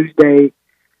next Tuesday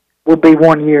will be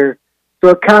 1 year. So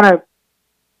it kind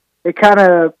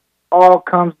of all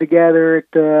comes together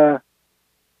at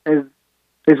as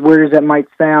as weird as that might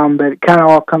sound, but it kind of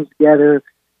all comes together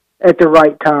at the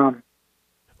right time.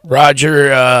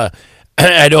 Roger,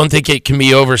 I don't think it can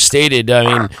be overstated. I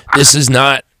mean, this is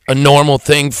not a normal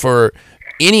thing for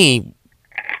any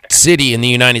city in the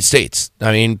United States.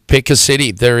 I mean, pick a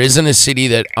city. There isn't a city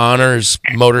that honors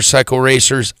motorcycle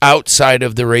racers outside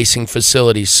of the racing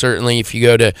facilities. Certainly, if you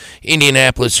go to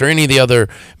Indianapolis or any of the other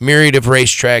myriad of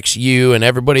racetracks you and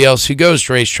everybody else who goes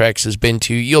to racetracks has been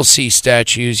to, you'll see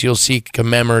statues, you'll see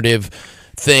commemorative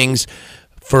things.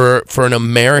 For an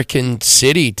American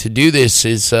city to do this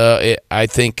is, I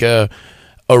think, a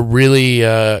really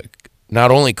not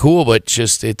only cool, but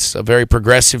just it's a very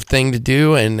progressive thing to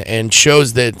do, and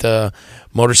shows that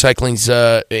motorcycling's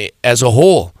as a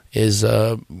whole is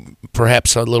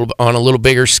perhaps on a little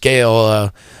bigger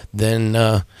scale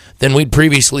than we'd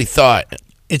previously thought.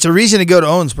 It's a reason to go to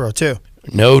Owensboro too.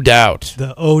 No doubt.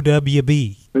 The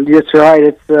OWB. That's right.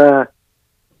 It's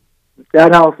I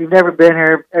know if you've never been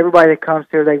here, everybody that comes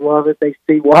here, they love it. They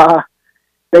see why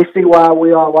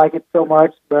we all like it so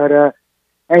much. But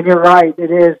and you're right, it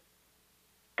is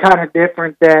kind of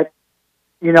different that,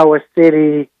 you know, a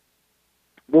city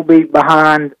will be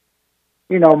behind,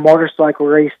 you know, motorcycle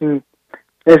racing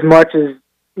as much as,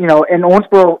 you know, and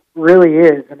Owensboro really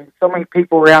is. I mean, so many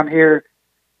people around here.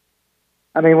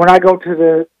 I mean, when I go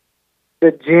to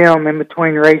the gym in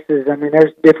between races, I mean,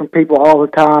 there's different people all the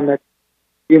time that,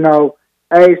 you know,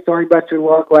 hey, sorry about your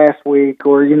luck last week,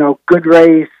 or, you know, good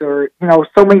race, or, you know,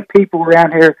 so many people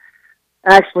around here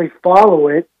actually follow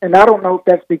it. And I don't know if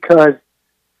that's because,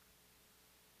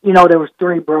 you know, there was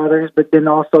three brothers, but then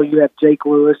also you have Jake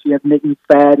Lewis, you have Nick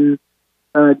McFadden,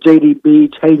 J.D.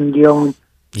 Beach, Hayden Gillen.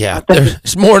 Yeah,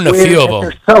 there's more than a few of them.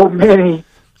 There's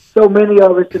so many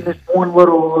of us in this one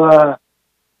little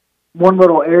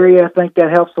area. I think that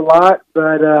helps a lot.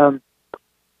 But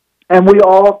and we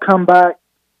all come back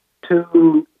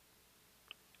to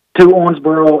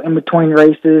Owensboro in between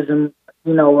races, and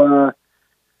you know,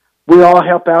 we all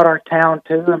help out our town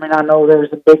too. I mean, I know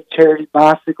there's a big charity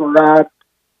bicycle ride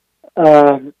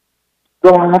going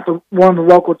on for one of the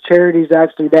local charities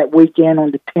actually that weekend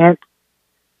on the 10th,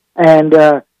 and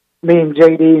me and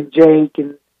JD and Jake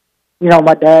and, you know,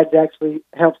 my dad's actually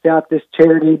helps out this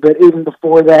charity, but even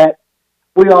before that,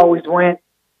 we always went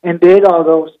and did all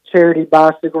those charity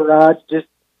bicycle rides, just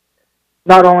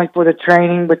not only for the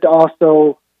training, but to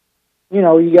also, you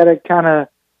know, you got to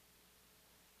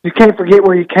you can't forget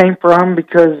where you came from,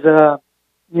 because,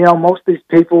 you know, most of these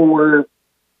people were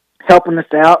helping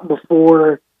us out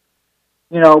before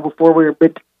we were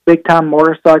big time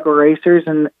motorcycle racers.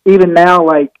 And even now,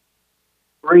 like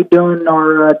redoing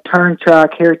our turn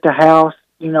track here at the house,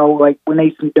 you know, like we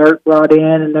need some dirt brought in,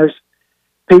 and there's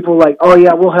people like, oh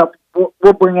yeah, we'll help.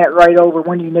 We'll bring that right over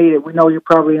when you need it. We know you're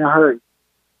probably in a hurry.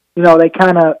 You know, they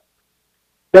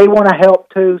want to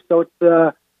help too. So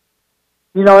it's,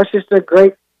 you know, it's just a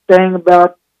great thing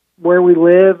about where we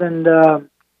live. And,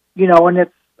 you know, and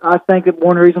I think that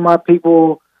one reason why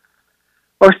people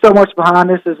are so much behind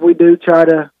us is we do try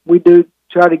to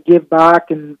give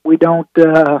back, and we don't,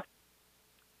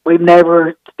 we've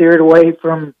never steered away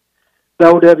from the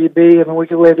OWB. I mean, we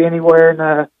could live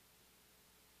anywhere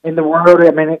in the world.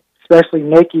 I mean, especially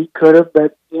Nicky could have,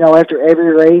 but you know, after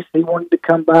every race, he wanted to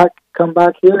come back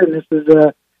here, and this is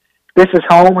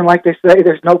home. And like they say,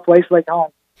 there's no place like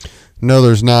home. No,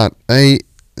 there's not. Hey,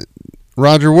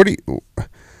 Roger, what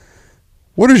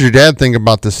does your dad think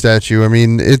about this statue? I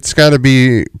mean, it's got to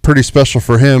be pretty special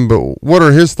for him, but what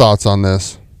are his thoughts on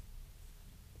this?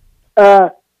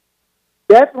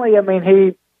 Definitely. I mean,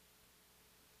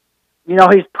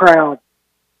 he's proud.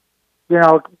 You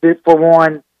know, for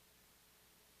one,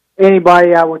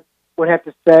 anybody I would have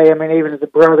to say, I mean, even as a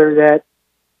brother, that,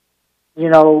 you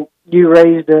know, you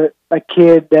raised a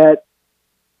kid that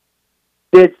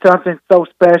did something so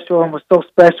special and was so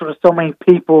special to so many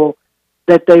people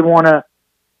that they want to,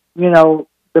 you know,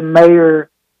 the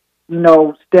mayor, you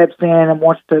know, steps in and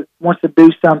wants to do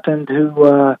something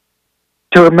to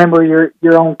remember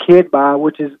your own kid by,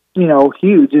 which is, you know,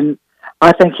 huge. And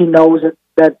I think he knows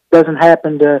that doesn't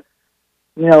happen to,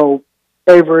 you know,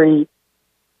 every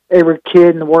kid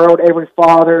in the world, every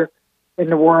father in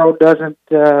the world doesn't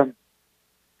have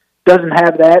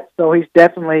that. So he's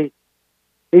definitely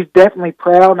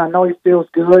proud, and I know he feels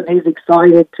good, and he's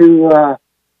excited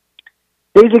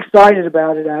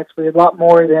about it, actually, a lot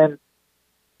more than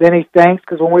he thinks,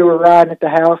 because when we were riding at the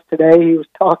house today, he was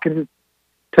talking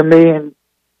to me and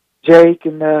Jake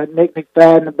and Nick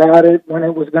McFadden about it, when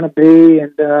it was going to be,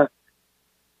 and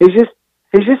he's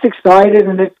just excited,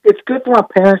 and it's good for my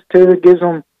parents too. It gives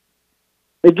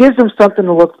them something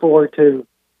to look forward to,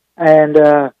 and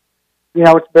you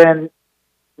know, it's been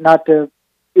not the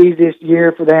easiest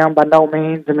year for them by no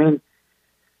means. I mean,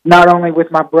 not only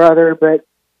with my brother, but,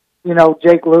 you know,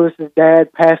 Jake Lewis's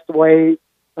dad passed away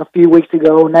a few weeks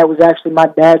ago, and that was actually my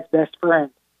dad's best friend.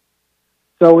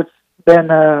 So it's been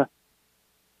a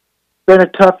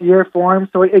tough year for him.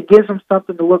 So it gives him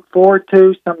something to look forward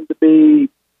to, something to be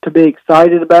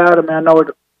excited about. I mean, I know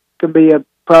it can be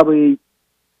probably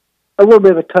a little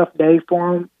bit of a tough day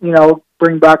for him, you know,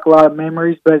 bring back a lot of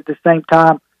memories, but at the same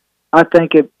time, I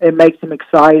think it makes him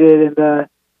excited, and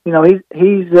you know,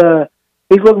 he's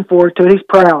looking forward to it. He's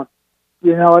proud.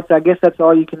 You know, I guess that's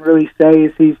all you can really say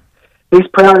is he's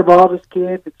proud of all of his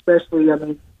kids, especially I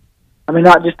mean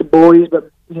not just the boys,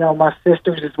 but you know, my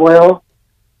sisters as well.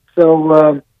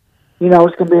 So you know,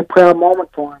 it's going to be a proud moment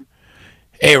for him.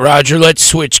 Hey, Roger, let's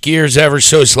switch gears ever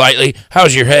so slightly.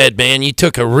 How's your head, man? You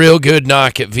took a real good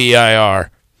knock at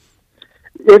VIR.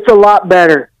 It's a lot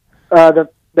better. The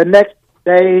next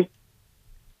day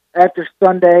after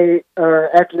Sunday, or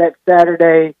after that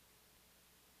Saturday,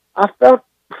 I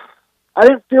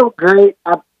didn't feel great.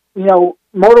 You know,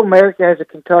 Moto America has a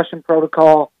concussion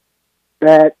protocol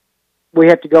that we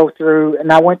have to go through,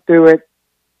 and I went through it,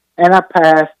 and I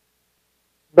passed.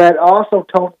 But I also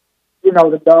told, you know,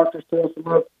 the doctors to us,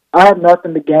 look, I have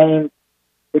nothing to gain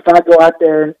if I go out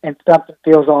there and something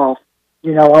feels off.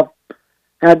 You know, I've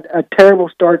had a terrible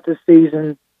start this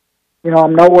season. You know,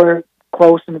 I'm nowhere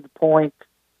close into the point.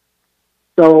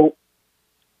 So,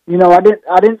 you know, I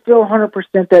didn't feel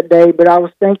 100% that day, but I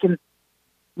was thinking,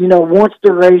 you know, once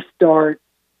the race starts,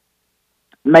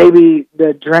 maybe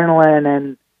the adrenaline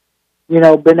and, you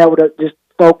know, being able to just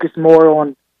focus more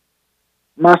on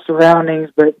my surroundings.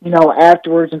 But, you know,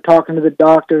 afterwards and talking to the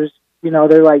doctors, you know,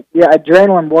 they're like, yeah,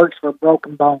 adrenaline works for a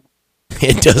broken bone.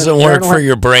 It doesn't work for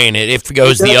your brain. It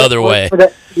goes the other way.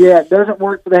 It doesn't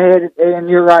work for the head, and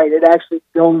you're right. It actually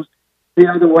goes the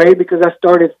other way because I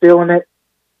started feeling it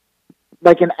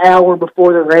like an hour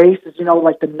before the race. As you know,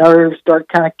 like the nerves start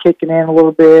kind of kicking in a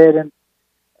little bit,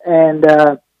 and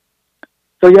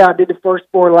so yeah, I did the first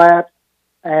 4 laps,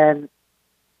 and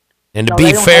to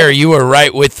be fair, you were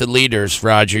right with the leaders,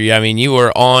 Roger. I mean, you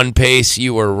were on pace.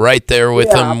 You were right there with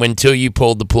them until you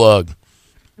pulled the plug.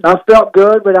 I felt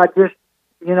good, but I just,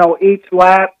 you know, each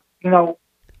lap, you know,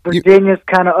 Virginia's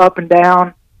kind of up and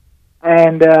down,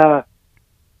 and,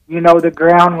 you know, the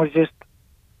ground was just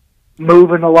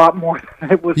moving a lot more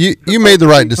than it was. You made the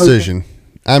right decision.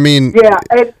 I mean... Yeah,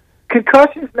 and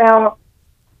concussions now,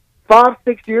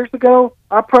 5-6 years ago,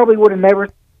 I probably would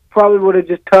have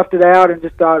just toughed it out and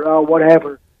just thought, oh,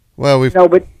 whatever. Well, you know,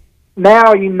 but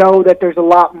now you know that there's a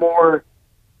lot more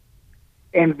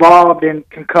involved in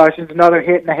concussions, another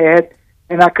hit in the head,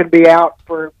 and I could be out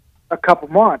for a couple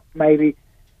months maybe.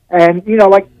 And, you know,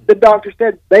 like the doctor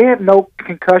said, they have no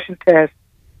concussion test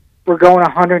for going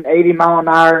 180 mile an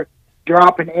hour,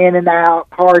 dropping in and out,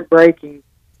 hard braking.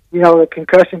 You know, the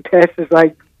concussion test is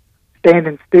like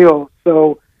standing still.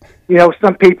 So, you know,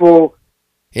 some people...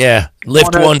 Yeah,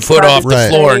 lift one foot off the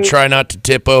floor and try not to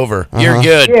tip over. You're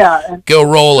good. Yeah, and go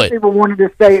roll it. People wanted to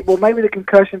say, well, maybe the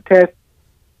concussion test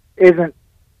isn't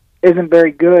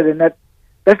very good, and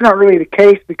that's not really the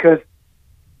case because,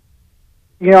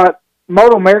 you know,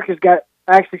 Moto America's got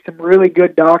actually some really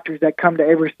good doctors that come to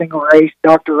every single race,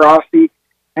 Dr. Rossi,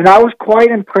 and I was quite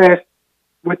impressed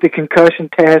with the concussion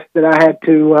test that I had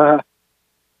to,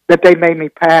 that they made me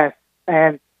pass.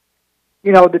 And,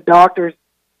 you know, the doctors,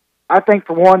 I think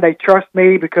for one, they trust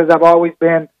me because I've always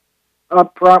been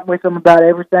upfront with them about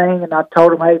everything, and I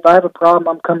told them, hey, if I have a problem,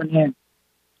 I'm coming in.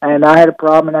 And I had a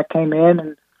problem, and I came in,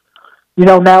 and, you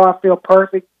know, now I feel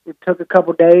perfect. It took a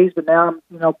couple days, but now I'm,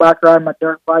 you know, back riding my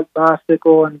dirt bike,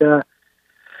 bicycle, and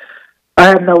I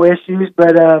have no issues.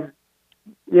 But,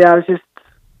 yeah,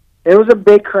 it was a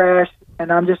big crash,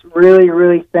 and I'm just really,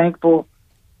 really thankful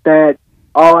that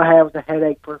all I had was a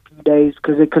headache for a few days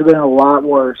because it could have been a lot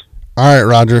worse. All right,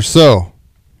 Roger. So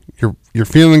you're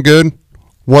feeling good.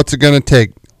 What's it going to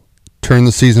take to turn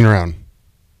the season around?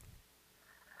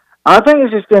 I think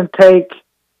it's just going to take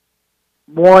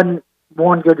one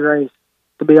good race,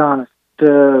 to be honest.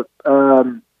 You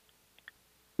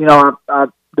know,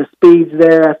 the speed's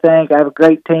there, I think. I have a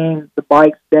great team. The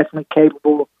bike's definitely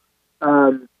capable.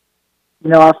 You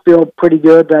know, I feel pretty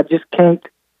good, but I just can't.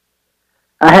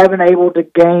 I haven't able to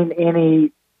gain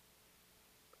any.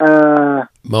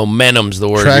 Momentum's the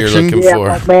word traction? You're looking for.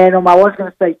 Yeah, momentum. I was going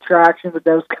to say traction, but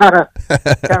that was kind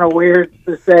of weird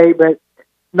to say. But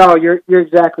no, you're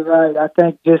exactly right. I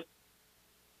think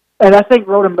I think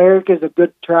Road America is a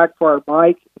good track for our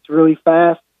bike. It's really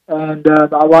fast, and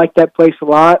I like that place a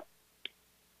lot.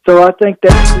 So I think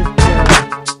that's just,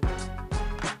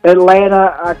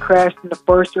 Atlanta, I crashed in the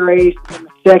first race, and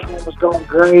the second one was going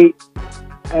great,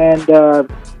 and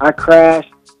I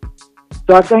crashed.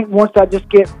 So I think once I just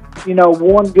get,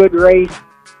 one good race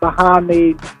behind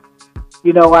me,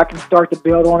 I can start to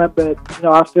build on it. But,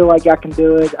 I feel like I can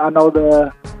do it. I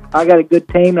know I got a good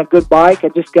team and a good bike. I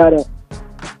just got to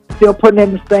still putting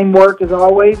in the same work as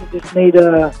always. I just need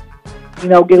to,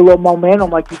 get a little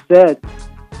momentum, like you said.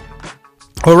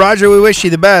 Well, Roger, we wish you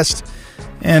the best,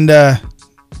 and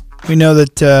we know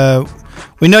that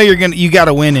you got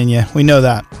a win in you. We know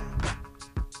that.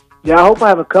 Yeah, I hope I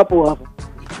have a couple of them.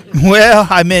 Well,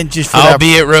 I meant just for I'll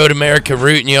be at Road America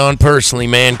rooting you on personally,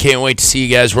 man. Can't wait to see you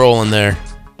guys rolling there.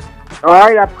 All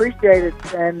right, I appreciate it,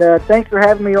 and thanks for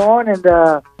having me on, and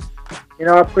I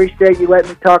appreciate you letting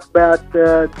me talk about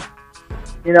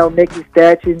Nicky's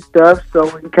statue and stuff, so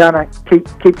we can kind of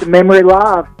keep the memory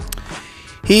alive.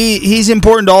 He's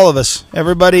important to all of us.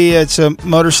 Everybody that's a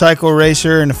motorcycle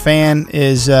racer and a fan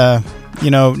is,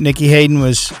 Nicky Hayden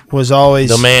was always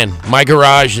the man. My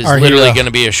garage is literally going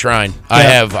to be a shrine.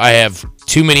 Yeah. I have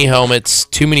too many helmets,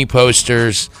 too many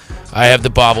posters. I have the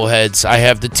bobbleheads. I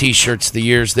have the T-shirts. The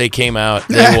years they came out,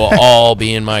 they will all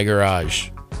be in my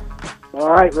garage. All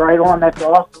right, right on. That's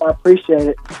awesome. I appreciate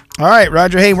it. All right,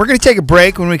 Roger. Hey, we're going to take a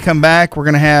break. When we come back, we're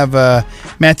going to have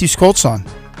Matthew Skoltz on.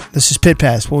 This is Pit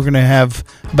Pass. We're going to have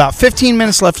about 15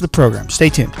 minutes left of the program. Stay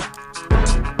tuned.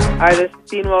 Hi, this is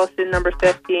Dean Wilson, number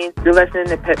 15. You're listening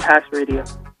to Pit Pass Radio.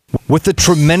 With the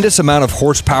tremendous amount of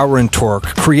horsepower and torque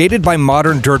created by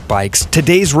modern dirt bikes,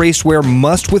 today's racewear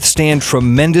must withstand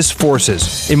tremendous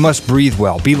forces. It must breathe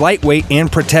well, be lightweight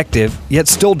and protective, yet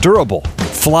still durable.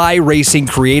 Fly Racing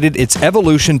created its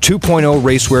Evolution 2.0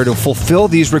 racewear to fulfill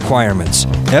these requirements.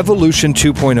 Evolution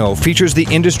 2.0 features the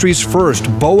industry's first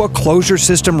BOA closure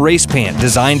system race pant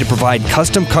designed to provide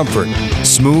custom comfort,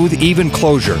 smooth, even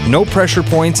closure, no pressure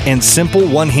points, and simple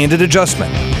one-handed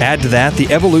adjustment. Add to that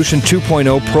the Evolution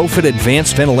 2.0 ProFit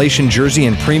Advanced Ventilation Jersey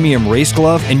and Premium Race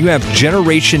Glove, and you have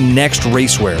Generation Next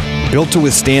racewear, built to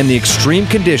withstand the extreme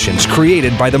conditions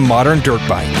created by the modern dirt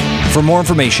bike. For more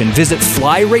information, visit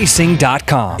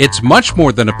flyracing.com. It's much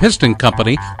more than a piston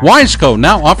company. Wiseco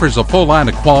now offers a full line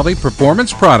of quality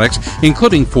performance products,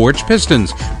 including forged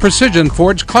pistons, precision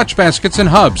forged clutch baskets and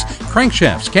hubs,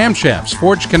 crankshafts, camshafts,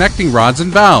 forged connecting rods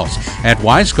and valves. At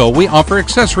Wiseco, we offer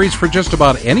accessories for just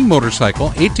about any motorcycle,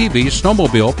 ATV,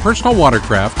 snowmobile, personal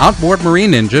watercraft, outboard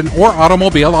marine engine, or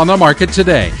automobile on the market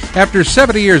today. After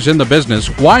 70 years in the business,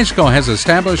 Wiseco has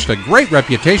established a great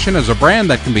reputation as a brand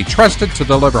that can be trusted to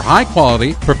deliver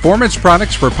high-quality performance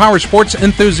products for power sports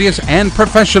enthusiasts and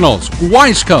professionals.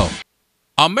 Wiseco.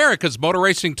 America's motor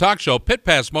racing talk show, Pit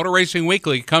Pass Motor Racing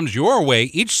Weekly, comes your way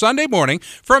each Sunday morning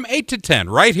from 8 to 10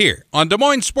 right here on Des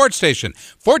Moines Sports Station,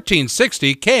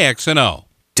 1460 KXNO.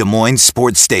 Des Moines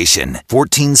Sports Station,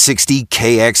 1460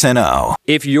 KXNO.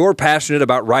 If you're passionate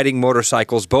about riding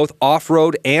motorcycles both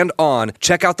off-road and on,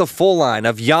 check out the full line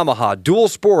of Yamaha dual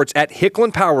sports at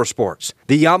Hicklin Power Sports.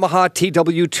 The Yamaha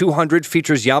TW200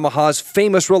 features Yamaha's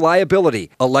famous reliability,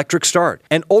 electric start,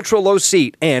 an ultra-low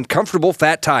seat, and comfortable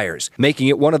fat tires, making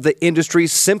it one of the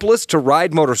industry's simplest to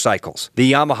ride motorcycles.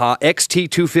 The Yamaha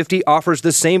XT250 offers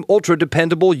the same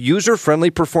ultra-dependable,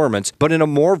 user-friendly performance, but in a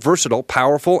more versatile,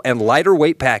 powerful, and lighter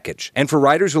weight package. And for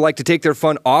riders who like to take their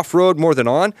fun off-road more than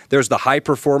on, there's the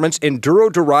high-performance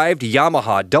enduro-derived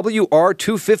Yamaha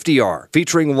WR250R,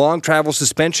 featuring long travel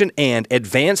suspension and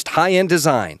advanced high-end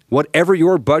design. Whatever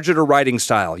your budget or riding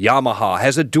style, Yamaha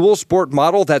has a dual sport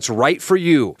model that's right for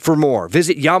you. For more,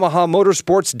 visit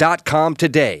YamahaMotorsports.com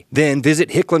today. Then visit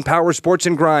Hicklin Power Sports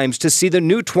in Grimes to see the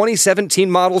new 2017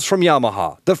 models from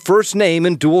Yamaha, the first name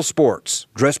in dual sports.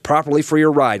 Dress properly for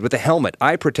your ride with a helmet,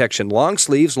 eye protection, long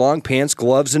sleeves, long pants,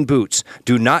 gloves, and boots.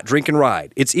 Do not drink and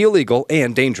ride. It's illegal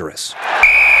and dangerous.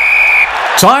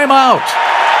 Time out!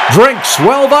 Drink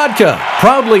Swell Vodka,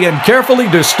 proudly and carefully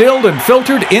distilled and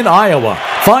filtered in Iowa.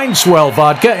 Find Swell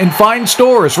Vodka in fine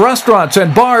stores, restaurants,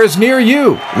 and bars near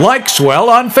you. Like Swell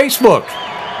on Facebook.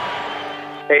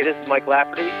 Hey, this is Mike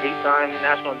Lafferty, 8-time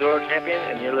National Enduro Champion,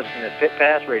 and you're listening to Pit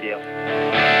Pass Radio.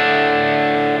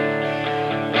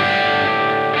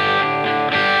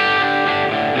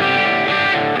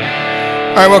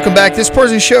 All right, welcome back. This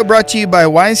portion of the show brought to you by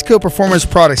Wiseco Performance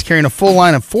Products, carrying a full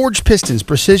line of forged pistons,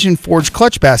 precision forged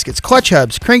clutch baskets, clutch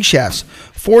hubs, crankshafts,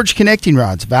 forged connecting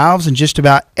rods, valves, and just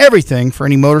about everything for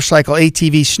any motorcycle,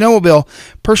 ATV, snowmobile,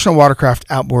 personal watercraft,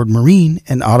 outboard, marine,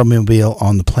 and automobile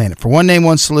on the planet. For one name,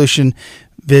 one solution,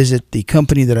 visit the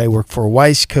company that I work for,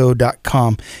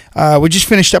 wiseco.com. We just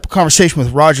finished up a conversation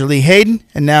with Roger Lee Hayden,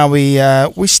 and now we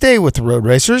stay with the road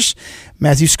racers.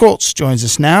 Matthew Skoltz joins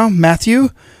us now. Matthew,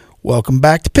 welcome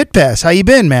back to Pit Pass. How you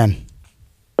been, man?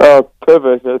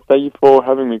 Perfect. Thank you for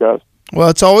having me, guys. Well,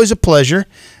 it's always a pleasure.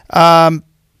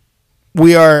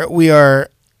 We are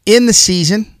in the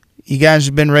season. You guys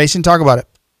have been racing. Talk about it.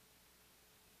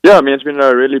 Yeah, I mean, it's been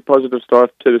a really positive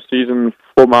start to the season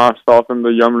for myself and the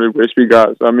Yamaha Westby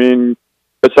guys. I mean,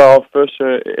 it's our first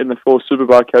year in the full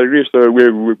Superbike category, so we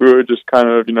were just kind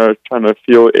of, trying to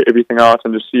feel everything out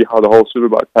and just see how the whole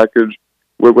Superbike package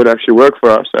would actually work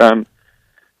for us. And,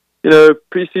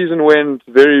 preseason went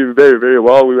very, very, very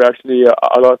well. We were actually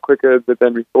a lot quicker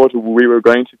than we thought we were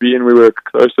going to be, and we were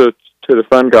closer to the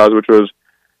front guys, which was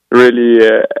really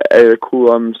a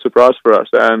cool surprise for us.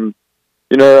 And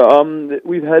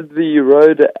we've had the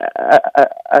road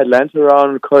Atlanta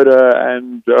round, Coda,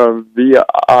 and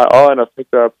VIR, and I've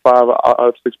picked up 5 out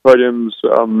of 6 podiums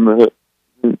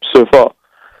so far.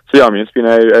 So yeah, I mean, it's been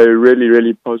a really,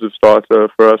 really positive start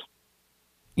for us.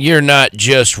 You're not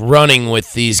just running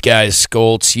with these guys,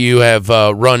 Scholtz. You have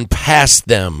run past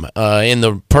them in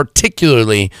the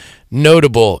particularly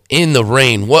notable in the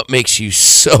rain. What makes you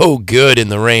so good in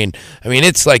the rain? I mean,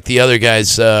 it's like the other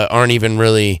guys aren't even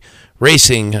really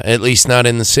racing, at least not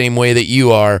in the same way that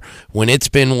you are. When it's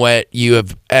been wet, you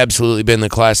have absolutely been the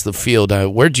class of the field.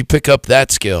 Where'd you pick up that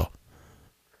skill?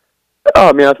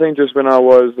 I mean, I think just when I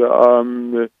was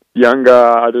younger,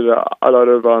 I did a lot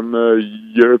of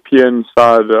European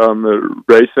side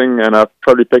racing, and I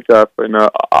probably picked up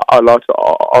a lot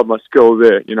of my skill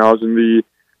there. I was in the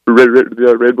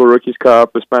Red Bull Rookies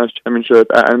Cup, the Spanish Championship,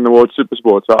 and the World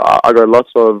Supersport. So I got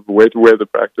lots of wet weather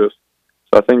practice.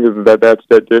 So I think that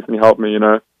definitely helped me,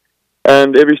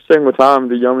 And every single time,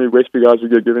 the Yamaha Westby guys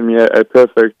were giving me a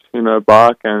perfect,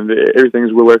 bike, and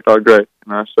everything's worked out great,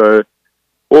 So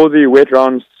all the wet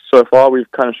rounds so far, we've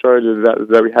kind of showed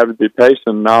that we have the pace,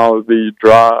 and now the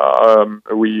dry,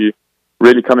 we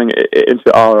really coming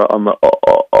into our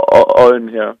own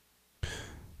here.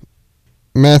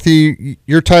 Matthew,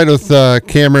 you're tied with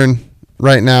Cameron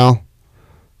right now.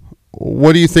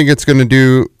 What do you think it's going to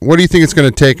do? What do you think it's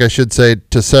going to take, I should say,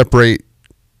 to separate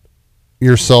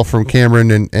yourself from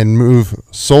Cameron and move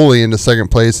solely into second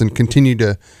place and continue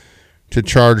to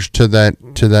charge to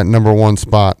that number one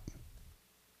spot?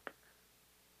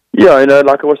 Yeah,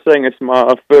 like I was saying, it's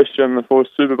my first year in the full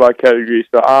Superbike category,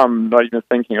 so I'm not even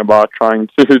thinking about trying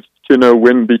to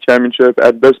win the championship.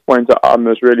 At this point, I'm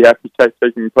just really happy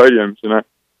taking podiums,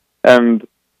 And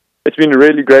it's been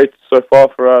really great so far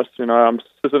for us. I'm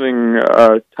sitting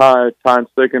tied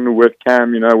second with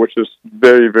Cam, which is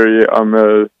very, very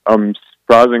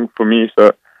surprising for me.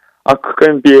 So I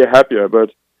couldn't be happier.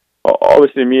 But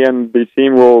obviously, me and the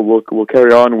team will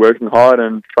carry on working hard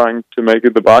and trying to make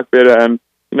it the bike better. And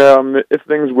if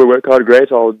things will work out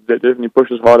great, I'll definitely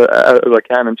push as hard as I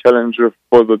can and challenge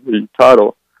for the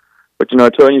title. But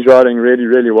Tony's riding really,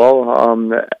 really well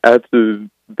at the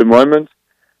moment.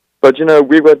 But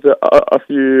we've got a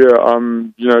few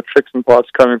tricks and parts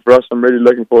coming for us. I'm really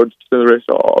looking forward to the rest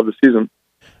of the season.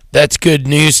 That's good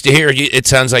news to hear. It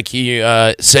sounds like you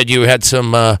said you had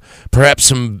perhaps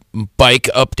some bike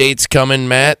updates coming,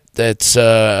 Matt. That's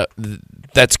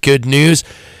good news.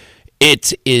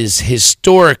 It is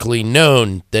historically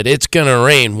known that it's going to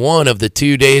rain one of the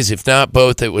 2 days, if not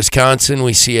both, at Wisconsin.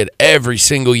 We see it every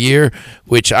single year,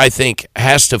 which I think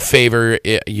has to favor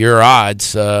your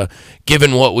odds,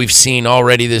 given what we've seen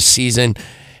already this season.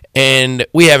 And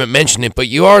we haven't mentioned it, but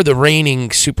you are the reigning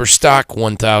Superstock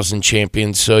 1000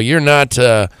 champion, so you're not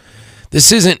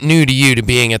this isn't new to you to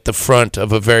being at the front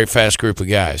of a very fast group of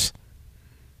guys.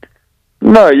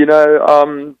 No,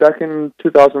 back in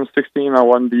 2016, I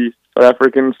won the South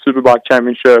African Superbike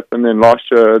Championship, and then last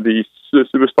year the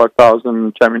Superstock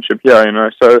 1000 Championship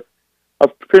here. So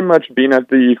I've pretty much been at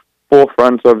the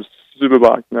forefront of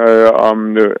Superbike,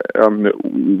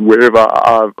 wherever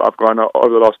I've gone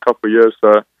over the last couple of years.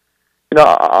 So,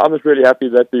 I'm just really happy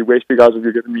that the Westby guys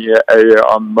have given me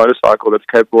a motorcycle that's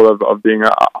capable of being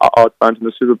out front in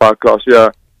the Superbike class. Yeah,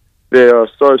 there are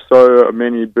so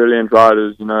many brilliant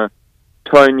riders.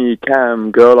 Tony,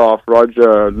 Cam, Gerloff,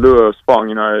 Roger, Lewis,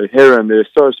 Fong, Heron. There's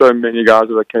so many guys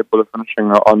that are capable of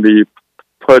finishing on the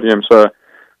podium. So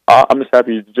I'm just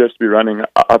happy just to be running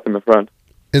up in the front.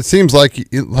 It seems like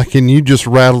and you just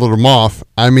rattled them off.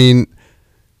 I mean,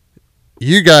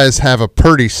 you guys have a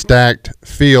pretty stacked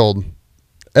field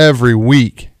every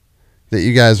week that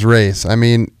you guys race. I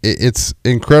mean, it's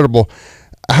incredible.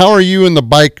 How are you and the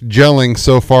bike gelling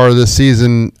so far this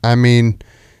season? I mean,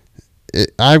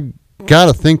 I've got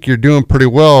to think you're doing pretty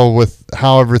well with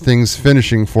how everything's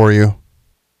finishing for you.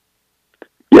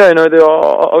 Yeah, there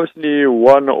are obviously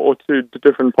one or two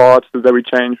different parts that we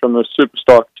changed from the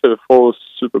Superstock to the full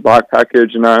Superbike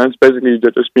package, and it's basically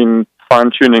just been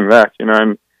fine-tuning that,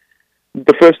 and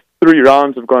the first 3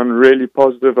 rounds have gone really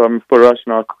positive for us.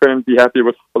 I couldn't be happy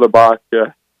with how the bike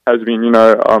has been,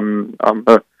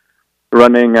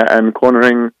 running and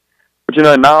cornering.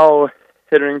 But, now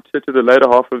heading to the later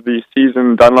half of the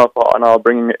season, Dunlop are now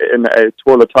bringing in a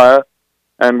taller tire.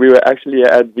 And we were actually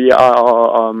at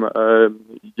VIR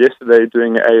yesterday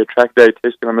doing a track day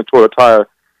testing on the taller tire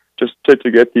just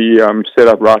to get the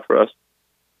setup right for us.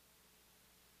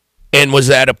 And was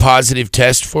that a positive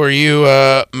test for you,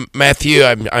 Matthew?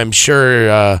 I'm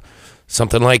sure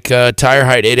something like tire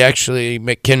height, it actually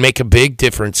can make a big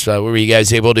difference. Were you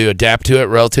guys able to adapt to it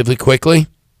relatively quickly?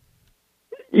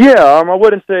 Yeah, I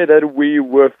wouldn't say that we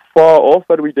were far off,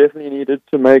 but we definitely needed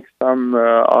to make some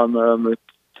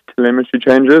telemetry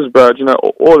changes. But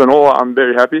all in all, I'm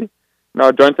very happy. Now,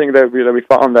 I don't think that we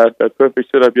found that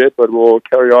perfect setup yet, but we'll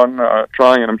carry on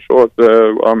trying, and I'm sure at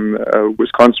the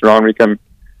Wisconsin round we can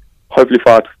hopefully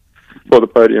fight for the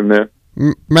podium there.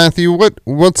 Matthew,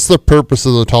 what's the purpose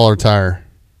of the taller tire?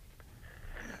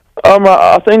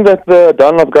 I think that the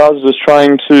Dunlop guys is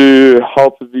trying to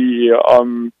help the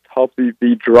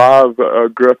drive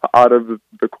grip out of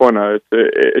the corner.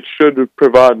 It should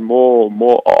provide more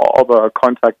of a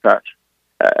contact patch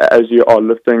as you are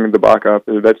lifting the bike up.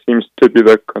 That seems to be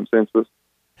the consensus.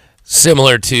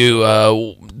 Similar to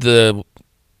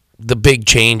the big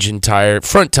change in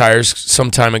front tires some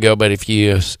time ago, but if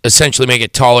you essentially make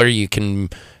it taller, you can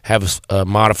have a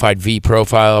modified V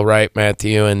profile, right,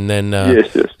 Matthew? And then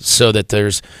yes. So that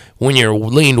when you're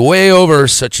leaned way over,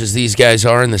 such as these guys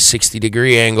are in the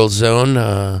 60-degree angle zone,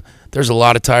 there's a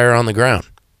lot of tire on the ground.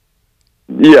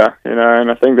 Yeah, and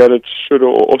I think that it should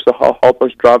also help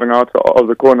us driving out of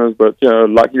the corners. But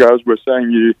like you guys were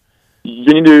saying,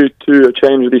 you need to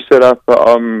change the setup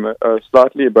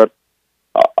slightly, but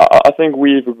I think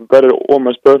we've got it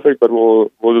almost perfect, but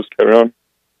we'll just carry on.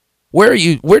 Where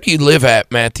do you live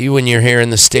at, Matthew, when you're here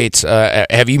in the States?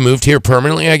 Have you moved here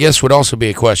permanently, I guess, would also be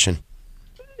a question.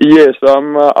 Yes,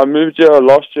 I moved here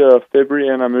last year, February,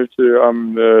 and I moved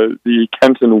to the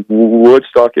Canton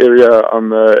Woodstock area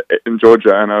in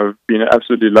Georgia, and I've been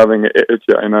absolutely loving it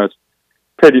here. It's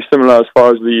pretty similar as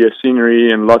far as the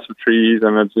scenery and lots of trees,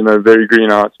 and it's very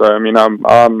green out. So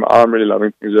I'm really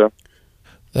loving things here.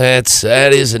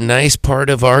 That is a nice part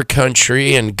of our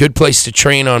country and good place to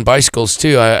train on bicycles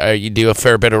too. You do a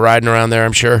fair bit of riding around there,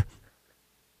 I'm sure.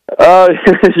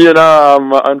 Unfortunately,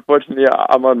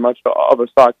 I'm not much of a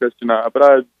cyclist, but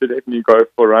I definitely go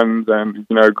for runs and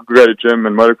go to the gym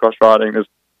and motocross riding. There's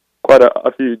quite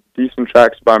a few decent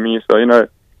tracks by me, so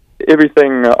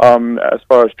everything as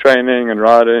far as training and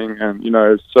riding and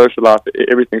social life,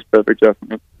 everything's perfect for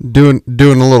me. Doing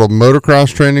a little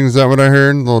motocross training, is that what I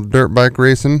heard? A little dirt bike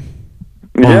racing,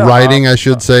 or riding, I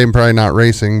should say, and probably not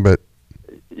racing, but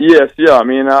yes, yeah. I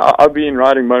mean, I've been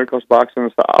riding motocross bikes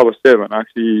since I was 7.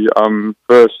 Actually,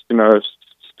 first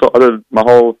started my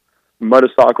whole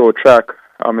motorcycle track.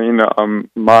 I mean,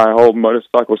 my whole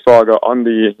motorcycle saga on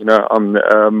the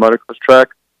motocross track.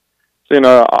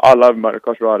 I love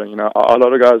motocross riding. A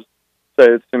lot of guys say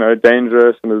it's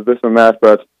dangerous and there's this and that,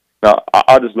 but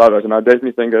I just love it, and I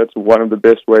definitely think it's one of the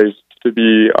best ways to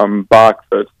be bike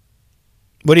fit.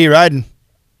 What are you riding?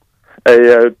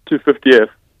 A 250F.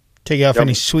 Take off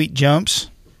any sweet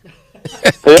jumps?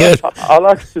 Yeah, I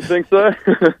like to think so.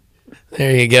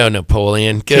 There you go,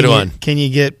 Napoleon. Good one. Can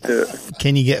you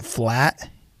get flat?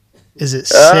 Is it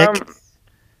sick?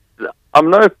 I'm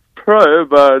no pro,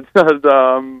 but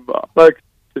I like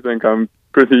to think I'm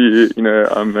pretty,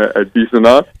 I'm decent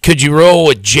enough. Could you roll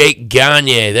with Jake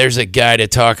Gagne? There's a guy to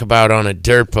talk about on a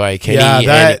dirt bike.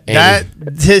 That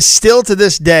is still to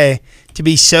this day to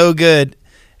be so good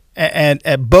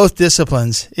at both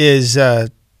disciplines is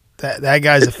that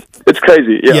guy's it's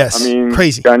crazy. Yeah, yes, I mean,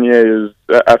 crazy. Gagne is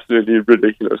absolutely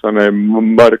ridiculous on a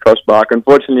motocross bike.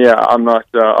 Unfortunately, I'm not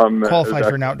qualified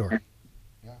for an outdoor.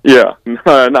 Yeah, no,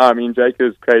 I mean, Jake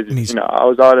is crazy. I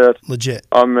was out at legit.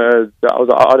 I was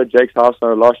out at Jake's house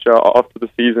last year after the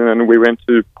season, and we went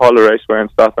to Polar Raceway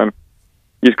and stuff. And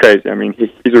he's crazy. I mean,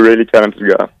 he's a really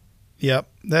talented guy. Yep,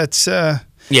 that's.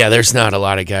 Yeah, there's not a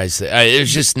lot of guys.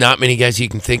 There's just not many guys you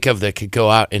can think of that could go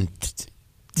out and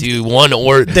do one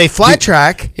or they flat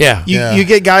track. Yeah, you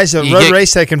get guys that road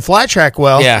race that can flat track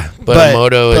well. Yeah, but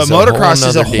motocross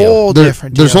is a whole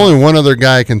different deal. There's only one other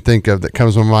guy I can think of that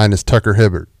comes to mind is Tucker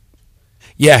Hibbert.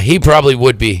 Yeah, he probably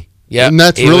would be. Yeah, and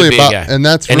that's really about. And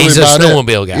that's really he's about a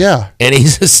snowmobile guy. Yeah, and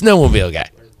he's a snowmobile guy.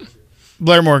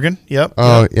 Blair Morgan. Yep.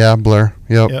 Oh yeah, Blair.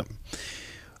 Yep.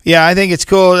 Yeah, I think it's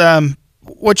cool.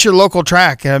 What's your local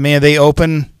track? I mean, are they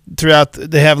open throughout?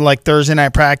 They have like Thursday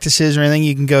night practices or anything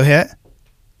you can go hit?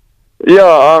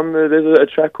 Yeah, there's a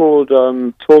track called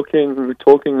Talking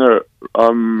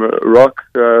Rock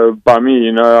by me.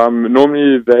 You know,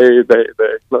 normally they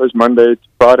close Monday to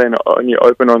Friday and only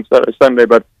open on Saturday, Sunday,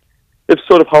 but it's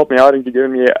sort of helped me out and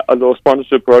given me a little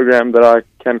sponsorship program that I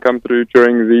can come through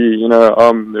during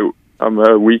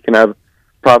the week and have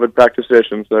private practice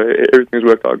sessions. So everything's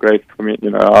worked out great for me.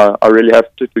 You know, I really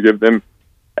have to give them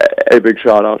a big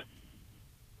shout out.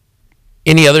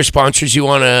 Any other sponsors you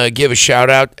want to give a shout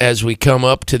out as we come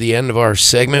up to the end of our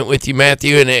segment with you,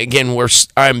 Matthew? And again,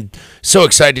 I'm so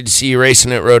excited to see you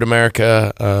racing at Road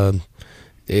America.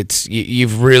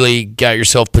 You've really got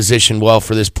yourself positioned well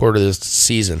for this part of the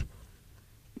season.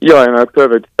 Yeah,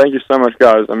 perfect. Thank you so much,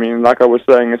 guys. I mean, like I was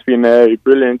saying, it's been a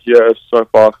brilliant year so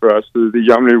far for us. The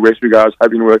Yamlu Westbury guys have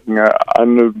been working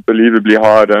unbelievably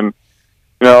hard, and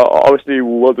you know, obviously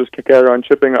we'll just carry on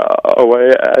chipping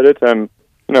away at it, and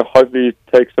you know, hopefully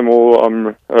take some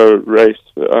more race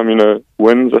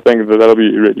wins. I think that'll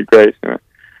be really great. You know.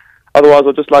 Otherwise,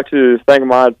 I'd just like to thank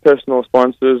my personal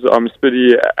sponsors,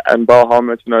 Spiddy and Bell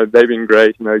Helmet. You know, they've been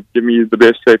great. You know, give me the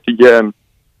best safety gear. And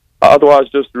otherwise,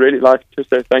 just really like to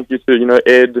say thank you to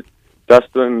Ed,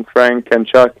 Dustin, Frank, and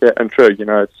Chuck and Trig. You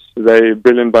know, they're a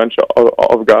brilliant bunch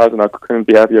of guys, and I couldn't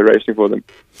be happier racing for them.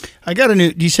 I got a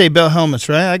new. Do you say Bell helmets?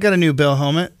 Right. I got a new Bell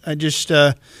helmet. I just.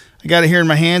 I got it here in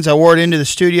my hands. I wore it into the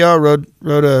studio. Rode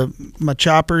my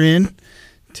chopper in.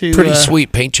 Pretty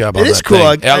sweet paint job on that. It is cool.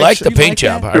 Thing. I like the paint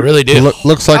job. I really do.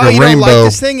 Looks like a you rainbow. Don't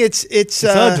like this thing? It's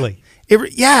ugly.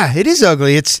 It is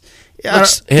ugly. It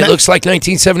looks like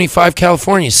 1975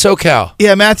 California, SoCal.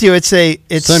 Yeah, Matthew. It's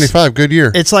 75. Good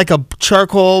year. It's like a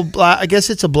charcoal black. I guess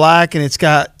it's a black, and it's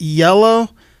got yellow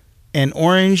and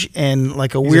orange and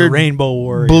like a weird rainbow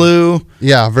warrior. Blue.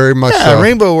 Yeah, very much so.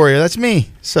 Rainbow warrior. That's me.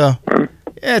 So.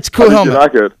 Yeah, it's a cool helmet. You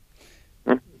like it?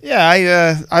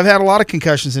 Yeah, I've had a lot of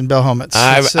concussions in Bell helmets.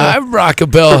 I rock a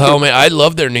Bell helmet. I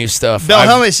love their new stuff. Bell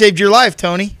helmet saved your life,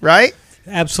 Tony, right?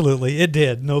 Absolutely. It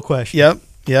did. No question.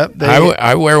 Yep.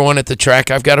 I wear one at the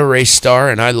track. I've got a Race Star,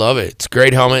 and I love it. It's a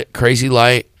great helmet, crazy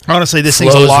light. Honestly, this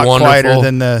thing's a lot quieter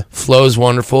than the... Flow's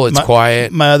wonderful. It's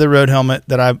quiet. My other road helmet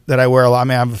that I wear a lot, I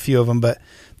mean, I have a few of them, but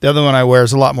the other one I wear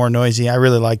is a lot more noisy. I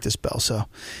really like this Bell, so...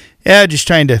 Yeah, just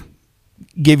trying to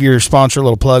give your sponsor a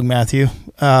little plug, Matthew.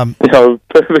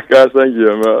 Perfect, guys. Thank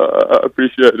you. I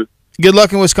appreciate it. Good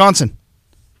luck in Wisconsin.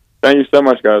 Thank you so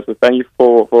much, guys. Thank you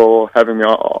for having me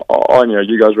on here.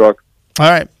 You guys rock. All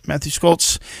right, Matthew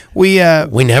Skoltz. We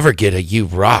never get a "you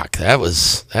rock." That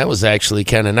was actually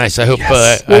kind of nice. I hope.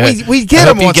 Yes. We get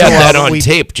them once in a while. You got that on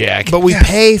tape, Jack. But we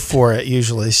pay for it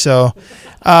usually. So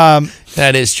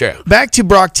that is true. Back to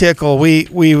Brock Tickle.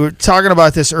 We were talking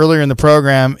about this earlier in the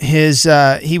program.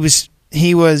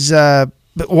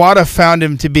 WADA found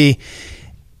him to be.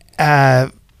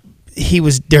 He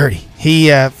was dirty. He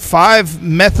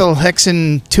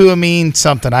 5-methylhexantuamine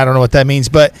something. I don't know what that means,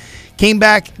 but came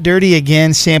back dirty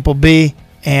again. Sample B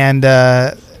and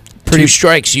 2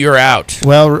 strikes, you're out.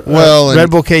 Well,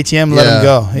 Red Bull KTM let him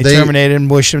go. He terminated him,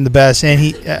 wished him the best, and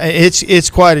he it's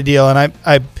quite a deal. And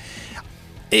I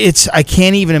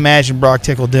can't even imagine Brock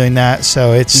Tickle doing that.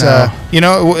 So it's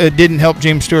it didn't help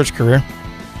James Stewart's career.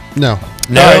 No,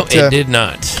 it did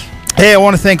not. Hey, I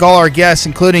want to thank all our guests,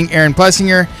 including Aaron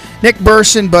Plessinger, Nick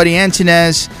Burson, Buddy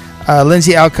Antunez,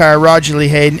 Lindsay Alkire, Roger Lee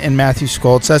Hayden, and Matthew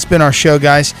Skoltz. That's been our show,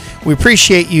 guys. We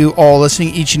appreciate you all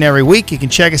listening each and every week. You can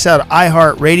check us out at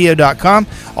iHeartRadio.com.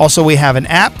 Also, we have an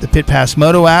app, the Pit Pass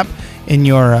Moto app, in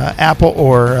your Apple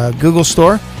or Google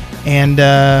store. And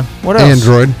what else?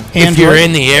 Android. If you're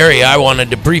in the area, I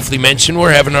wanted to briefly mention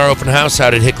we're having our open house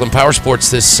out at Hicklin Power Sports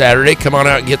this Saturday. Come on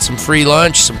out and get some free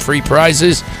lunch, some free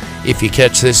prizes. If you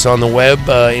catch this on the web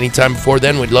anytime before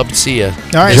then, we'd love to see you. All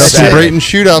right, Justin Brayton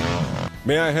shootout.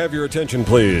 May I have your attention,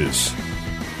 please?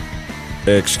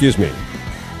 Excuse me.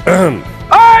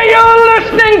 Are you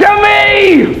listening to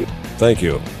me? Thank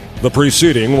you. The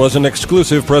preceding was an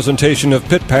exclusive presentation of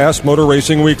Pit Pass Motor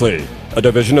Racing Weekly, a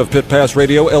division of Pit Pass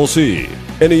Radio LC.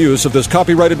 Any use of this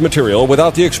copyrighted material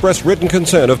without the express written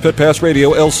consent of Pit Pass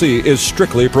Radio LC is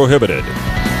strictly prohibited.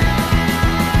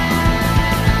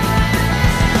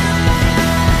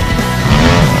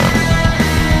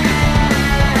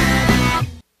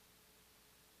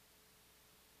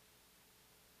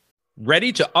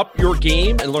 Ready to up your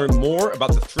game and learn more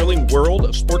about the thrilling world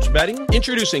of sports betting?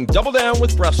 Introducing Double Down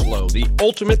with Breslow, the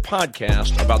ultimate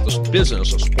podcast about the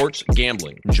business of sports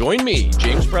gambling. Join me,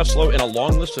 James Breslow, and a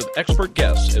long list of expert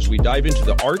guests as we dive into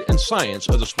the art and science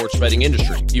of the sports betting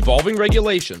industry. Evolving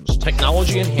regulations,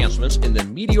 technology enhancements, and the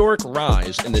meteoric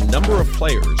rise in the number of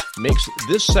players makes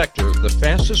this sector the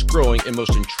fastest growing and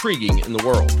most intriguing in the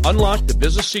world. Unlock the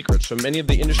business secrets from many of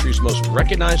the industry's most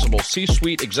recognizable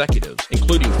C-suite executives,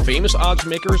 including famous odds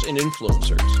makers and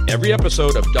influencers. Every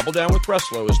episode of Double Down with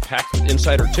Breslow is packed with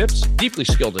insider tips, deeply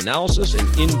skilled analysis,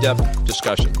 and in-depth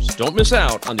discussions. Don't miss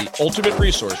out on the ultimate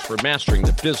resource for mastering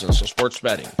the business of sports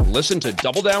betting. Listen to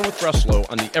Double Down with Breslow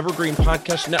on the Evergreen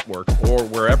Podcast Network or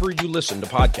wherever you listen to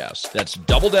podcasts. That's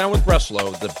Double Down with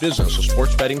Breslow, the business of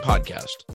sports betting podcast.